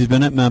regret since he's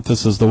been at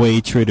Memphis is the way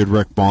he treated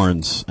Rick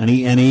Barnes, and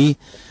he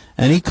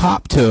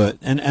copped to it.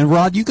 And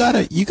Rod, you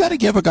gotta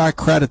give a guy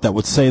credit that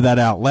would say that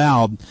out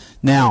loud.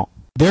 Now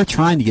they're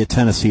trying to get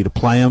Tennessee to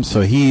play him,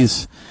 so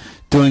he's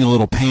doing a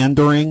little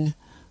pandering.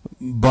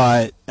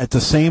 But at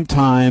the same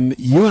time,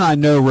 you and I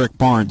know Rick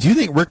Barnes. Do you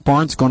think Rick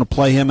Barnes is going to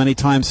play him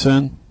anytime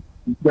soon?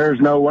 There's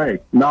no way.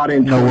 Not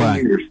in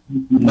 20 years.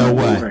 No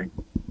way.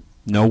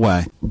 No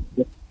way.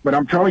 But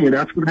I'm telling you,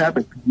 that's what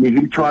happened.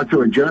 He tried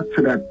to adjust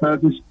to that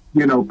thuggish,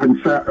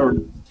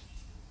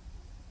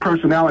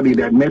 personality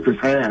that Memphis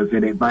has,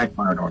 and it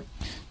backfired on him.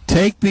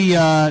 Take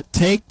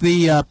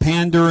the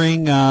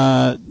pandering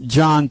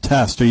John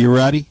test. Are you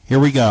ready? Here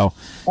we go.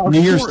 New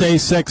Year's Day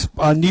 6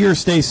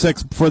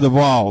 for the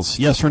Vols.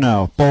 Yes or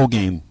no? Bowl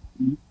game.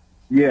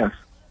 Yes.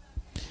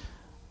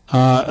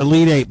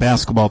 Elite 8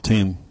 basketball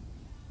team.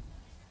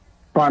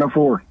 Final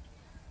Four.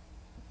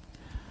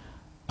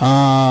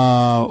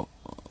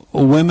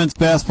 Women's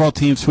basketball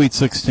team, Sweet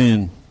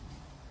 16.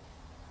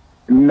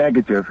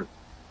 Negative.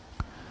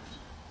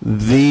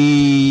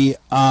 The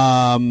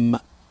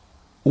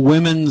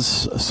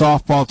women's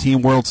softball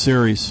team, World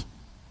Series.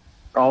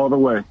 All the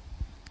way.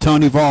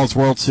 Tony Vols,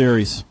 World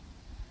Series.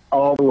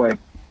 All the way.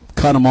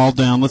 Cut them all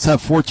down. Let's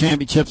have 4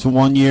 championships in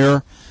 1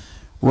 year.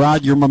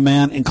 Rod, you're my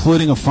man,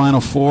 including a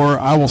Final Four.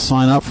 I will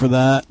sign up for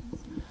that.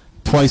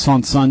 Twice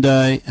on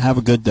Sunday. Have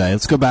a good day.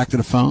 Let's go back to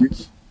the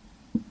phones.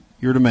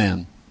 You're the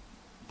man.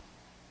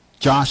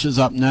 Josh is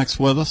up next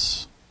with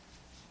us.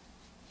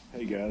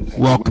 Hey guys,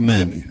 welcome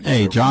in.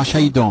 Hey Josh, how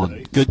you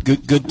doing? Good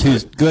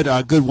Tuesday.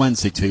 Good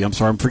Wednesday to you. I'm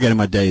sorry, I'm forgetting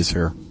my days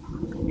here.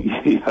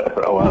 Yeah,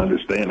 I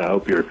understand. I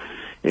hope you're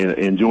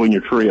enjoying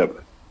your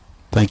trip.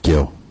 Thank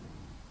you.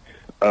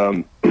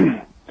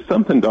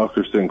 Something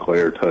Dr.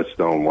 Sinclair touched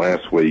on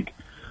last week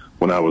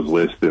when I was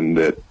listening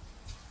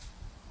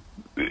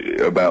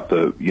about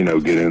the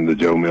getting the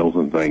Joe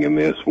Milton thing, and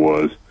this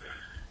was,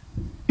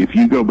 if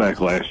you go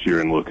back last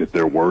year and look at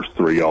their worst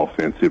 3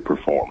 offensive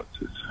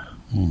performances,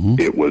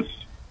 it was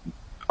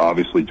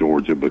obviously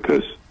Georgia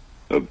because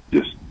of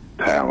just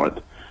talent,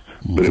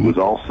 but it was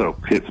also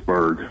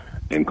Pittsburgh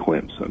and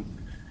Clemson.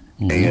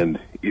 And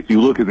if you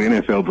look at the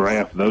NFL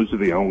draft, those are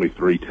the only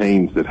 3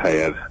 teams that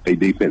had a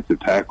defensive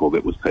tackle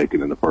that was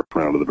taken in the first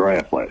round of the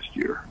draft last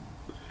year.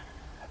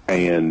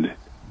 And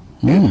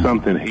it's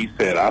something he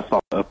said, I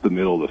saw up the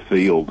middle of the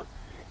field.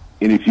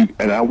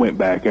 And I went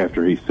back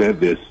after he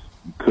said this,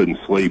 couldn't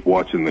sleep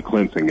watching the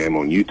Clemson game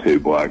on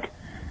YouTube. Like,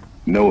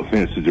 no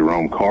offense to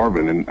Jerome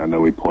Carvin, and I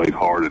know he played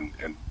hard and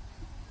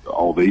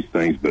all these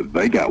things, but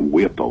they got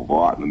whipped a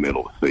lot in the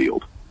middle of the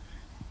field.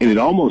 And it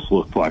almost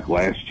looked like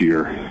last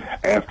year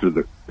after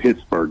the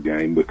Pittsburgh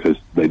game, because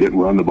they didn't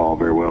run the ball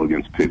very well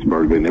against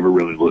Pittsburgh. They never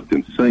really looked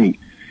in sync.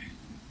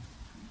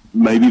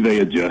 Maybe they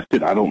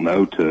adjusted, I don't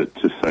know, to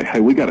say,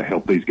 hey, we got to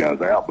help these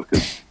guys out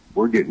because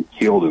we're getting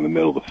killed in the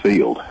middle of the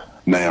field.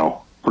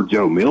 Now, for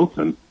Joe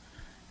Milton,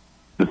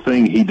 the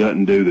thing he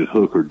doesn't do that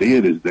Hooker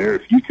did is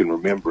if you can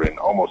remember, in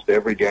almost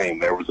every game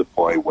there was a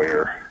play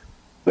where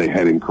they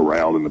had him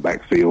corralled in the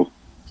backfield,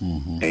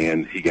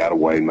 and he got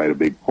away and made a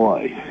big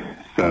play.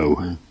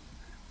 So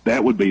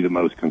that would be the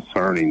most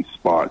concerning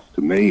spots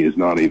to me, is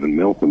not even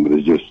Milton, but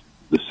is just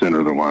the center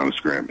of the line of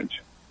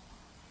scrimmage.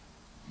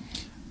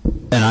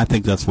 And I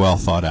think that's well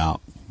thought out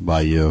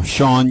by you.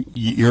 Sean,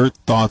 your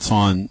thoughts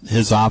on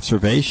his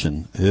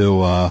observation, who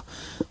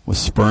was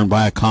spurred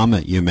by a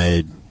comment you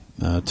made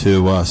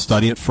to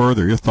study it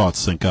further. Your thoughts,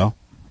 Cinco?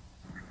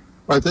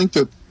 I think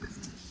that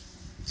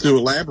to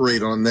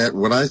elaborate on that,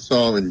 what I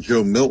saw in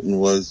Joe Milton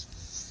was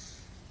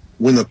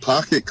when the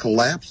pocket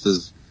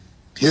collapses,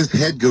 his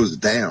head goes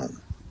down.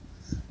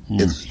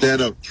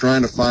 Instead of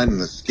trying to find an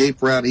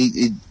escape route,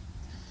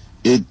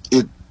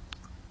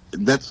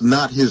 that's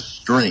not his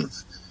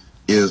strength,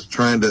 is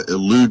trying to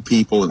elude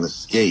people and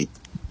escape.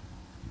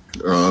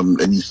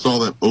 And you saw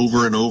that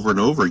over and over and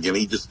over again.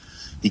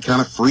 He kind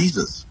of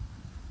freezes.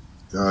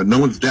 No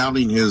one's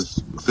doubting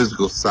his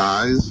physical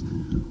size.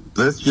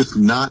 That's just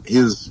not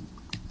his.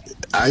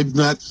 I've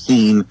not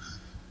seen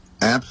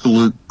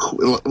absolute.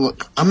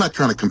 Look, I'm not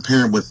trying to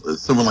compare him with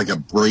someone like a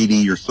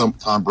Brady or some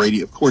Tom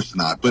Brady. Of course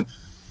not. But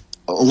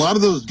a lot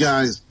of those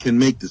guys can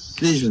make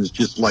decisions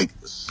just like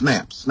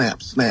snap,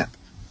 snap, snap,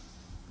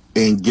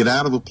 and get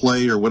out of a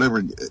play or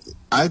whatever.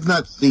 I've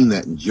not seen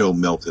that in Joe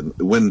Milton.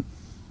 When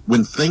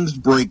things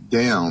break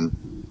down,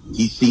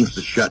 he seems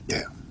to shut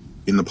down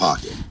in the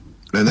pocket,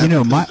 and that's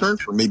a concern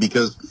for me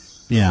because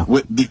not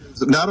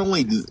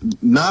only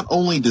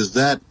does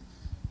that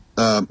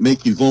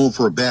make you vulnerable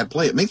for a bad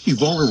play, it makes you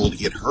vulnerable to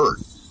get hurt.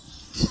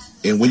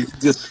 And when you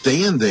just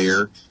stand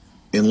there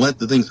and let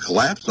the things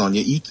collapse on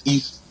you,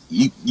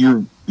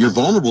 you're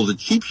vulnerable to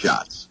cheap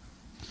shots,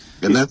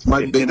 and that's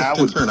my biggest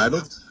concern.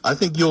 I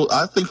think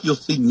you'll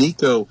see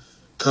Nico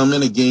come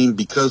in a game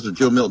because of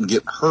Joe Milton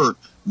get hurt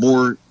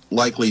more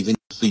likely than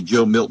you'll see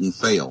Joe Milton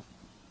fail.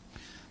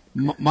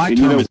 My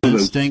term is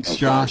instincts,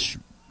 Josh.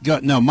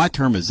 My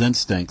term is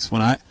instincts.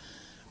 When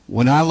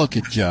I look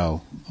at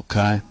Joe,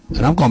 okay,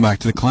 and I'm going back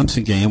to the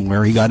Clemson game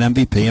where he got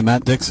MVP and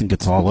Matt Dixon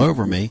gets all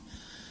over me,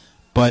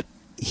 but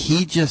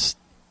he just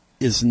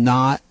is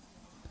not.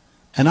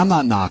 And I'm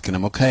not knocking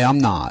him, okay? I'm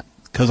not,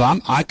 because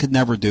I could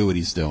never do what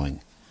he's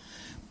doing.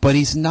 But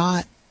he's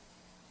not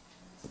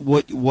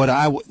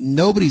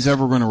nobody's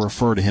ever going to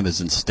refer to him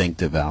as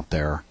instinctive out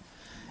there.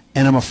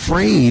 And I'm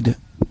afraid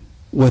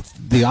with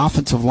the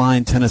offensive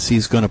line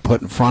Tennessee's going to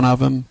put in front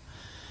of him,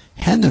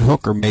 Hendon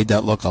Hooker made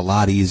that look a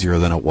lot easier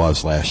than it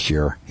was last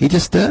year. He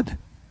just did.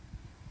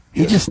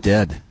 He just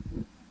did.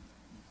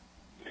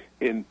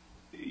 And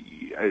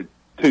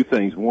two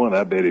things. One,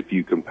 I bet if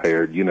you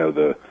compared,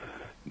 the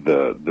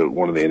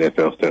one of the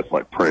NFL stats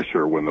like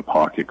pressure when the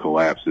pocket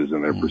collapses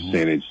and their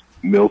percentage,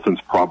 Milton's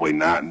probably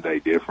night and day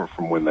different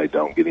from when they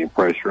don't get any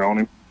pressure on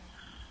him,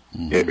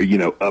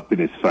 up in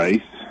his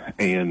face.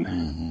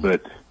 And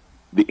but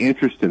the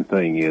interesting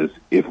thing is,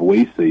 if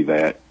we see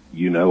that,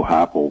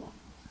 Heupel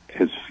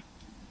has.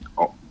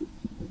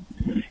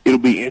 It'll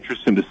be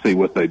interesting to see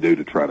what they do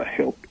to try to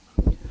help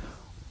him.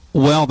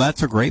 Well,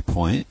 that's a great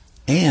point.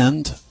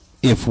 And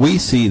if we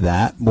see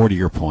that, more to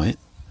your point,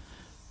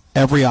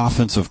 every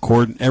defensive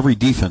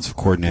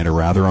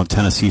coordinator on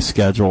Tennessee's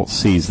schedule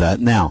sees that.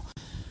 Now,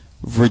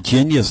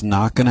 Virginia's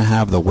not going to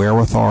have the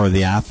wherewithal or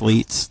the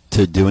athletes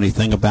to do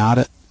anything about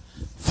it.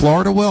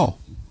 Florida will.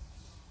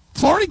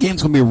 Florida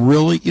game's going to be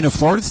really,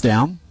 Florida's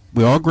down.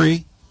 We all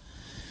agree.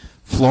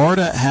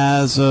 Florida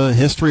has a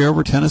history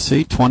over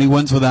Tennessee, 20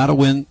 years without a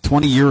win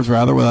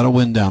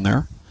down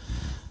there.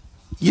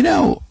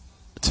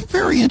 It's a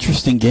very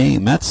interesting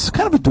game. That's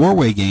kind of a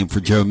doorway game for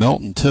Joe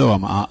Milton, too,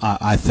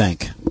 I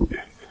think.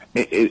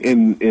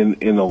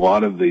 In a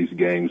lot of these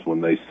games,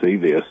 when they see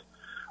this,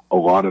 a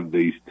lot of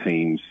these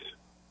teams,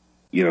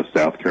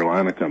 South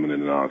Carolina coming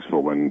into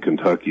Knoxville and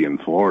Kentucky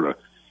and Florida,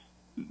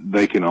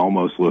 they can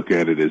almost look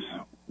at it as,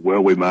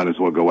 well, we might as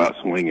well go out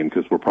swinging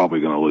because we're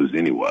probably going to lose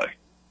anyway.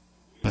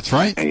 That's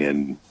right.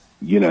 And,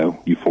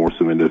 you force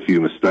them into a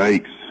few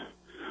mistakes.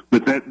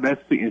 But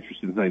that's the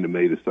interesting thing to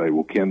me to say,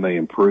 well, can they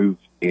improve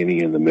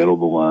any in the middle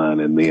of the line,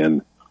 and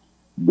then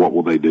what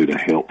will they do to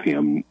help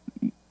him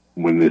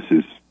when this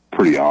is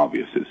pretty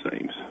obvious, it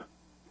seems.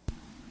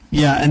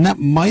 Yeah, and that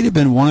might have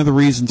been one of the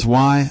reasons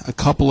why a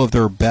couple of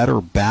their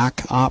better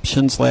back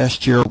options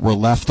last year were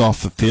left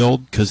off the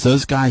field, because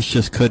those guys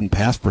just couldn't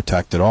pass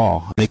protect at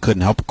all. They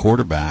couldn't help a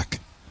quarterback.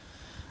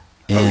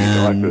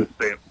 And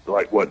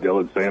like what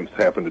Dylan Sampson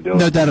happened to Dylan.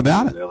 No doubt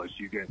about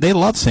it. They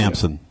love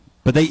Sampson,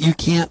 but you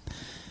can't,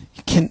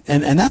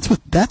 and that's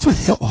with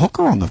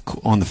Hooker on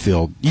the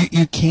field.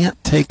 You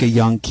can't take a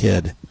young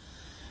kid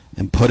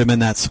and put him in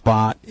that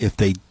spot if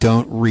they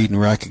don't read and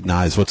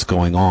recognize what's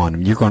going on.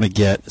 And you're going to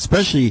get,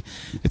 especially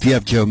if you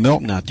have Joe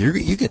Milton out there,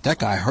 you get that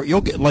guy hurt. You'll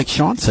get, like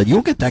Sean said,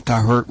 you'll get that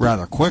guy hurt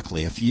rather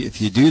quickly if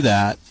you do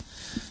that.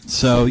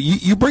 So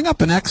you bring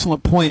up an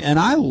excellent point, and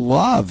I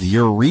love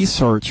your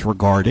research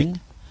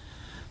regarding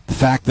the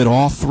fact that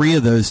all three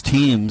of those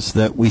teams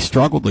that we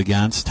struggled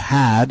against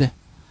had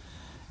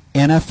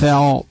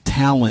NFL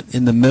talent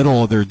in the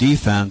middle of their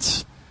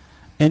defense.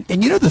 And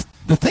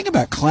the thing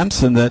about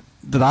Clemson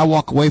that I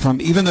walk away from,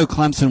 even though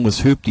Clemson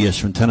was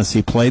hoopty-ish when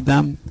Tennessee played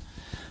them,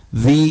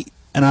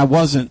 and I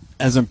wasn't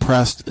as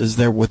impressed as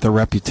with their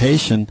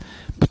reputation,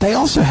 but they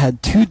also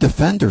had two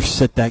defenders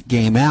sit that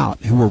game out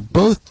who were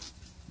both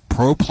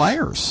pro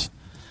players.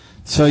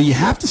 So you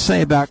have to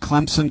say about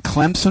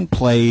Clemson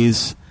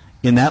plays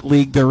in that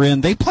league they're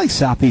in. They play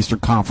Southeastern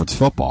Conference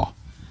football.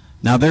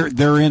 Now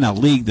they're in a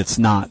league that's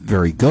not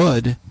very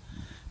good,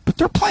 but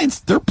they're playing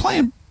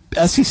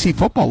SEC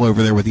football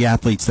over there with the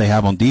athletes they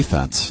have on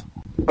defense.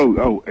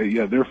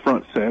 Yeah, their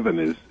front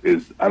seven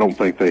is I don't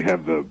think they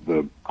have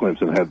the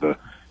Clemson had the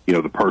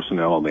the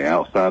personnel on the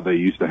outside they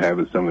used to have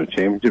in some of the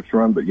championships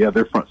run, but yeah,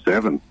 their front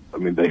seven, I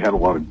mean, they had a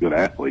lot of good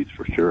athletes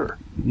for sure.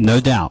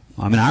 No doubt.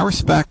 I mean, I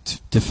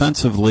respect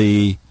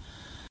defensively,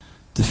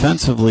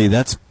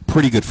 that's a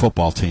pretty good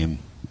football team.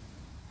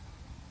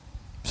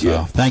 So,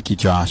 yeah. Thank you,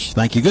 Josh.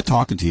 Thank you. Good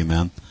talking to you,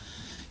 man.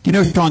 You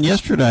know, Sean,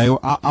 yesterday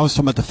I was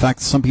talking about the fact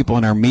that some people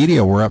in our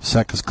media were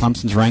upset because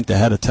Clemson's ranked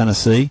ahead of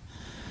Tennessee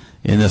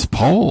in this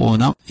poll,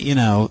 and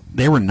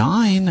they were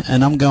 9,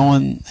 and I'm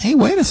going, hey,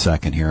 wait a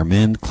second here,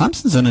 man.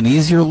 Clemson's in an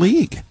easier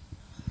league.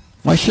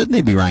 Why shouldn't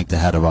they be ranked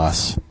ahead of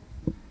us?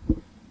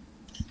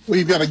 Well,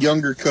 you've got a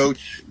younger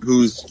coach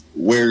who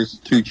wears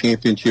 2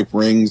 championship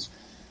rings.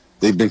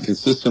 They've been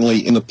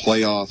consistently in the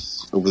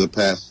playoffs over the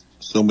past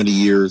so many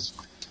years.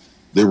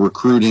 They're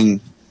recruiting.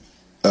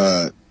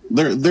 They're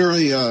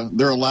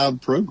a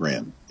loud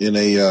program in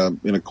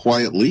a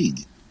quiet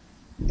league.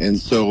 And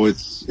so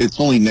it's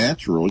only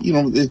natural.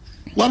 A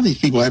lot of these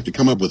people have to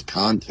come up with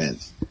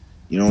content.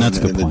 In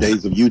the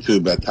days of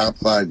YouTube, a top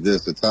 5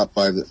 this, a top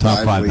 5 that,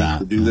 top 5 ways that.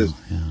 to do this.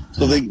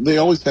 So they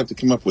always have to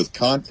come up with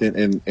content,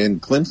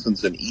 and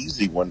Clemson's an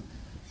easy one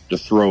to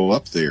throw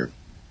up there.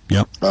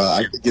 Yep.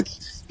 I think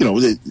it's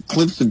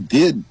Clemson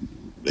did.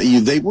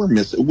 They were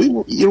missing. We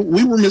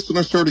were missing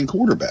our starting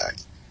quarterback.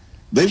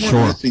 They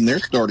weren't missing their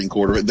starting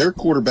quarterback. Their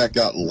quarterback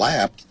got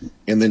lapped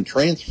and then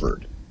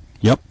transferred.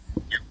 Yep.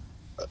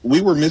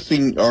 We were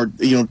missing our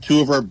 2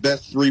 of our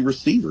best 3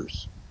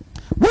 receivers.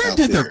 Where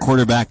did their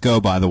quarterback go,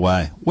 by the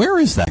way? Where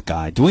is that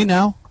guy? Do we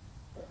know?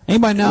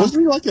 Anybody know?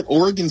 Wasn't he like at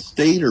Oregon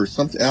State or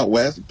something out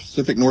west,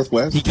 Pacific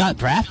Northwest? He got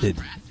drafted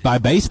by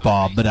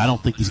baseball, but I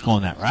don't think he's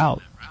going that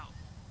route.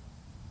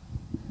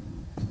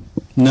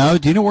 No.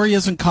 Do you know where he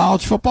is in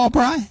college football,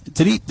 Bri?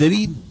 Did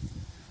he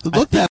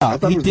look that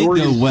up? He did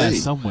Oregon go west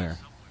State. somewhere.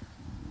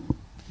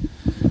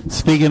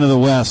 Speaking of the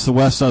West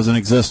doesn't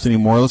exist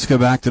anymore. Let's go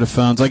back to the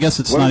phones. I guess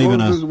it's not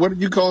even what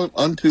did you call it?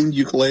 Untuned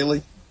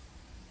ukulele?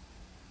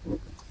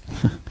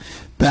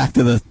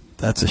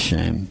 That's a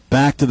shame.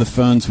 Back to the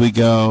phones we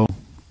go.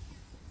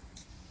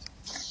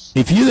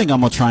 If you think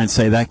I'm going to try and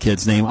say that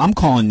kid's name, I'm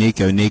calling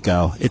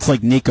Nico. It's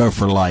like Nico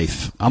for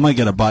life. I'm going to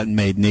get a button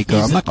made Nico.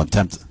 I'm not going to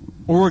attempt it.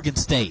 Oregon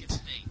State.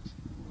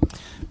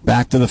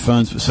 Back to the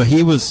phones. So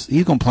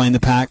he's going to play in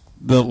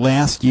the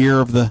last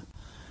year of the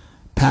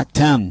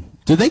Pac-10.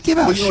 Do they give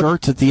out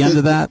shirts at the end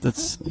of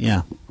that?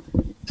 Yeah.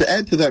 To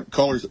add to that,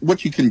 callers,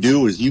 what you can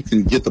do is you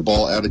can get the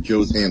ball out of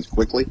Joe's hands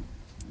quickly.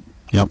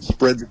 Yep.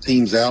 Spread the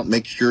teams out.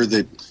 Make sure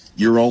that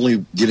you're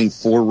only getting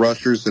 4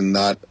 rushers and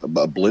not a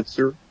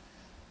blitzer.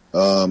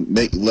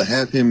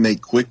 Have him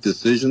make quick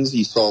decisions.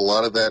 You saw a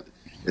lot of that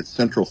at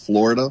Central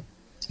Florida.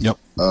 Yep.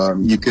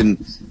 You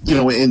can,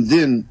 and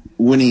then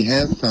when he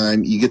has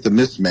time, you get the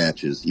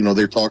mismatches.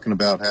 They're talking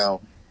about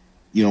how,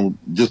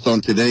 just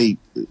on today,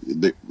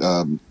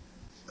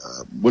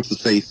 what's the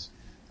face?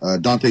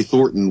 Dante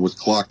Thornton was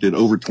clocked at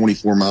over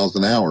 24 miles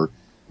an hour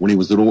when he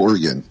was at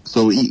Oregon.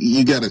 So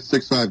you got a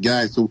 6'5"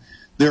 guy. So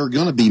there are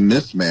going to be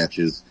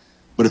mismatches.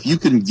 But if you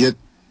can get,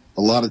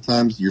 a lot of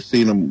times you're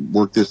seeing them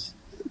work this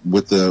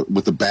with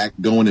the back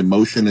going in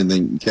motion and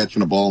then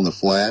catching a ball in the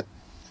flat,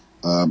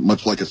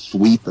 much like a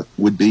sweep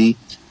would be.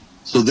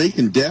 So they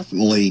can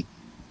definitely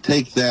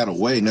take that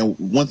away. Now,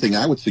 one thing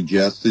I would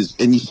suggest is,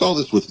 and you saw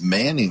this with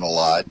Manning a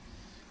lot,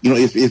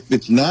 if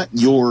it's not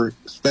your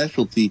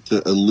specialty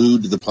to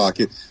elude the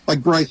pocket,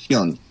 like Bryce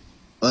Young.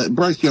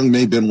 Bryce Young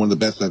may have been one of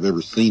the best I've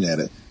ever seen at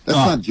it. That's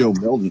not Joe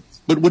Milton.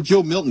 But what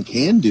Joe Milton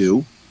can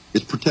do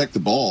is protect the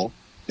ball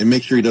and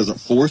make sure he doesn't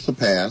force a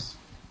pass,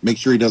 make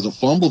sure he doesn't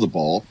fumble the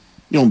ball.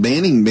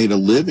 Manning made a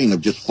living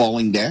of just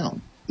falling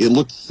down. It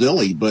looked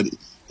silly, but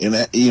in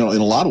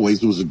a lot of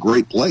ways it was a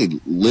great play.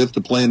 Live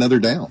to play another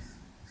down.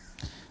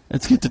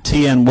 Let's get to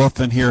TN Wolf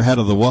in here, head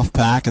of the Wolf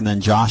Pack, and then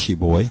Joshy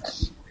boy.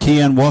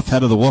 TN Wolf,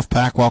 head of the Wolf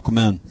Pack, welcome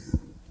in.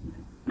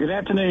 Good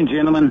afternoon,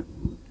 gentlemen.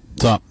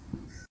 What's up?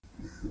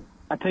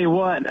 I tell you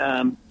what,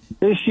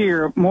 this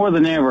year, more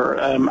than ever,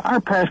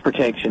 our pass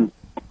protection,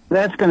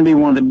 that's going to be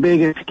one of the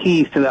biggest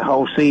keys to the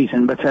whole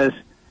season, because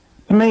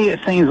to me it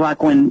seems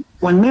like when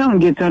Milton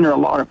gets under a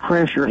lot of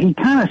pressure, he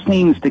kind of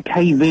seems to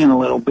cave in a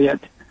little bit,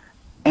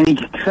 and he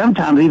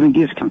sometimes even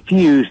gets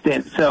confused.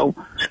 And so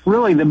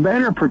really the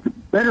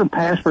better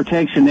pass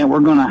protection that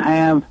we're going to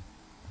have,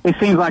 it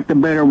seems like the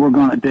better we're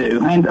going to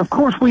do. And, of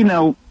course, we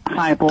know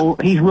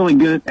Heupel, he's really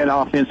good at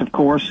offense, of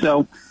course,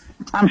 so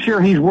I'm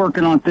sure he's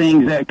working on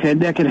things that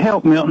could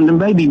help Milton to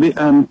maybe with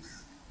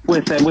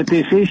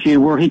this issue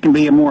where he can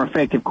be a more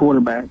effective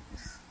quarterback.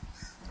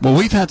 Well,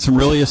 we've had some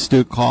really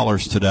astute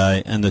callers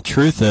today, and the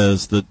truth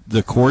is that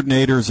the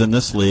coordinators in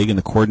this league and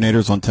the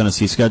coordinators on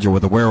Tennessee's schedule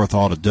with the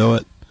wherewithal to do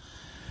it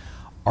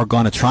are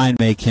going to try and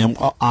make him,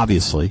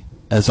 obviously,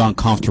 as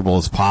uncomfortable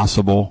as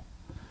possible.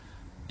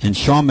 And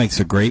Sean makes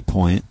a great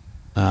point.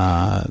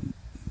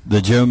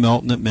 The Joe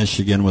Milton at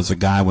Michigan was a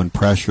guy when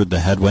pressured, the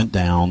head went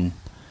down.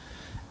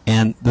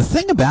 And the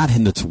thing about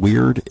him that's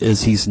weird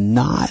is he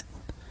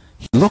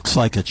looks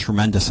like a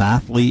tremendous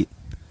athlete.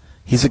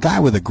 He's a guy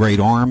with a great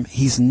arm.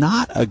 He's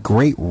not a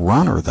great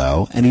runner,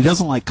 though, and he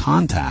doesn't like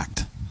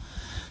contact.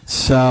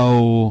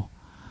 So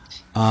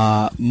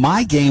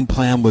my game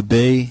plan would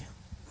be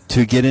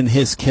to get in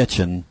his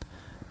kitchen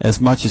as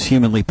much as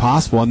humanly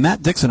possible. And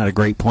Matt Dixon had a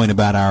great point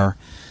about our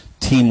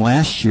team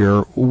last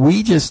year.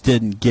 We just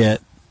didn't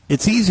get –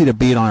 it's easy to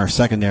beat on our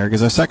secondary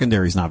because our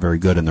secondary is not very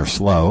good and they're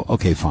slow.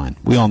 Okay, fine.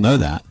 We all know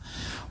that.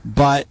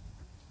 But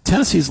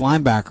Tennessee's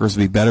linebackers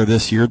will be better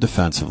this year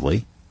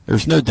defensively.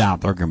 There's no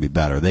doubt they're going to be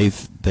better.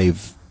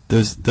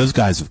 Those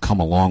guys have come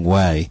a long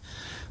way.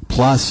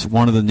 Plus,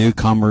 one of the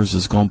newcomers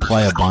is going to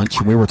play a bunch,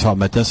 and we were talking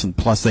about this. And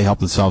plus, they help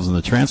themselves in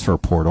the transfer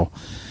portal.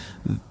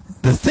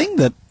 The thing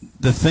that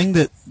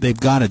they've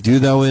got to do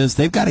though is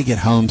they've got to get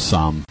home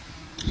some.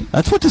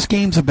 That's what this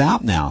game's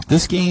about now.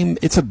 This game,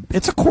 it's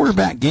a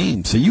quarterback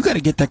game, so you got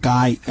to get that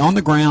guy on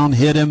the ground,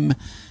 hit him,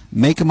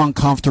 make him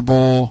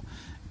uncomfortable,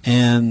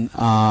 and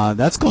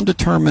that's going to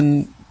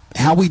determine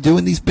how we do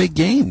in these big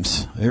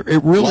games.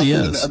 It really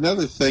is.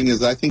 Another thing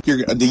is, I think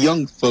the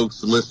young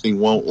folks listening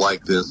won't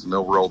like this, and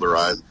they'll roll their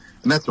eyes,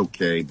 and that's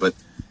okay. But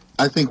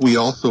I think we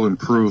also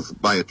improve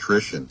by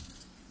attrition.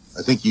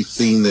 I think you've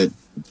seen that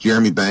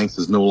Jeremy Banks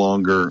is no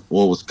longer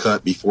was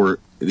cut before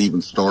it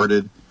even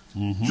started.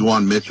 Mm-hmm.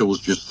 Juwan Mitchell was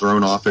just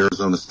thrown off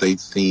Arizona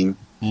State's team.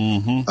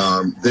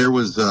 Mm-hmm. There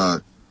was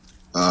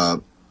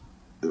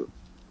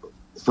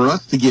for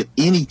us to get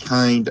any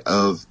kind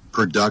of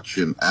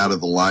production out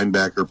of the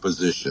linebacker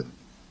position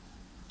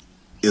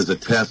is a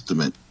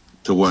testament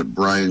to what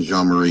Brian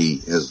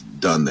Jean-Marie has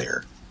done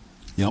there.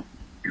 Yep.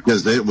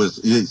 Because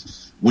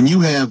when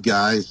you have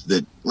guys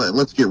that,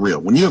 let's get real,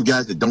 when you have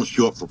guys that don't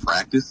show up for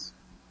practice,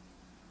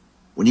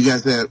 when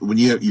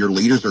your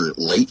leaders are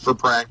late for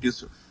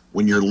practice,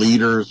 when your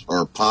leaders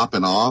are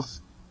popping off,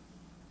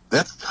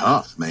 that's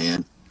tough,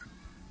 man.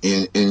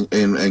 And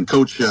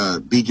Coach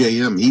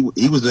BJM,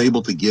 he was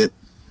able to get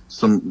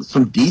some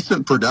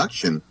decent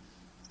production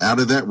out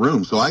of that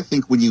room. So I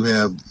think when you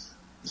have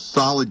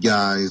solid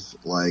guys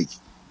like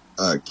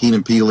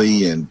Keenan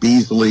Peely and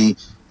Beasley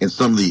and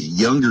some of these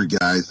younger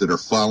guys that are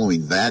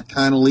following that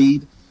kind of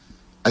lead,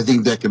 I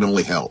think that can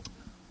only help.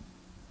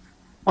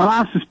 Well,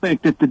 I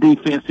suspect that the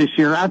defense this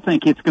year, I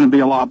think it's going to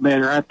be a lot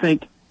better. I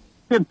think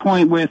good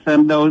point with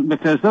them, though,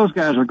 because those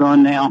guys are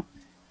gone now.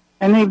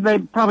 And they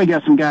probably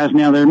got some guys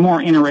now that are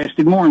more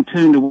interested, more in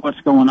tune to what's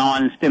going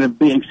on instead of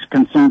being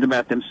concerned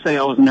about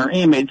themselves and their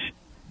image.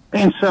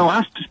 And so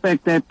I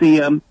suspect that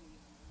the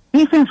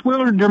defense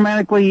will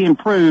dramatically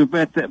improve.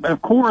 But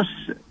of course,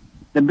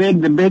 the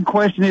big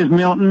question is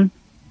Milton.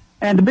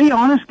 And to be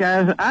honest,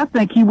 guys, I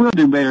think he will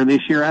do better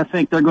this year. I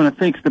think they're going to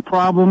fix the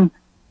problem.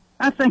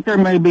 I think there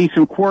may be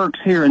some quirks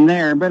here and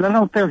there, but I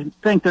don't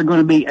think they're going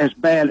to be as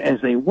bad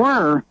as they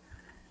were.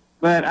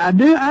 But I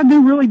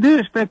really do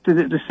expect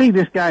to see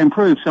this guy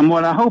improve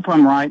somewhat. I hope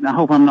I'm right, and I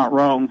hope I'm not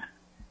wrong.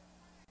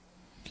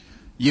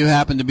 You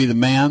happen to be the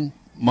man.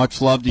 Much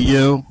love to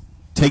you.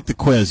 Take the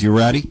quiz. You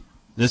ready?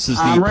 This is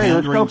the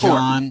Pandering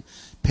John.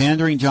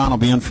 Pandering John will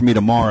be in for me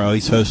tomorrow.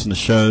 He's hosting the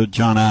show.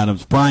 John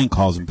Adams. Brian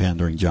calls him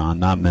Pandering John,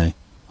 not me.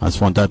 I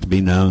just want that to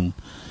be known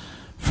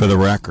for the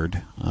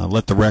record.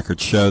 Let the record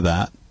show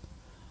that.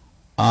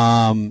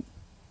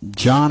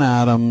 John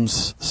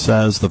Adams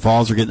says the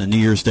Vols are getting a New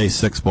Year's Day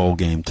 6 bowl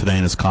game today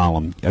in his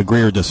column.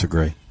 Agree or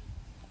disagree?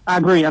 I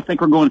agree. I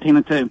think we're going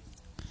 10-2.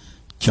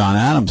 John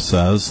Adams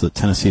says that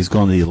Tennessee's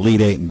going to the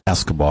Elite Eight in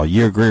basketball.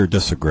 You agree or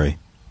disagree?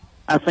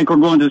 I think we're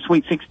going to the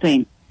Sweet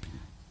 16.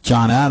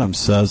 John Adams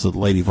says that the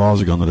Lady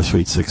Vols are going to the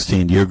Sweet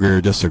 16. Do you agree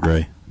or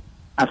disagree?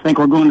 I think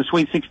we're going to the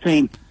Sweet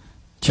 16.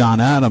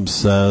 John Adams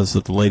says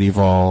that the Lady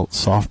Vol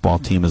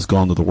softball team is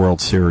going to the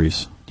World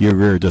Series. Do you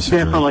agree or disagree?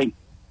 Definitely.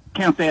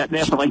 Count that,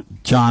 definitely.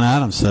 John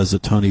Adams says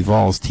that Tony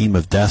Vols' Team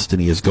of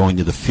Destiny is going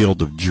to the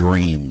Field of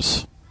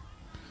Dreams.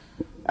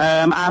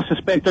 I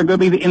suspect they're going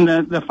to be in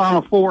the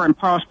Final Four and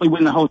possibly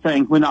win the whole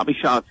thing. Would not be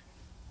shocked.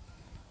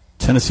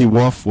 Tennessee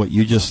Wolf, what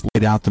you just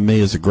laid out to me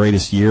is the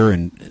greatest year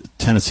in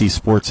Tennessee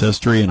sports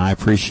history, and I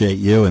appreciate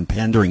you. And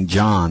Pandering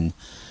John,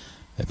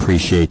 I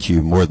appreciate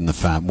you more to the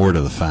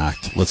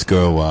fact. Let's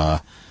go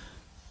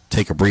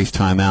take a brief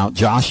time out.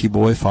 Joshy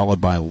Boy, followed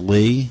by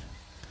Lee.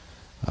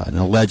 An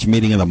alleged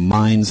meeting of the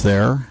minds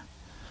there.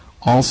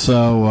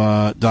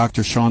 Also,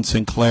 Dr. Sean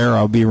Sinclair,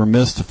 I'll be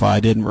remiss if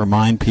I didn't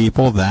remind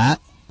people that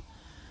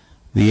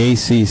the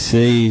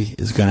ACC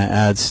is going to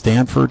add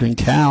Stanford and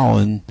Cal.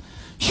 And,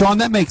 Sean,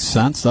 that makes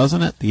sense,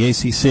 doesn't it? The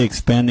ACC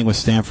expanding with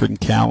Stanford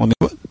and Cal. I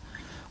mean,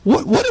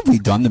 what have we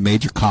done to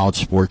major college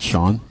sports,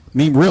 Sean? I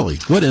mean, really,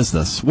 what is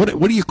this? What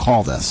do you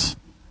call this?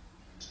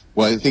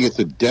 Well, I think it's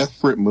a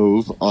desperate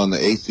move on the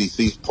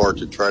ACC's part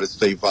to try to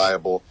stay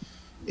viable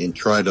and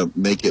try to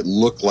make it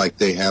look like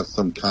they have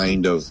some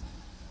kind of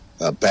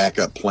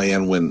backup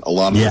plan when a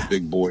lot of the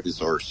big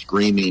boys are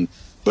screaming.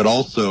 But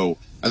also,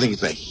 I think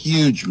it's a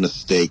huge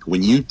mistake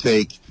when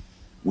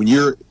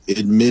you're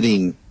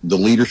admitting the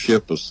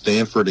leadership of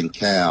Stanford and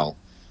Cal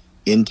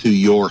into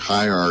your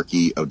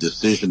hierarchy of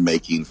decision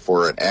making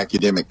for an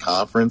academic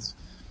conference.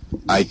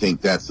 I think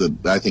that's going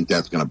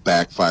to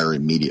backfire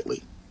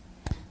immediately.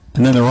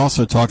 And then they're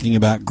also talking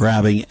about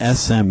grabbing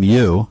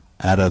SMU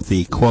out of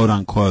the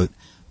quote-unquote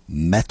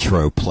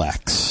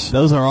Metroplex.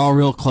 Those are all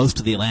real close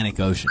to the Atlantic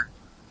Ocean.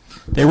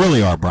 They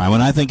really are, Brian.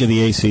 When I think of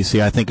the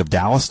ACC, I think of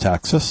Dallas,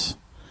 Texas.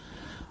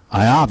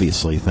 I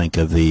obviously think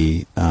of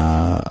the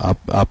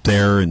up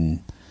there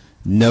in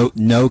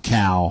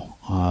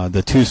NoCal,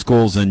 the two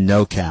schools in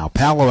NoCal.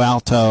 Palo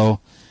Alto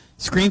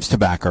screams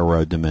Tobacco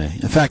Road to me.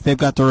 In fact, they've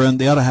got their own.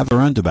 They ought to have their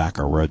own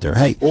Tobacco Road there.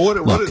 Hey,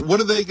 well, what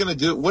are they going to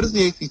do? What is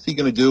the ACC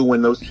going to do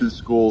when those two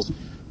schools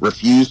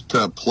refuse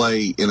to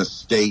play in a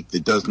state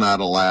that does not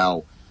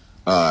allow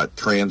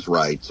trans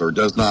rights or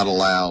does not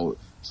allow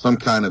some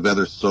kind of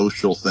other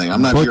social thing?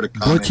 I'm not here to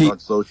comment on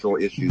social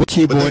issues, but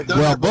they've done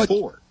that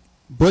before.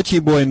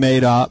 Butchie Boy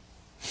made up,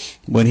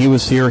 when he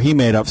was here, he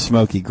made up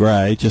Smoky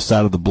Gray just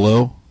out of the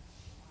blue.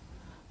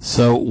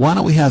 So why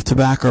don't we have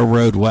Tobacco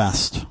Road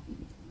West?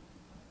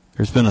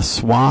 There's been a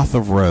swath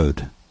of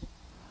road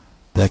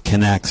that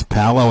connects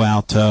Palo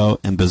Alto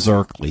and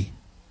Berkeley.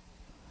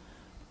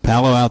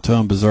 Palo Alto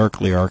and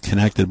Berkeley are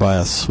connected by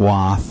a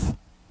swath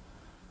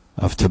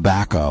of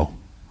Tobacco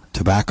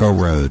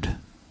Road.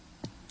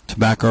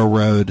 Tobacco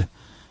Road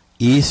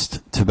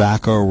East,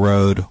 Tobacco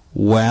Road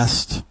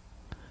West.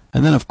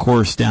 And then, of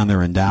course, down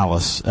there in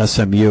Dallas,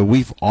 SMU,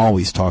 we've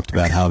always talked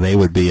about how they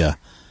would be a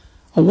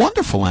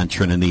wonderful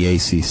entrant in the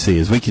ACC.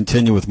 As we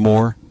continue with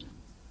more,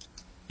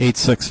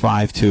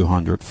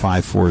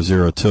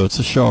 865-200-5402. It's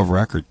a show of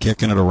record,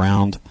 kicking it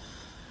around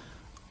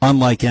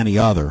unlike any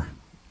other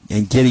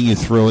and getting you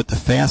through it. The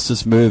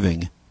fastest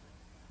moving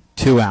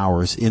 2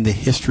 hours in the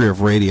history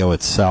of radio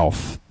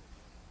itself.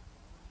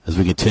 As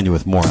we continue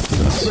with more after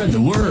this. Spread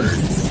the word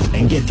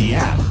and get the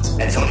app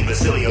at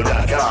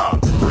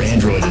TonyBasilio.com for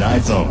Android and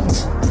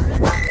iPhones.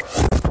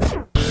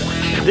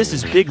 This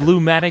is Big Lou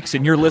Maddox,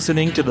 and you're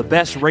listening to the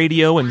best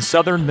radio in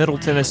southern Middle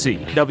Tennessee.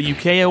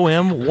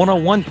 WKOM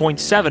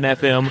 101.7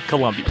 FM,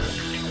 Columbia.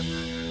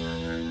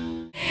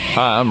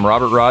 Hi, I'm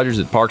Robert Rogers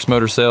at Parks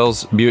Motor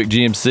Sales Buick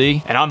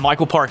GMC. And I'm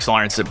Michael Parks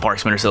Lawrence at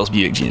Parks Motor Sales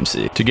Buick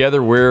GMC.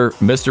 Together, we're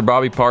Mr.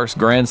 Bobby Parks'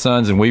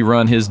 grandsons, and we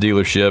run his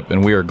dealership,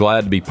 and we are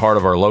glad to be part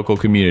of our local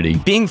community.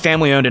 Being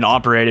family owned and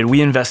operated,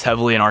 we invest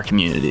heavily in our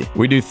community.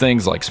 We do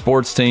things like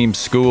sports teams,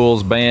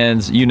 schools,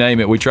 bands, you name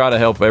it. We try to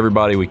help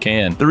everybody we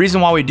can. The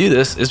reason why we do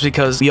this is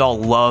because we all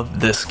love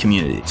this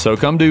community. So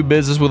come do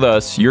business with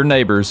us, your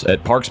neighbors,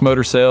 at Parks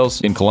Motor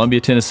Sales in Columbia,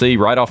 Tennessee,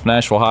 right off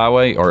Nashville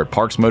Highway, or at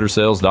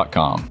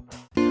parksmotorsales.com.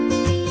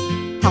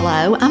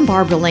 Hello, I'm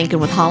Barbara Lincoln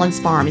with Holland's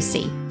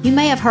Pharmacy. You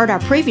may have heard our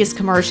previous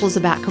commercials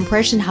about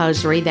compression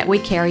hosiery that we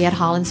carry at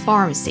Holland's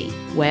Pharmacy.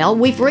 Well,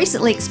 we've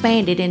recently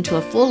expanded into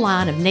a full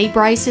line of knee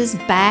braces,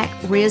 back,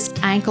 wrist,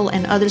 ankle,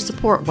 and other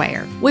support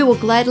wear. We will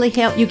gladly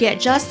help you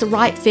get just the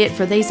right fit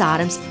for these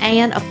items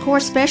and, of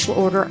course, special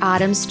order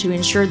items to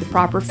ensure the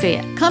proper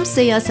fit. Come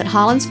see us at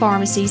Holland's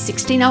Pharmacy,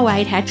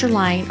 1608 Hatcher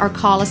Lane, or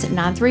call us at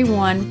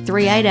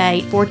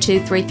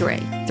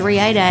 931-388-4233.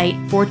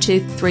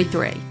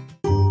 388-4233.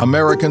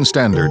 American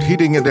Standard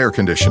Heating and Air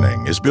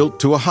Conditioning is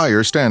built to a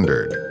higher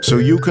standard, so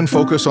you can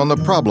focus on the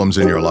problems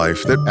in your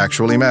life that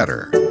actually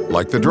matter,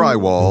 like the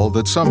drywall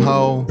that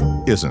somehow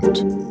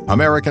isn't.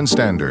 American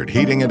Standard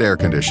Heating and Air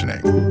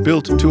Conditioning,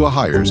 built to a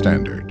higher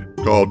standard.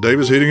 Call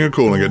Davis Heating and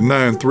Cooling at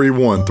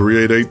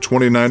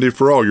 931-388-2090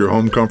 for all your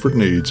home comfort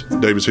needs.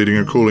 Davis Heating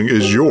and Cooling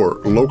is your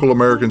local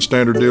American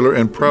Standard dealer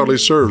and proudly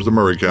serves the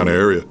Murray County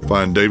area.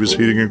 Find Davis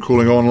Heating and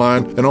Cooling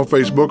online and on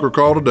Facebook or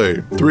call today,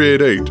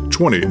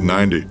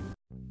 388-2090.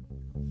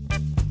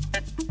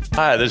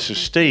 Hi, this is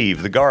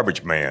Steve, the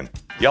garbage man.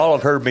 Y'all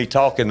have heard me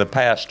talk in the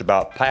past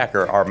about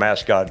Packer, our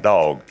mascot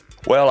dog.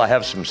 Well, I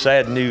have some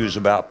sad news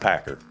about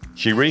Packer.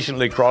 She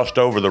recently crossed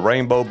over the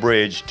Rainbow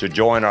Bridge to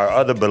join our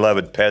other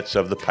beloved pets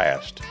of the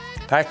past.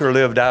 Packer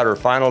lived out her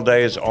final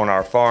days on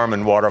our farm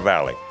in Water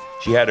Valley.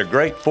 She had a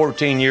great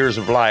 14 years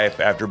of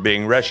life after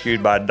being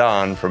rescued by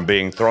Don from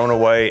being thrown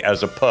away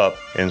as a pup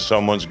in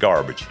someone's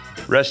garbage.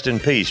 Rest in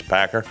peace,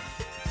 Packer.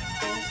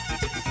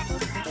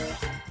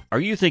 Are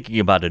you thinking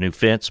about a new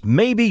fence?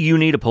 Maybe you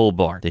need a pole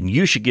barn. Then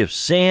you should give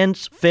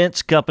Sands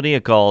Fence Company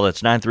a call.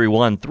 That's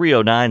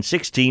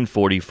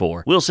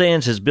 931-309-1644. Will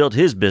Sands has built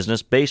his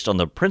business based on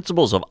the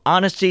principles of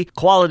honesty,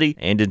 quality,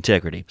 and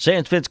integrity.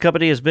 Sands Fence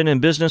Company has been in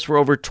business for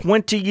over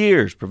 20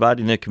 years,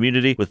 providing the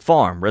community with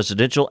farm,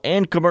 residential,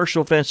 and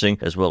commercial fencing,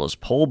 as well as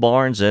pole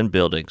barns and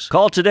buildings.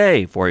 Call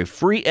today for a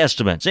free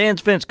estimate.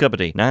 Sands Fence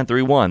Company,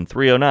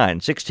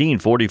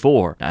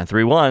 931-309-1644.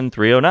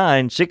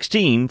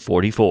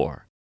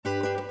 931-309-1644.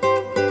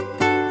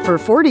 For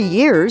 40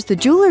 years, the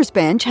Jewelers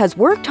Bench has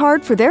worked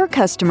hard for their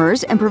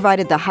customers and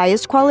provided the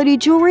highest quality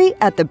jewelry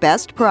at the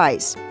best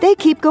price. They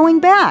keep going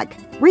back.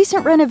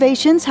 Recent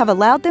renovations have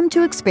allowed them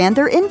to expand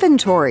their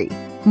inventory.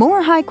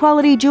 More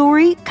high-quality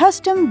jewelry,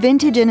 custom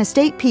vintage and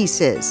estate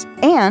pieces,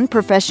 and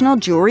professional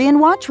jewelry and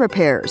watch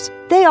repairs.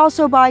 They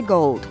also buy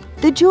gold.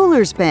 The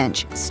Jewelers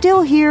Bench,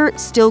 still here,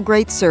 still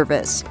great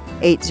service.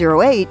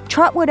 808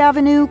 Trotwood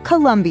Avenue,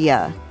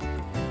 Columbia.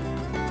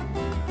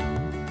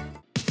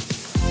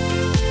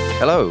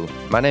 Hello,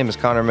 my name is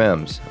Connor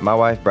Mims. My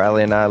wife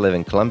Bradley and I live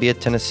in Columbia,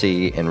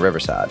 Tennessee in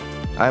Riverside.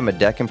 I'm a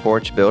deck and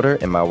porch builder,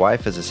 and my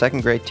wife is a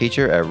second-grade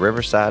teacher at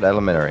Riverside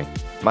Elementary.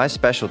 My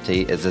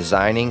specialty is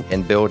designing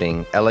and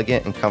building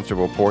elegant and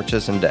comfortable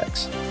porches and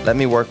decks. Let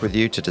me work with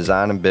you to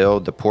design and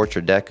build the porch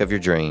or deck of your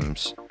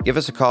dreams. Give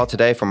us a call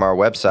today from our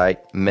website,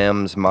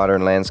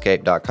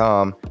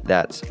 mimsmodernlandscape.com.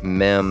 That's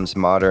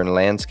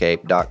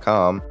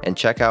mimsmodernlandscape.com, and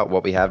check out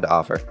what we have to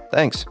offer.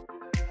 Thanks.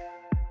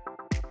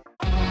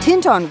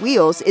 Tint on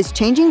Wheels is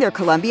changing their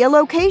Columbia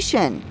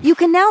location. You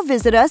can now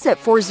visit us at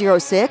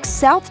 406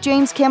 South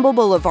James Campbell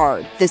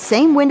Boulevard. The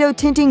same window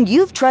tinting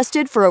you've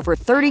trusted for over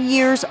 30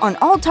 years on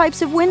all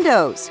types of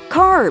windows,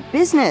 car,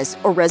 business,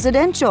 or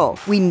residential.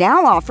 We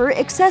now offer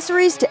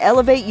accessories to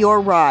elevate your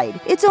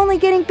ride. It's only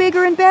getting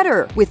bigger and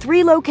better. With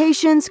 3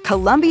 locations,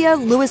 Columbia,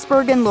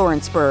 Lewisburg, and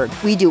Lawrenceburg.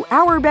 We do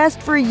our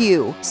best for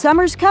you.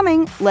 Summer's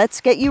coming.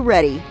 Let's get you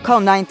ready. Call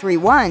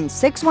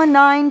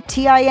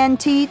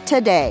 931-619-TINT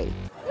today.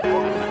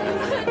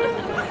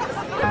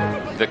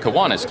 The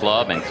Kiwanis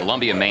Club and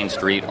Columbia Main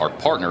Street are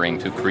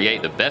partnering to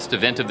create the best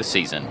event of the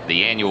season,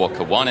 the annual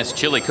Kiwanis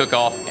Chili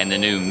Cook-Off and the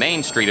new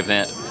Main Street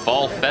event,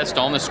 Fall Fest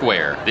on the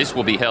Square. This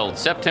will be held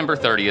September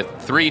 30th,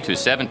 3 to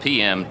 7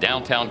 p.m.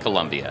 downtown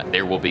Columbia.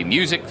 There will be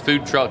music,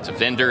 food trucks,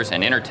 vendors,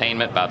 and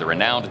entertainment by the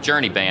renowned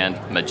Journey band,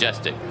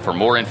 Majestic. For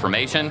more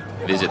information,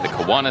 visit the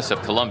Kiwanis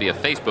of Columbia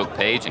Facebook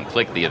page and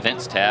click the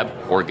Events tab,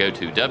 or go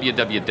to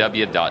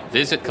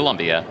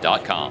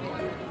www.visitcolumbia.com.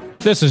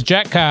 This is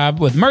Jack Cobb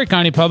with Murray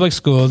County Public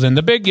Schools and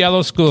the Big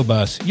Yellow School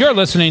Bus. You're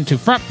listening to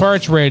Front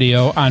Porch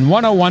Radio on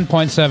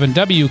 101.7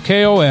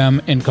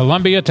 WKOM in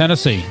Columbia,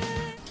 Tennessee.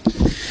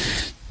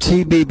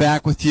 TB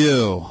back with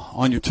you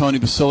on your Tony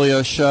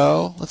Basilio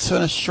show. Let's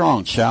finish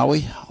strong, shall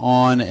we?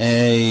 On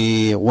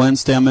a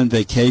Wednesday, I'm in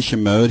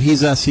vacation mode.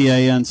 He's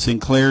SEAN,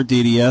 Sinclair,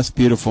 DDS,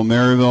 beautiful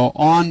Maryville.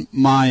 On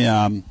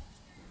my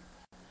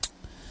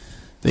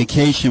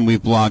vacation,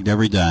 we've blogged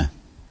every day.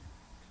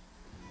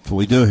 That's what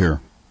we do here.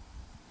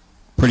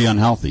 Pretty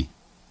unhealthy.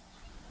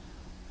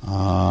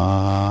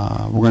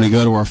 We're going to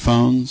go to our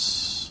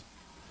phones.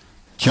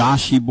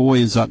 Joshy Boy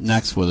is up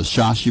next with us.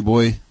 Joshy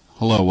Boy,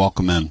 hello,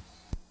 welcome in.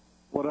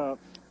 What up?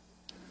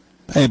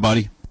 Hey,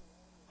 buddy.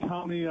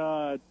 Tony,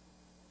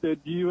 did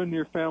you and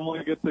your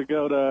family get to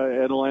go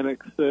to Atlantic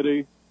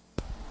City?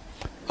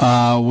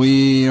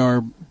 We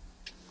are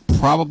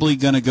probably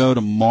going to go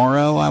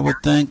tomorrow, I would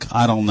think.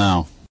 I don't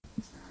know.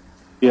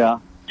 Yeah.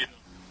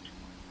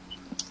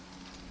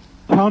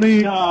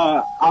 Tony,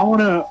 I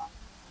want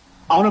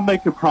to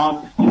make a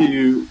promise to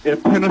you.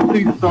 If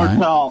Tennessee starts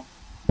out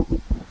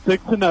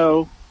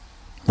 6-0,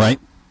 right,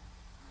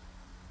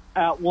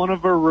 at one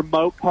of our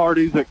remote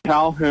parties at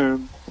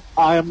Calhoun,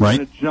 I am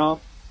going to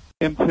jump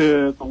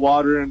into the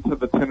water into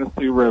the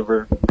Tennessee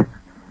River.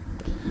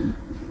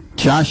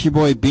 Joshy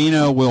Boy,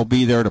 Bino will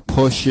be there to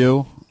push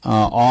you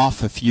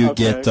off if you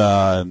get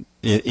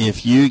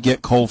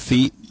cold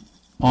feet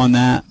on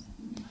that.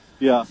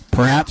 Yeah.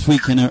 Perhaps we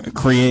can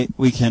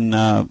we can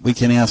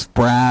ask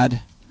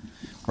Brad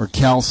or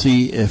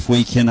Kelsey if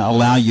we can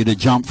allow you to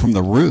jump from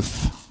the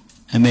roof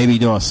and maybe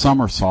do a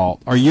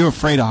somersault. Are you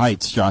afraid of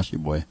heights, Joshy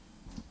Boy?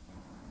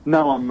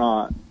 No, I'm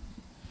not.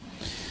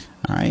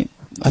 All right.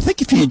 I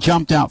think if you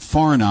jumped out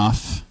far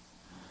enough,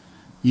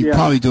 you'd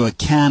probably do a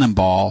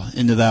cannonball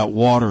into that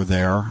water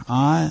there.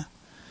 Yeah,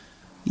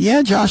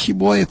 Joshy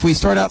Boy, if we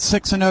start out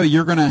 6-0,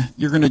 you're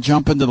gonna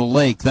jump into the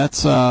lake.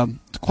 That's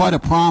quite a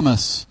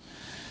promise.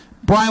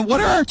 Brian, what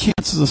are our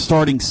chances of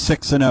starting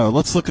 6-0?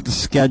 Let's look at the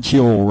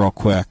schedule real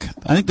quick.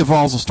 I think the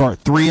Vols will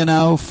start 3-0,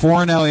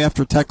 4-0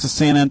 after Texas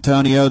San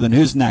Antonio. Then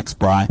who's next,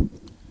 Brian?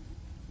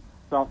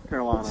 South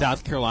Carolina.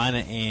 South Carolina,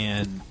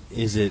 and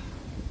is it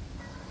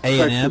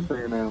A&M?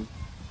 Texas A&M.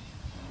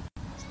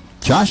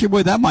 Joshy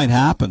Boy, that might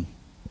happen.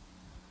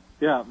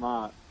 Yeah, it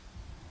might.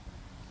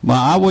 Well,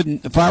 I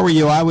wouldn't. If I were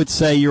you, I would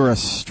say you're a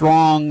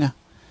strong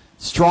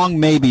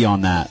maybe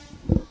on that.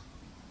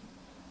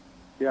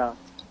 Yeah.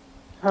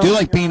 Do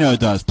like Bino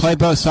does. Play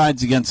both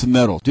sides against the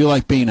middle. Do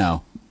like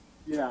Bino.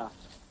 Yeah.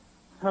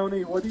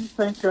 Tony, what do you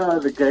think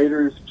the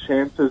Gators'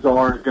 chances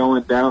are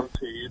going down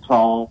to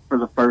Utah for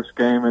the first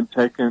game and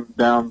taking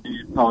down the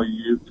Utah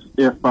Utes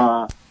if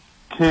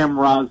Cam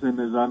Rising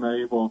is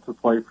unable to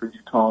play for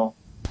Utah?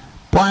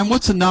 Brian,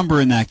 what's the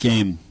number in that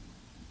game?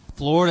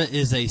 Florida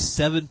is a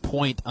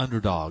 7-point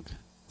underdog.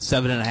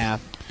 7.5,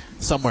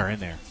 somewhere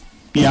in there.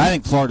 Yeah, I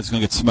think Florida's going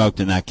to get smoked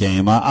in that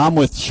game. I'm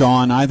with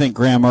Sean. I think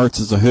Graham Mertz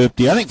is a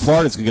hoopty. I think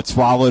Florida's going to get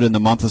swallowed in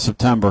the month of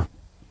September.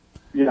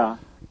 Yeah.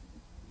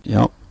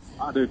 Yep.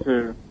 I do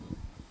too.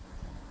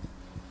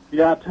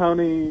 Yeah,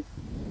 Tony,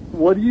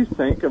 what do you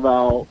think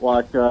about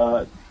like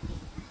you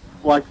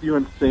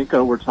and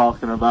Cinco were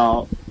talking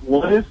about?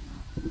 What if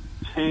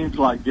teams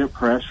like get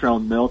pressure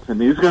on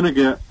Milton? He's going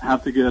to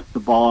have to get the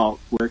ball out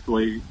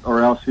quickly, or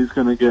else he's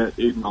going to get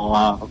eaten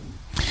alive.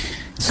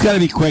 He's got to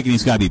be quick and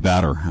he's got to be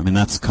better. I mean,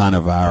 that's kind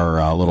of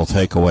our little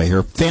takeaway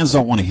here. Fans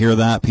don't want to hear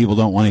that. People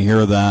don't want to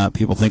hear that.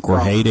 People think we're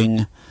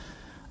hating.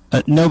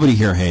 Nobody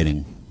here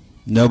hating.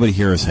 Nobody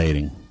here is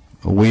hating.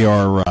 We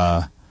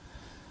are.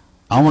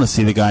 I want to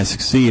see the guy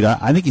succeed.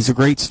 I think he's a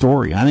great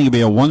story. I think it'd be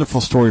a wonderful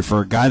story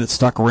for a guy that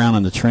stuck around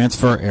in the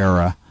transfer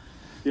era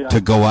to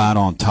go out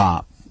on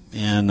top.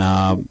 And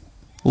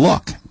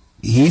look,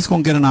 he's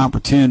going to get an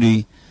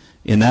opportunity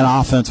in that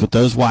offense with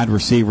those wide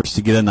receivers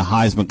to get in the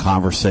Heisman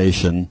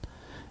conversation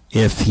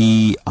if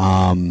he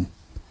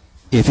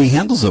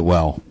handles it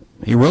well.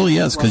 He really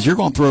is, because you're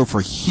going to throw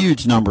for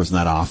huge numbers in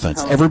that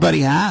offense.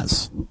 Everybody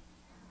has.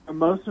 The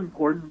most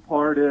important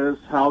part is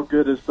how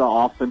good is the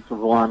offensive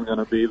line going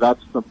to be.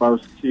 That's the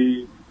most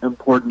key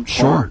important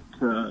part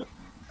to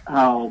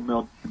how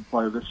Milton can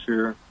play this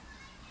year.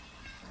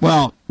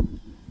 Well,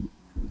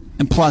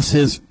 and plus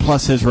his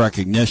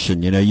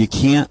recognition. You know, you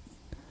can't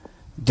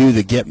do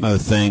the Gitmo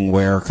thing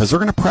because they're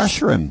going to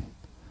pressure him.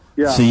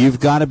 Yeah. So you've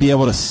got to be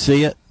able to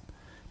see it.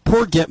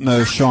 Poor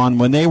Gitmo, Sean,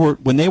 when they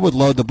would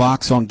load the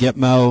box on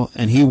Gitmo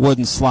and he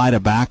wouldn't slide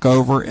it back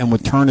over and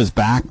would turn his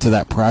back to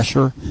that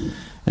pressure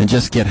and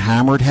just get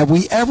hammered. Have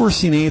we ever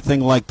seen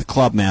anything like the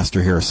club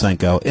master here,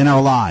 Senko, in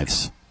our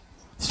lives?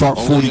 Start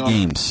 40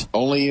 games.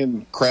 Only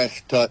in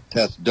crash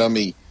test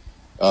dummy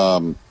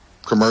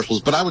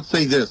commercials. But I would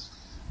say this.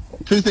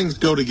 Two things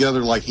go together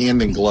like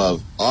hand in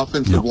glove.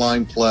 Offensive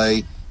line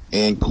play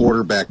and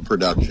quarterback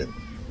production.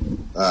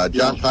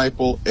 Josh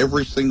Heupel,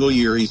 every single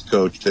year he's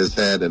coached, has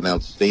had an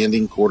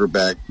outstanding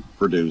quarterback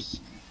produce.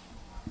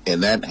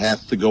 And that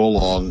has to go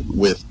along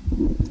with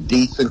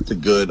decent to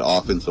good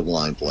offensive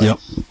line play. Yep.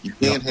 You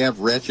can't have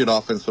wretched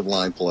offensive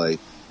line play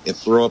and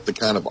throw up the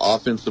kind of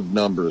offensive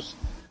numbers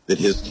that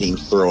his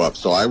teams throw up.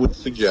 So I would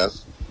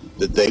suggest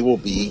that they will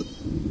be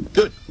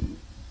good.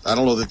 I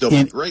don't know that they'll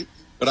be great,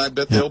 but I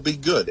bet they'll be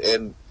good.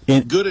 And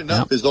good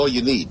enough is all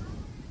you need.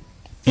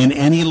 In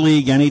any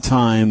league,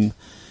 anytime,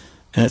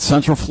 and at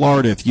Central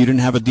Florida, if you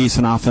didn't have a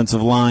decent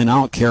offensive line, I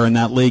don't care, in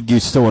that league,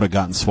 you still would have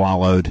gotten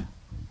swallowed.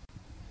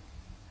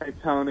 Hey,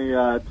 Tony,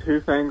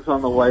 two things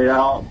on the way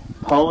out.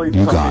 Paulie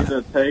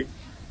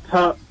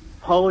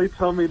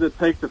told me to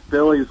take the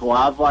Phillies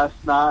live last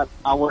night.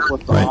 I went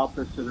with the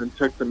opposite and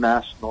took the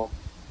Nationals.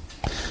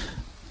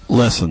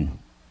 Listen.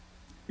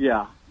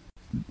 Yeah.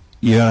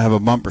 You got to have a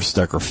bumper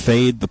sticker.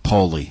 Fade the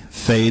Paulie.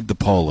 Fade the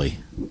Paulie.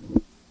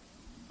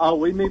 Oh,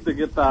 we need to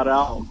get that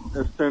out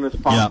as soon as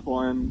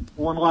possible. Yep. And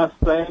one last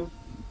thing.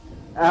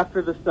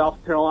 After the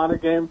South Carolina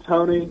game,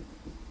 Tony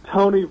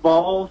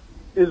Vols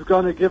is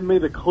going to give me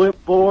the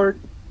clipboard.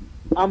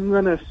 I'm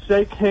going to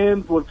shake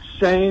hands with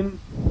Shane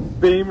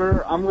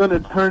Beamer. I'm going to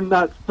turn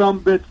that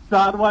sumbitch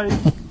sideways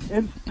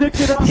and stick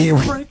it up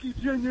Frankie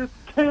Jr.'s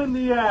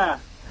candy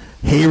ass.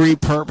 He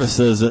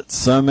repurposes it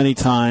so many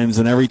times,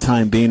 and every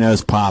time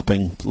Bino's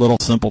popping. Little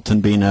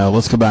simpleton Bino.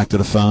 Let's go back to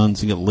the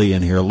phones and get Lee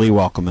in here. Lee,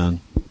 welcome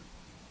in.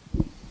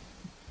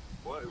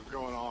 What is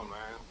going on, man?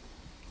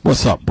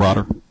 What's up,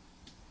 brother?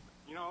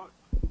 You know,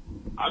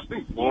 I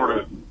think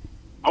Florida.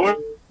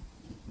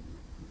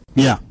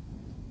 Yeah.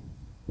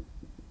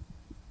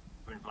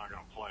 Thing's not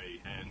going to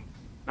play, and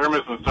they're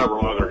missing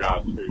several other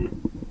guys too.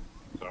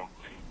 So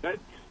that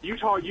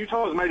Utah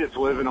has made its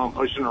living on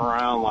pushing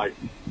around like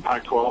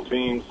Pac-12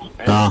 teams.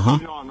 And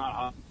you know, I'm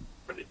not.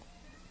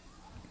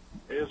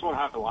 It's what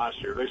happened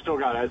last year. They still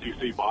got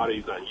SEC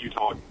bodies that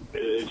Utah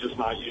is just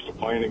not used to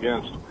playing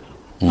against.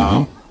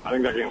 I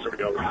think that game's going to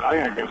go. I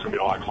think that game's going to be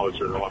a lot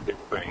closer than what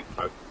people think.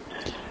 But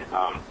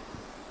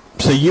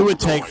so you would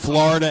take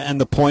Florida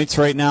and the points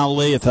right now,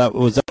 Lee? If that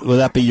would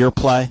that be your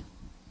play?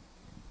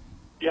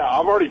 Yeah,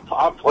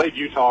 I've played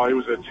Utah. It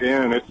was at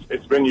 10.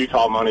 It's been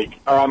Utah money.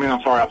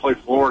 I played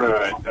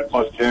Florida at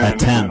plus 10. At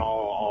 10. And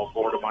all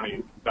Florida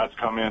money that's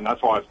come in.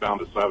 That's why it's down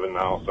to 7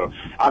 now. So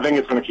I think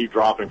it's going to keep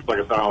dropping. Cause like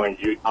I said, I don't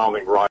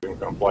think Rising's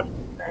going to play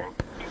the game.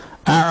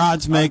 Our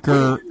odds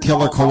maker,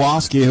 Killer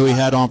Kowalski, who we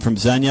had on from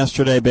Zen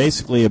yesterday,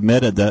 basically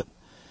admitted that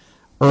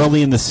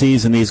early in the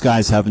season, these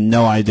guys have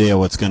no idea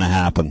what's going to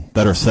happen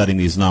that are setting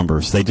these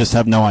numbers. They just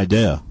have no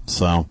idea.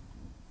 So,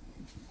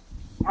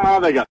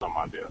 they got some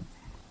idea.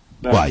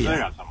 They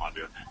got some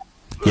idea.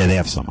 Yeah, they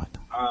have some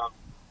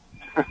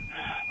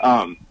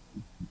idea.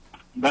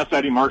 Best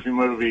Eddie Murphy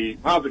movie.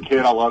 When I was a kid,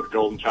 I loved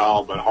Golden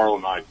Child, but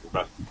Harlem Nights is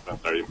the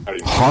best Eddie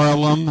Murphy.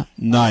 Harlem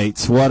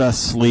Nights. What a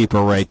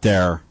sleeper right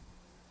there.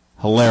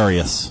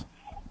 Hilarious.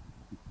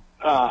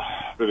 But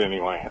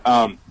anyway,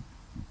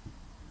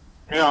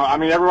 you know, I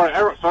mean,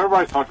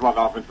 everybody's talked about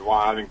the offensive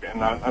line. I think,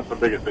 and that's the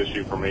biggest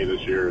issue for me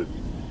this year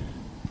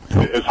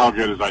is how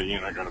good is that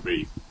unit going to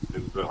be?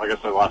 Like I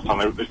said last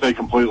time, they stayed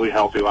completely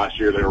healthy last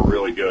year. They were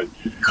really good,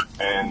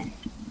 and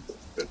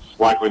it's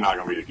likely not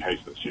going to be the case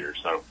this year.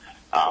 So,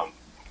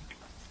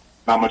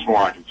 not much more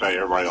I can say.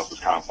 Everybody else has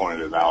kind of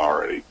pointed it out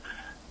already,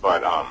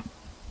 but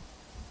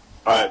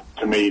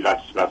to me,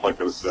 that's like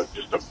just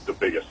the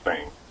biggest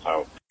thing.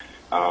 So,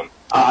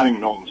 I think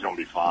Milton's going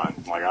to be fine.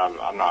 Like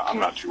I'm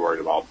not too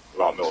worried about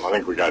Milton. I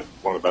think we got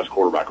one of the best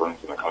quarterback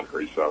rooms in the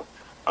country. So,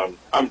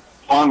 I'm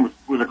fine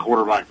with the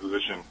quarterback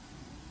position.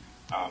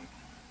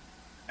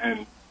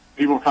 And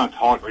people kind of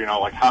talk, you know,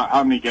 like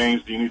how many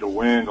games do you need to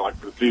win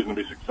for the season to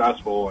be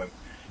successful? And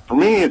for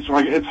me, it's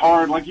like it's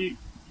hard. Like you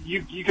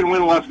can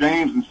win less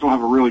games and still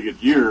have a really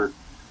good year.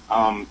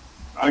 I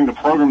think the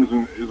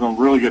program is on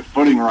really good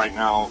footing right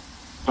now.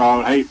 So I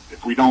would hate,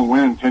 if we don't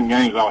win 10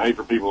 games, I would hate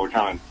for people to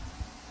kind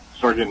of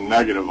start getting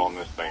negative on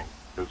this thing.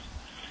 Because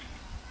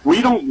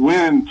we don't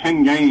win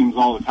 10 games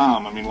all the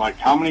time. I mean, like,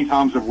 how many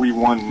times have we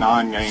won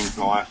 9 games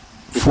in the last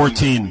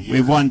 14.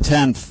 We've won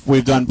 10.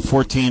 We've done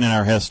 14 in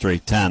our history.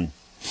 10.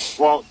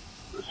 Well,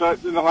 so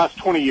in the last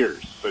 20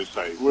 years, they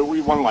say. We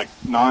won like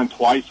 9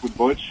 twice with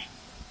Butch,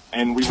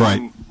 and we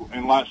won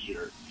in last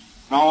year.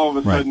 And all of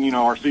a sudden, you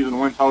know, our season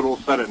win total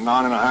is set at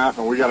 9.5,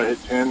 and we got to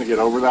hit 10 to get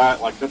over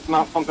that. Like, that's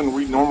not something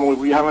we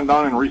haven't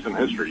done in recent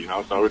history, you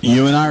know. So it's,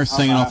 you and I are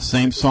singing off the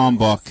same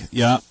songbook.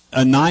 Yeah,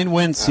 a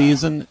 9-win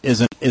season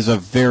is a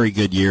very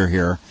good year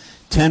here.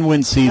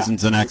 10-win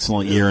season's an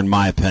excellent year, in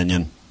my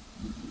opinion.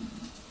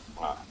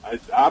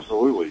 It's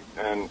absolutely,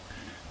 and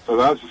so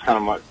that's just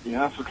kind of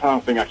that's the kind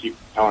of thing I keep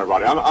telling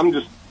everybody. I'm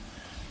just.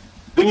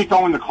 Then you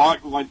throw in the clock,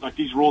 like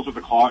these rules with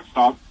the clock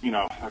stop. You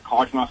know, the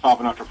clock's not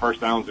stopping after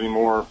first downs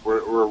anymore.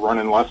 We're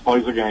running less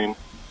plays a game.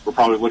 We're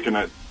probably looking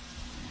at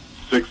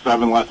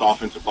 6-7 less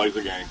offensive plays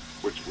a game,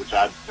 which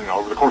adds, you know,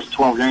 over the course of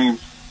 12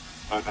 games,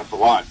 that's a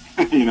lot.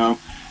 You know,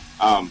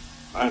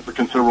 that's a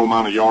considerable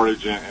amount of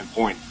yardage and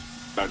points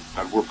that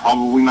we're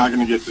probably not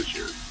going to get this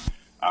year.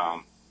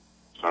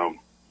 So,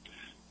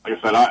 like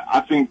I said,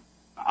 I think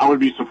I would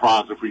be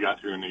surprised if we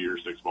got to a New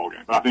Year's Six bowl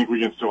game. But I think we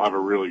can still have a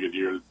really good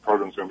year. The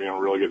program's going to be on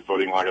a really good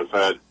footing, like I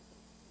said.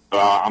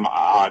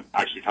 I'd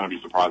actually kind of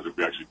be surprised if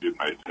we actually did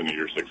make it to the New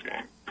Year's Six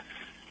game.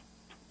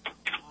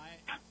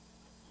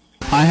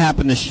 I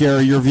happen to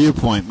share your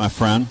viewpoint, my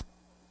friend.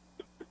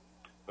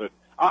 But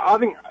I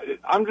think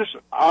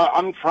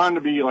I'm trying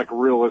to be like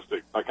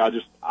realistic. Like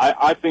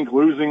I think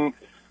losing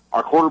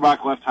our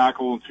quarterback, left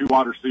tackle, and 2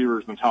 wide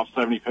receivers in the top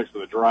 70 picks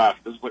of the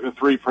draft, this is like the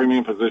 3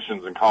 premium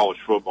positions in college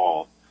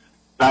football.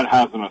 That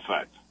has an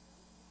effect.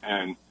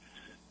 And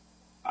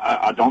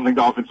I don't think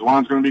the offensive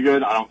line is going to be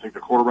good. I don't think the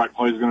quarterback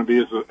play is going to be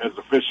as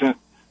efficient.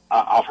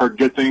 I've heard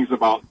good things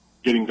about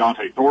getting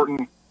Dante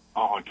Thornton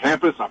on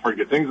campus. I've heard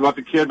good things about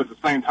the kid, but at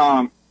the same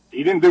time,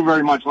 he didn't do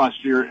very much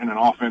last year in an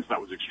offense that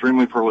was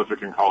extremely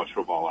prolific in college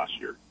football last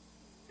year.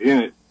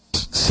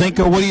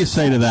 Cinco, what do you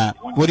say to that?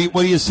 What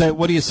do you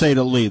say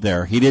to Lee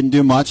there? He didn't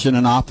do much in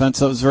an offense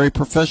that was very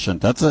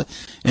proficient. That's an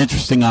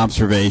interesting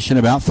observation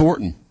about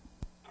Thornton.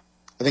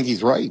 I think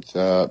he's right.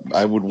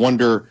 I would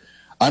wonder.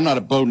 I'm not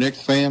a Bo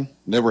Nix fan.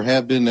 Never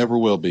have been. Never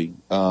will be.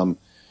 And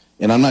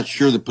I'm not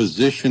sure the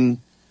position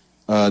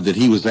that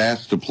he was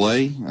asked to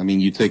play. I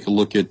mean, you take a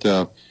look at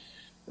the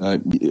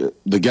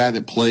guy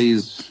that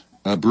plays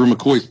Brew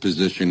McCoy's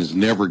position is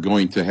never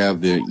going to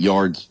have the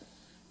yards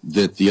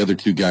that the other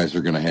 2 guys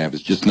are going to have.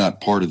 It's just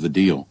not part of the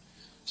deal.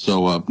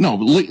 So, no,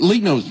 Lee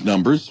knows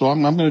numbers, so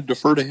I'm going to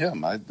defer to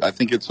him. I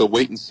think it's a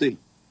wait and see.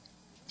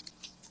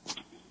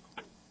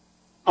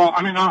 Well,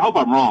 I mean, I hope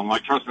I'm wrong.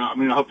 Like, trust me. I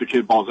mean, I hope the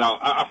kid balls out.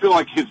 I feel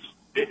like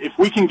if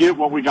we can get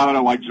what we got out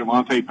of, like,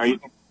 Javonte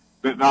Payton,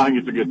 then I think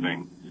it's a good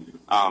thing.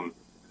 But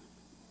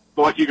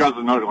like you guys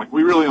have noted, like,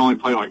 we really only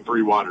play, like,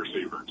 3 wide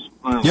receivers.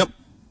 Yep.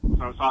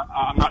 So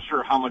I'm not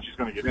sure how much he's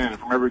going to get in. And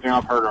from everything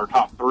I've heard, our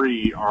top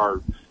 3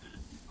 are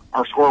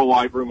Squirrel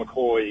White, Brew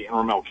McCoy, and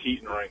Ramel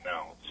Keaton right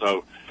now.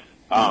 So,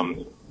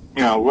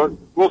 you know,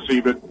 we'll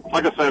see. But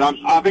like I said,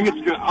 I think it's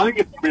going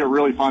to be a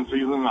really fun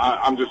season.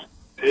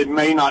 It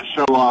may not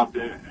show up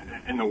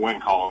in the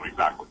win column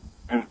exactly.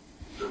 And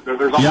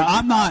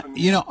I'm not.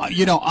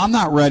 I'm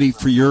not ready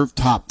for your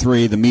top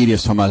 3. The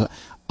media's talking about.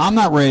 I'm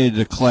not ready to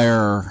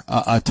declare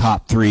a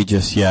top 3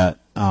 just yet.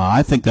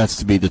 I think that's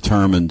to be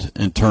determined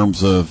in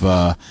terms of.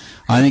 I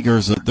think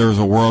there's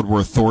a world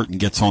where Thornton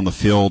gets on the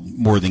field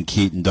more than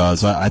Keaton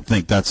does. I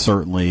think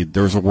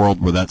there's a world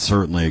where that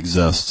certainly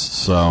exists.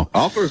 So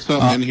I'll throw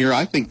something in here.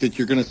 I think that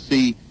you're going to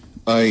see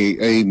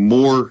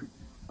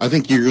I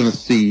think you're going to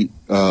see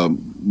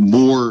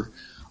more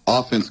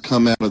offense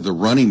come out of the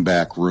running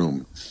back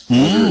room,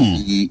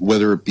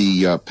 whether it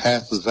be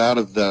passes out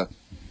of the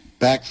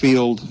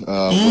backfield,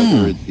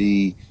 whether it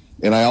be,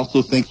 and I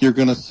also think you're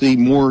going to see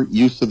more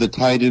use of the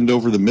tight end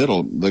over the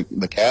middle.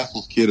 The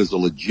Castles kid is a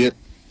legit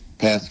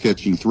pass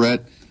catching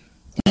threat.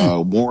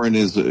 Warren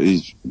is.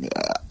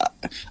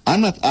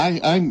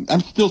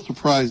 I'm still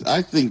surprised.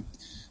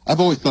 I've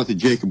always thought that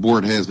Jacob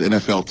Warren has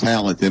NFL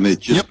talent, and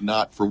it's just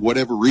not, for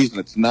whatever reason,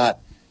 it's not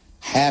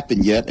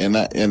happened yet. And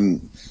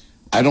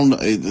I don't know.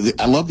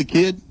 I love the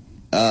kid.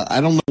 I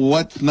don't know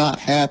what's not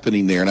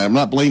happening there, and I'm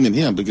not blaming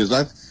him because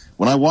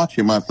when I watch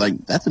him, I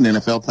think that's an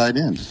NFL tight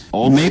end.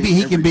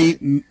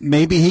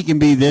 Maybe he can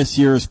be this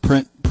year's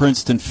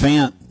Princeton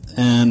Fant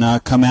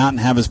and come out and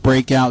have his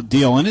breakout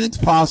deal. Anything's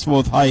possible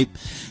with hype.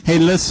 Hey,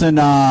 listen,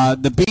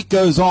 the beat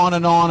goes on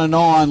and on and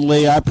on.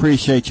 Lee, I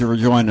appreciate you for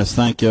joining us.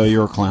 Thank you.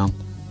 You're a clown.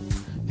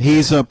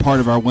 He's a part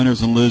of our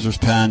winners and losers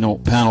panel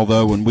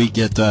though, when we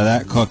get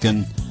that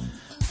cooking.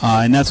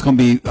 And that's going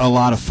to be a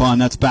lot of fun.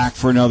 That's back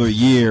for another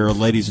year,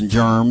 ladies and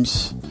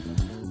germs.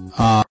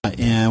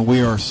 And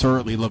we are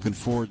certainly looking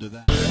forward to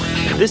that.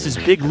 This is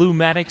Big Lou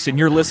Maddox, and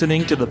you're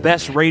listening to the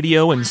best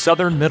radio in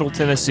southern Middle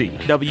Tennessee.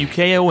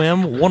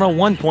 WKOM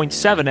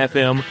 101.7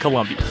 FM,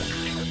 Columbia.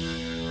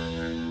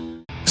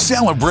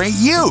 celebrate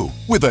you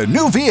with a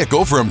new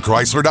vehicle from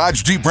Chrysler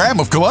Dodge Jeep Ram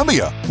of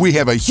Columbia. We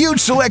have a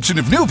huge selection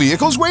of new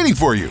vehicles waiting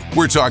for you.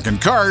 We're talking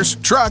cars,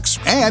 trucks,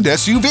 and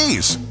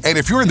SUVs. And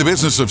if you're in the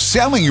business of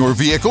selling your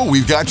vehicle,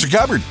 we've got you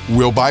covered.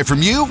 We'll buy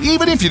from you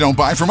even if you don't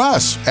buy from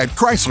us. At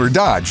Chrysler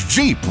Dodge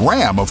Jeep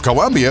Ram of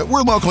Columbia,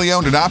 we're locally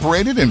owned and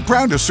operated and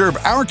proud to serve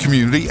our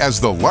community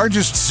as the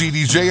largest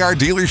CDJR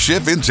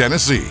dealership in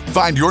Tennessee.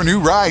 Find your new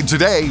ride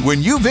today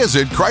when you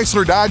visit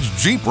Chrysler Dodge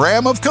Jeep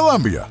Ram of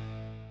Columbia.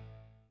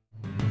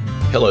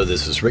 Hello,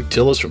 this is Rick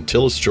Tillis from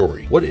Tillis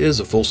Jewelry. What is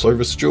a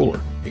full-service jeweler?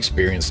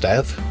 Experienced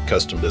staff,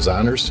 custom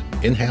designers,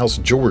 in-house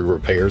jewelry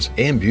repairs,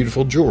 and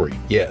beautiful jewelry.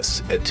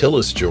 Yes, at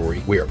Tillis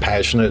Jewelry, we are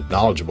passionate,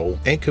 knowledgeable,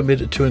 and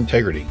committed to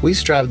integrity. We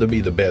strive to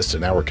be the best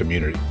in our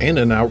community and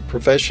in our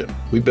profession.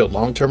 We build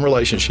long-term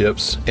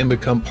relationships and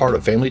become part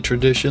of family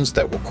traditions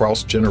that will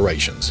cross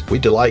generations. We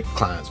delight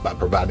clients by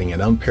providing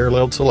an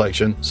unparalleled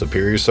selection,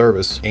 superior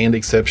service, and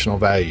exceptional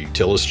value.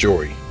 Tillis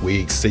Jewelry, we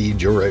exceed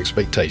your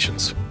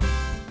expectations.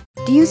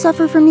 Do you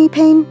suffer from knee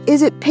pain?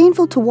 Is it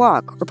painful to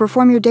walk or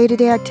perform your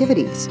day-to-day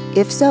activities?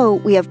 If so,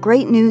 we have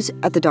great news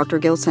at the Dr.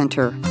 Gill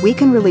Center. We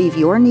can relieve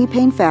your knee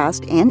pain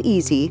fast and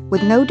easy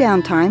with no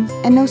downtime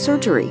and no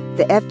surgery.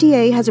 The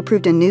FDA has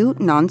approved a new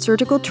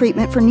non-surgical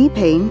treatment for knee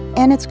pain,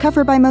 and it's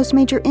covered by most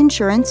major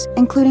insurance,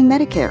 including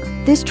Medicare.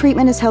 This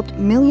treatment has helped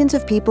millions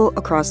of people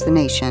across the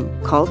nation.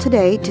 Call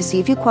today to see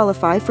if you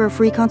qualify for a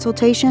free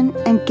consultation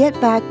and get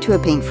back to a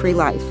pain-free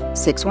life.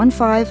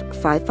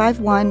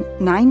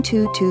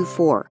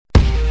 615-551-9224.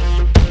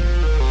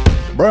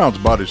 Brown's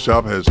Body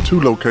Shop has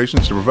 2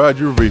 locations to provide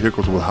your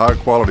vehicles with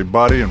high-quality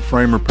body and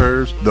frame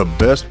repairs, the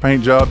best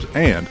paint jobs,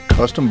 and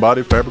custom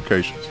body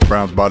fabrications.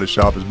 Brown's Body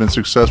Shop has been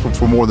successful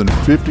for more than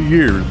 50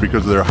 years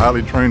because of their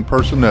highly trained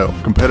personnel,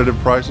 competitive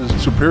prices,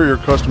 superior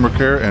customer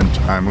care, and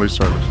timely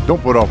service.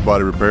 Don't put off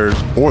body repairs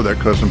or that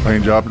custom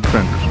paint job at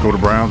Fenders. Go to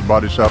Brown's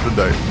Body Shop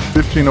today.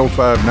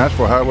 1505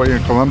 Nashville Highway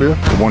in Columbia,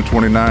 to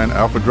 129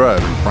 Alpha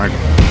Drive in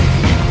Franklin.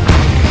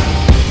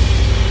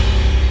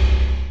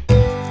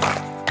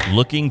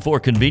 Looking for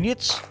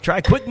convenience?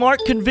 Try Quick Mart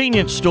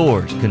Convenience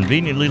Stores,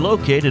 conveniently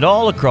located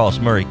all across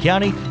Murray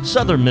County,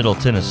 southern Middle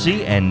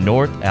Tennessee, and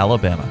North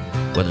Alabama.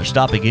 Whether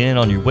stopping in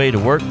on your way to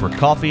work for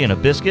coffee and a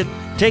biscuit,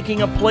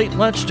 taking a plate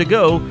lunch to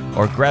go,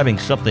 or grabbing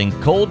something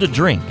cold to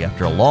drink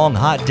after a long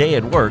hot day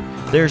at work,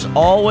 there's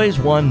always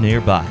one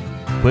nearby.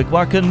 Quick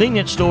Mart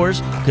Convenience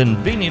Stores,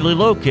 conveniently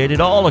located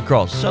all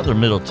across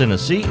southern Middle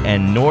Tennessee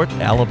and North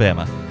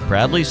Alabama.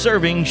 Proudly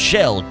serving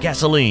Shell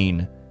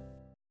gasoline.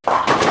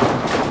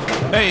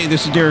 Hey,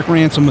 this is Derek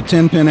Ransom with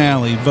 10 Pin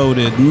Alley,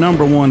 voted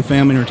 #1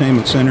 family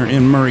entertainment center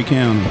in Murray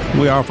County.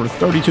 We offer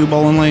 32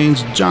 bowling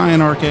lanes,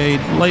 giant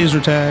arcade, laser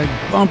tag,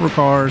 bumper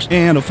cars,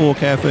 and a full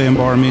cafe and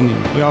bar menu.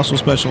 We also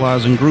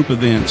specialize in group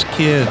events,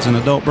 kids and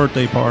adult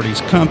birthday parties,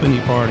 company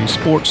parties,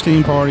 sports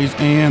team parties,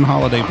 and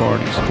holiday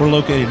parties. We're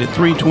located at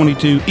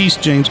 322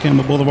 East James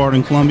Campbell Boulevard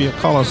in Columbia.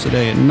 Call us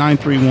today at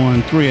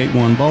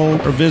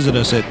 931-381-BOWL or visit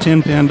us at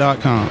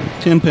 10pin.com.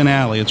 10 Pin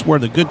Alley, it's where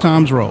the good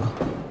times roll.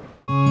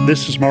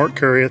 This is Mark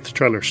Curry at the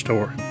Trailer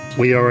Store.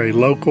 We are a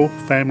local,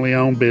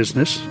 family-owned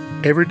business.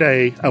 Every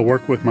day, I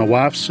work with my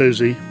wife,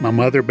 Susie, my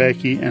mother,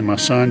 Becky, and my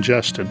son,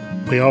 Justin.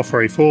 We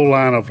offer a full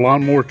line of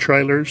lawnmower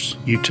trailers,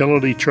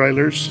 utility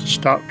trailers,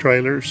 stock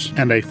trailers,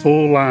 and a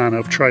full line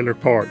of trailer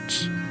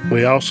parts.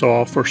 We also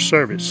offer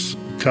service.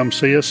 Come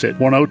see us at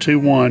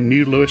 1021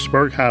 New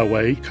Lewisburg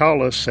Highway.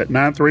 Call us at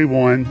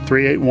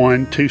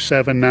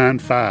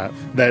 931-381-2795.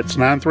 That's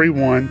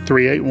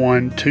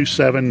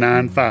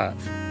 931-381-2795.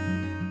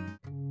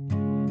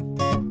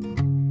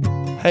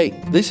 Hey,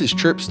 this is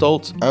Trip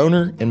Stoltz,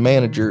 owner and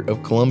manager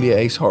of Columbia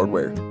Ace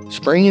Hardware.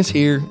 Spring is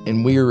here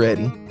and we are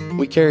ready.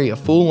 We carry a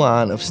full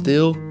line of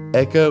Stihl,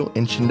 Echo,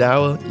 and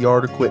Chindawa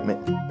yard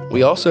equipment.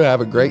 We also have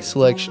a great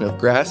selection of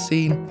grass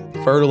seed,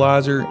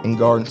 fertilizer, and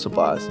garden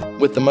supplies.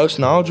 With the most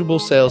knowledgeable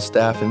sales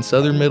staff in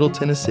southern Middle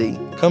Tennessee,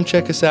 come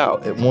check us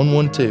out at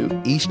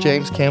 112 East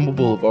James Campbell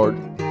Boulevard,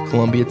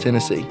 Columbia,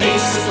 Tennessee.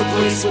 Ace is the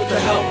place with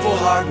the helpful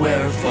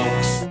hardware,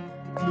 folks.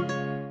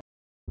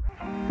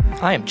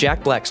 I am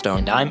Jack Blackstone.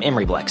 And I'm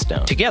Emery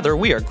Blackstone. Together,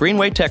 we are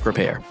Greenway Tech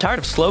Repair. Tired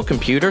of slow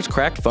computers,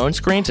 cracked phone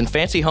screens, and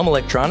fancy home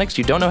electronics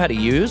you don't know how to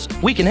use?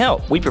 We can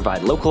help. We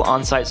provide local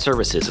on-site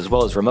services as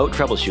well as remote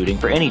troubleshooting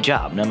for any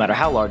job, no matter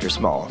how large or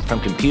small,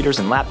 from computers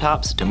and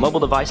laptops to mobile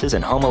devices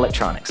and home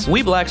electronics.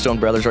 We Blackstone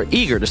brothers are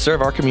eager to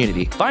serve our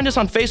community. Find us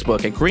on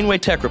Facebook at Greenway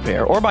Tech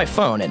Repair or by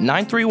phone at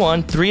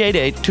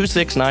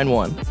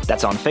 931-388-2691.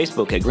 That's on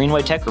Facebook at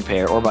Greenway Tech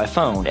Repair or by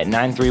phone at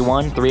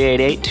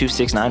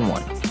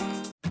 931-388-2691.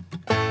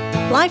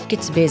 Life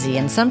gets busy,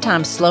 and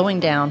sometimes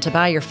slowing down to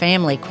buy your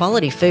family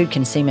quality food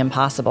can seem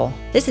impossible.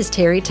 This is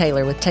Terry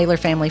Taylor with Taylor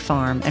Family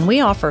Farm, and we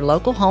offer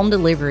local home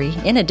delivery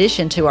in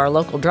addition to our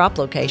local drop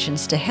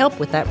locations to help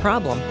with that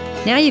problem.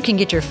 Now you can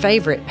get your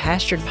favorite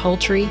pastured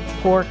poultry,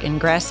 pork, and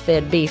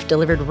grass-fed beef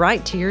delivered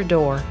right to your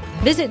door.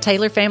 Visit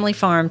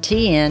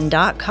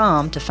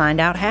TaylorFamilyFarmTN.com to find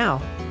out how.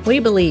 We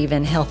believe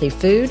in healthy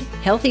food,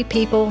 healthy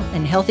people,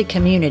 and healthy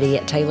community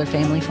at Taylor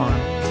Family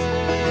Farm.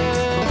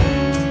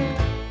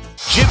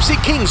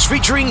 Gypsy Kings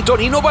featuring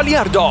Tonino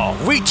Baliardo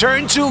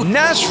return to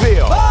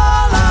Nashville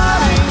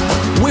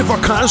with a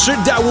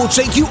concert that will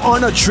take you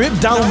on a trip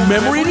down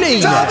memory lane.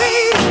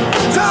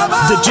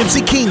 The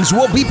Gypsy Kings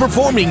will be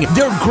performing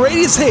their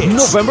greatest hits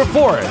November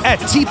 4th at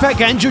TPAC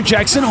Andrew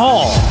Jackson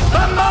Hall.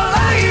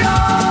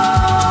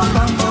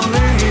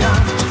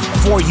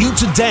 For you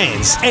to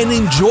dance and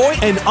enjoy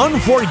an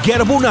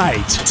unforgettable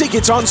night.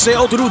 Tickets on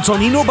sale through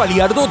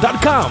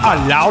ToninoBaliardo.com.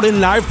 A Loud and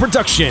Live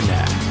production.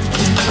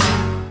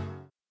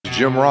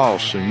 Jim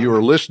Ross, and you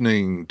are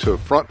listening to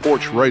Front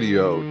Porch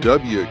Radio,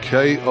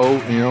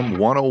 WKOM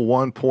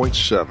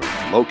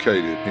 101.7,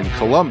 located in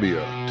Columbia,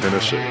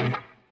 Tennessee.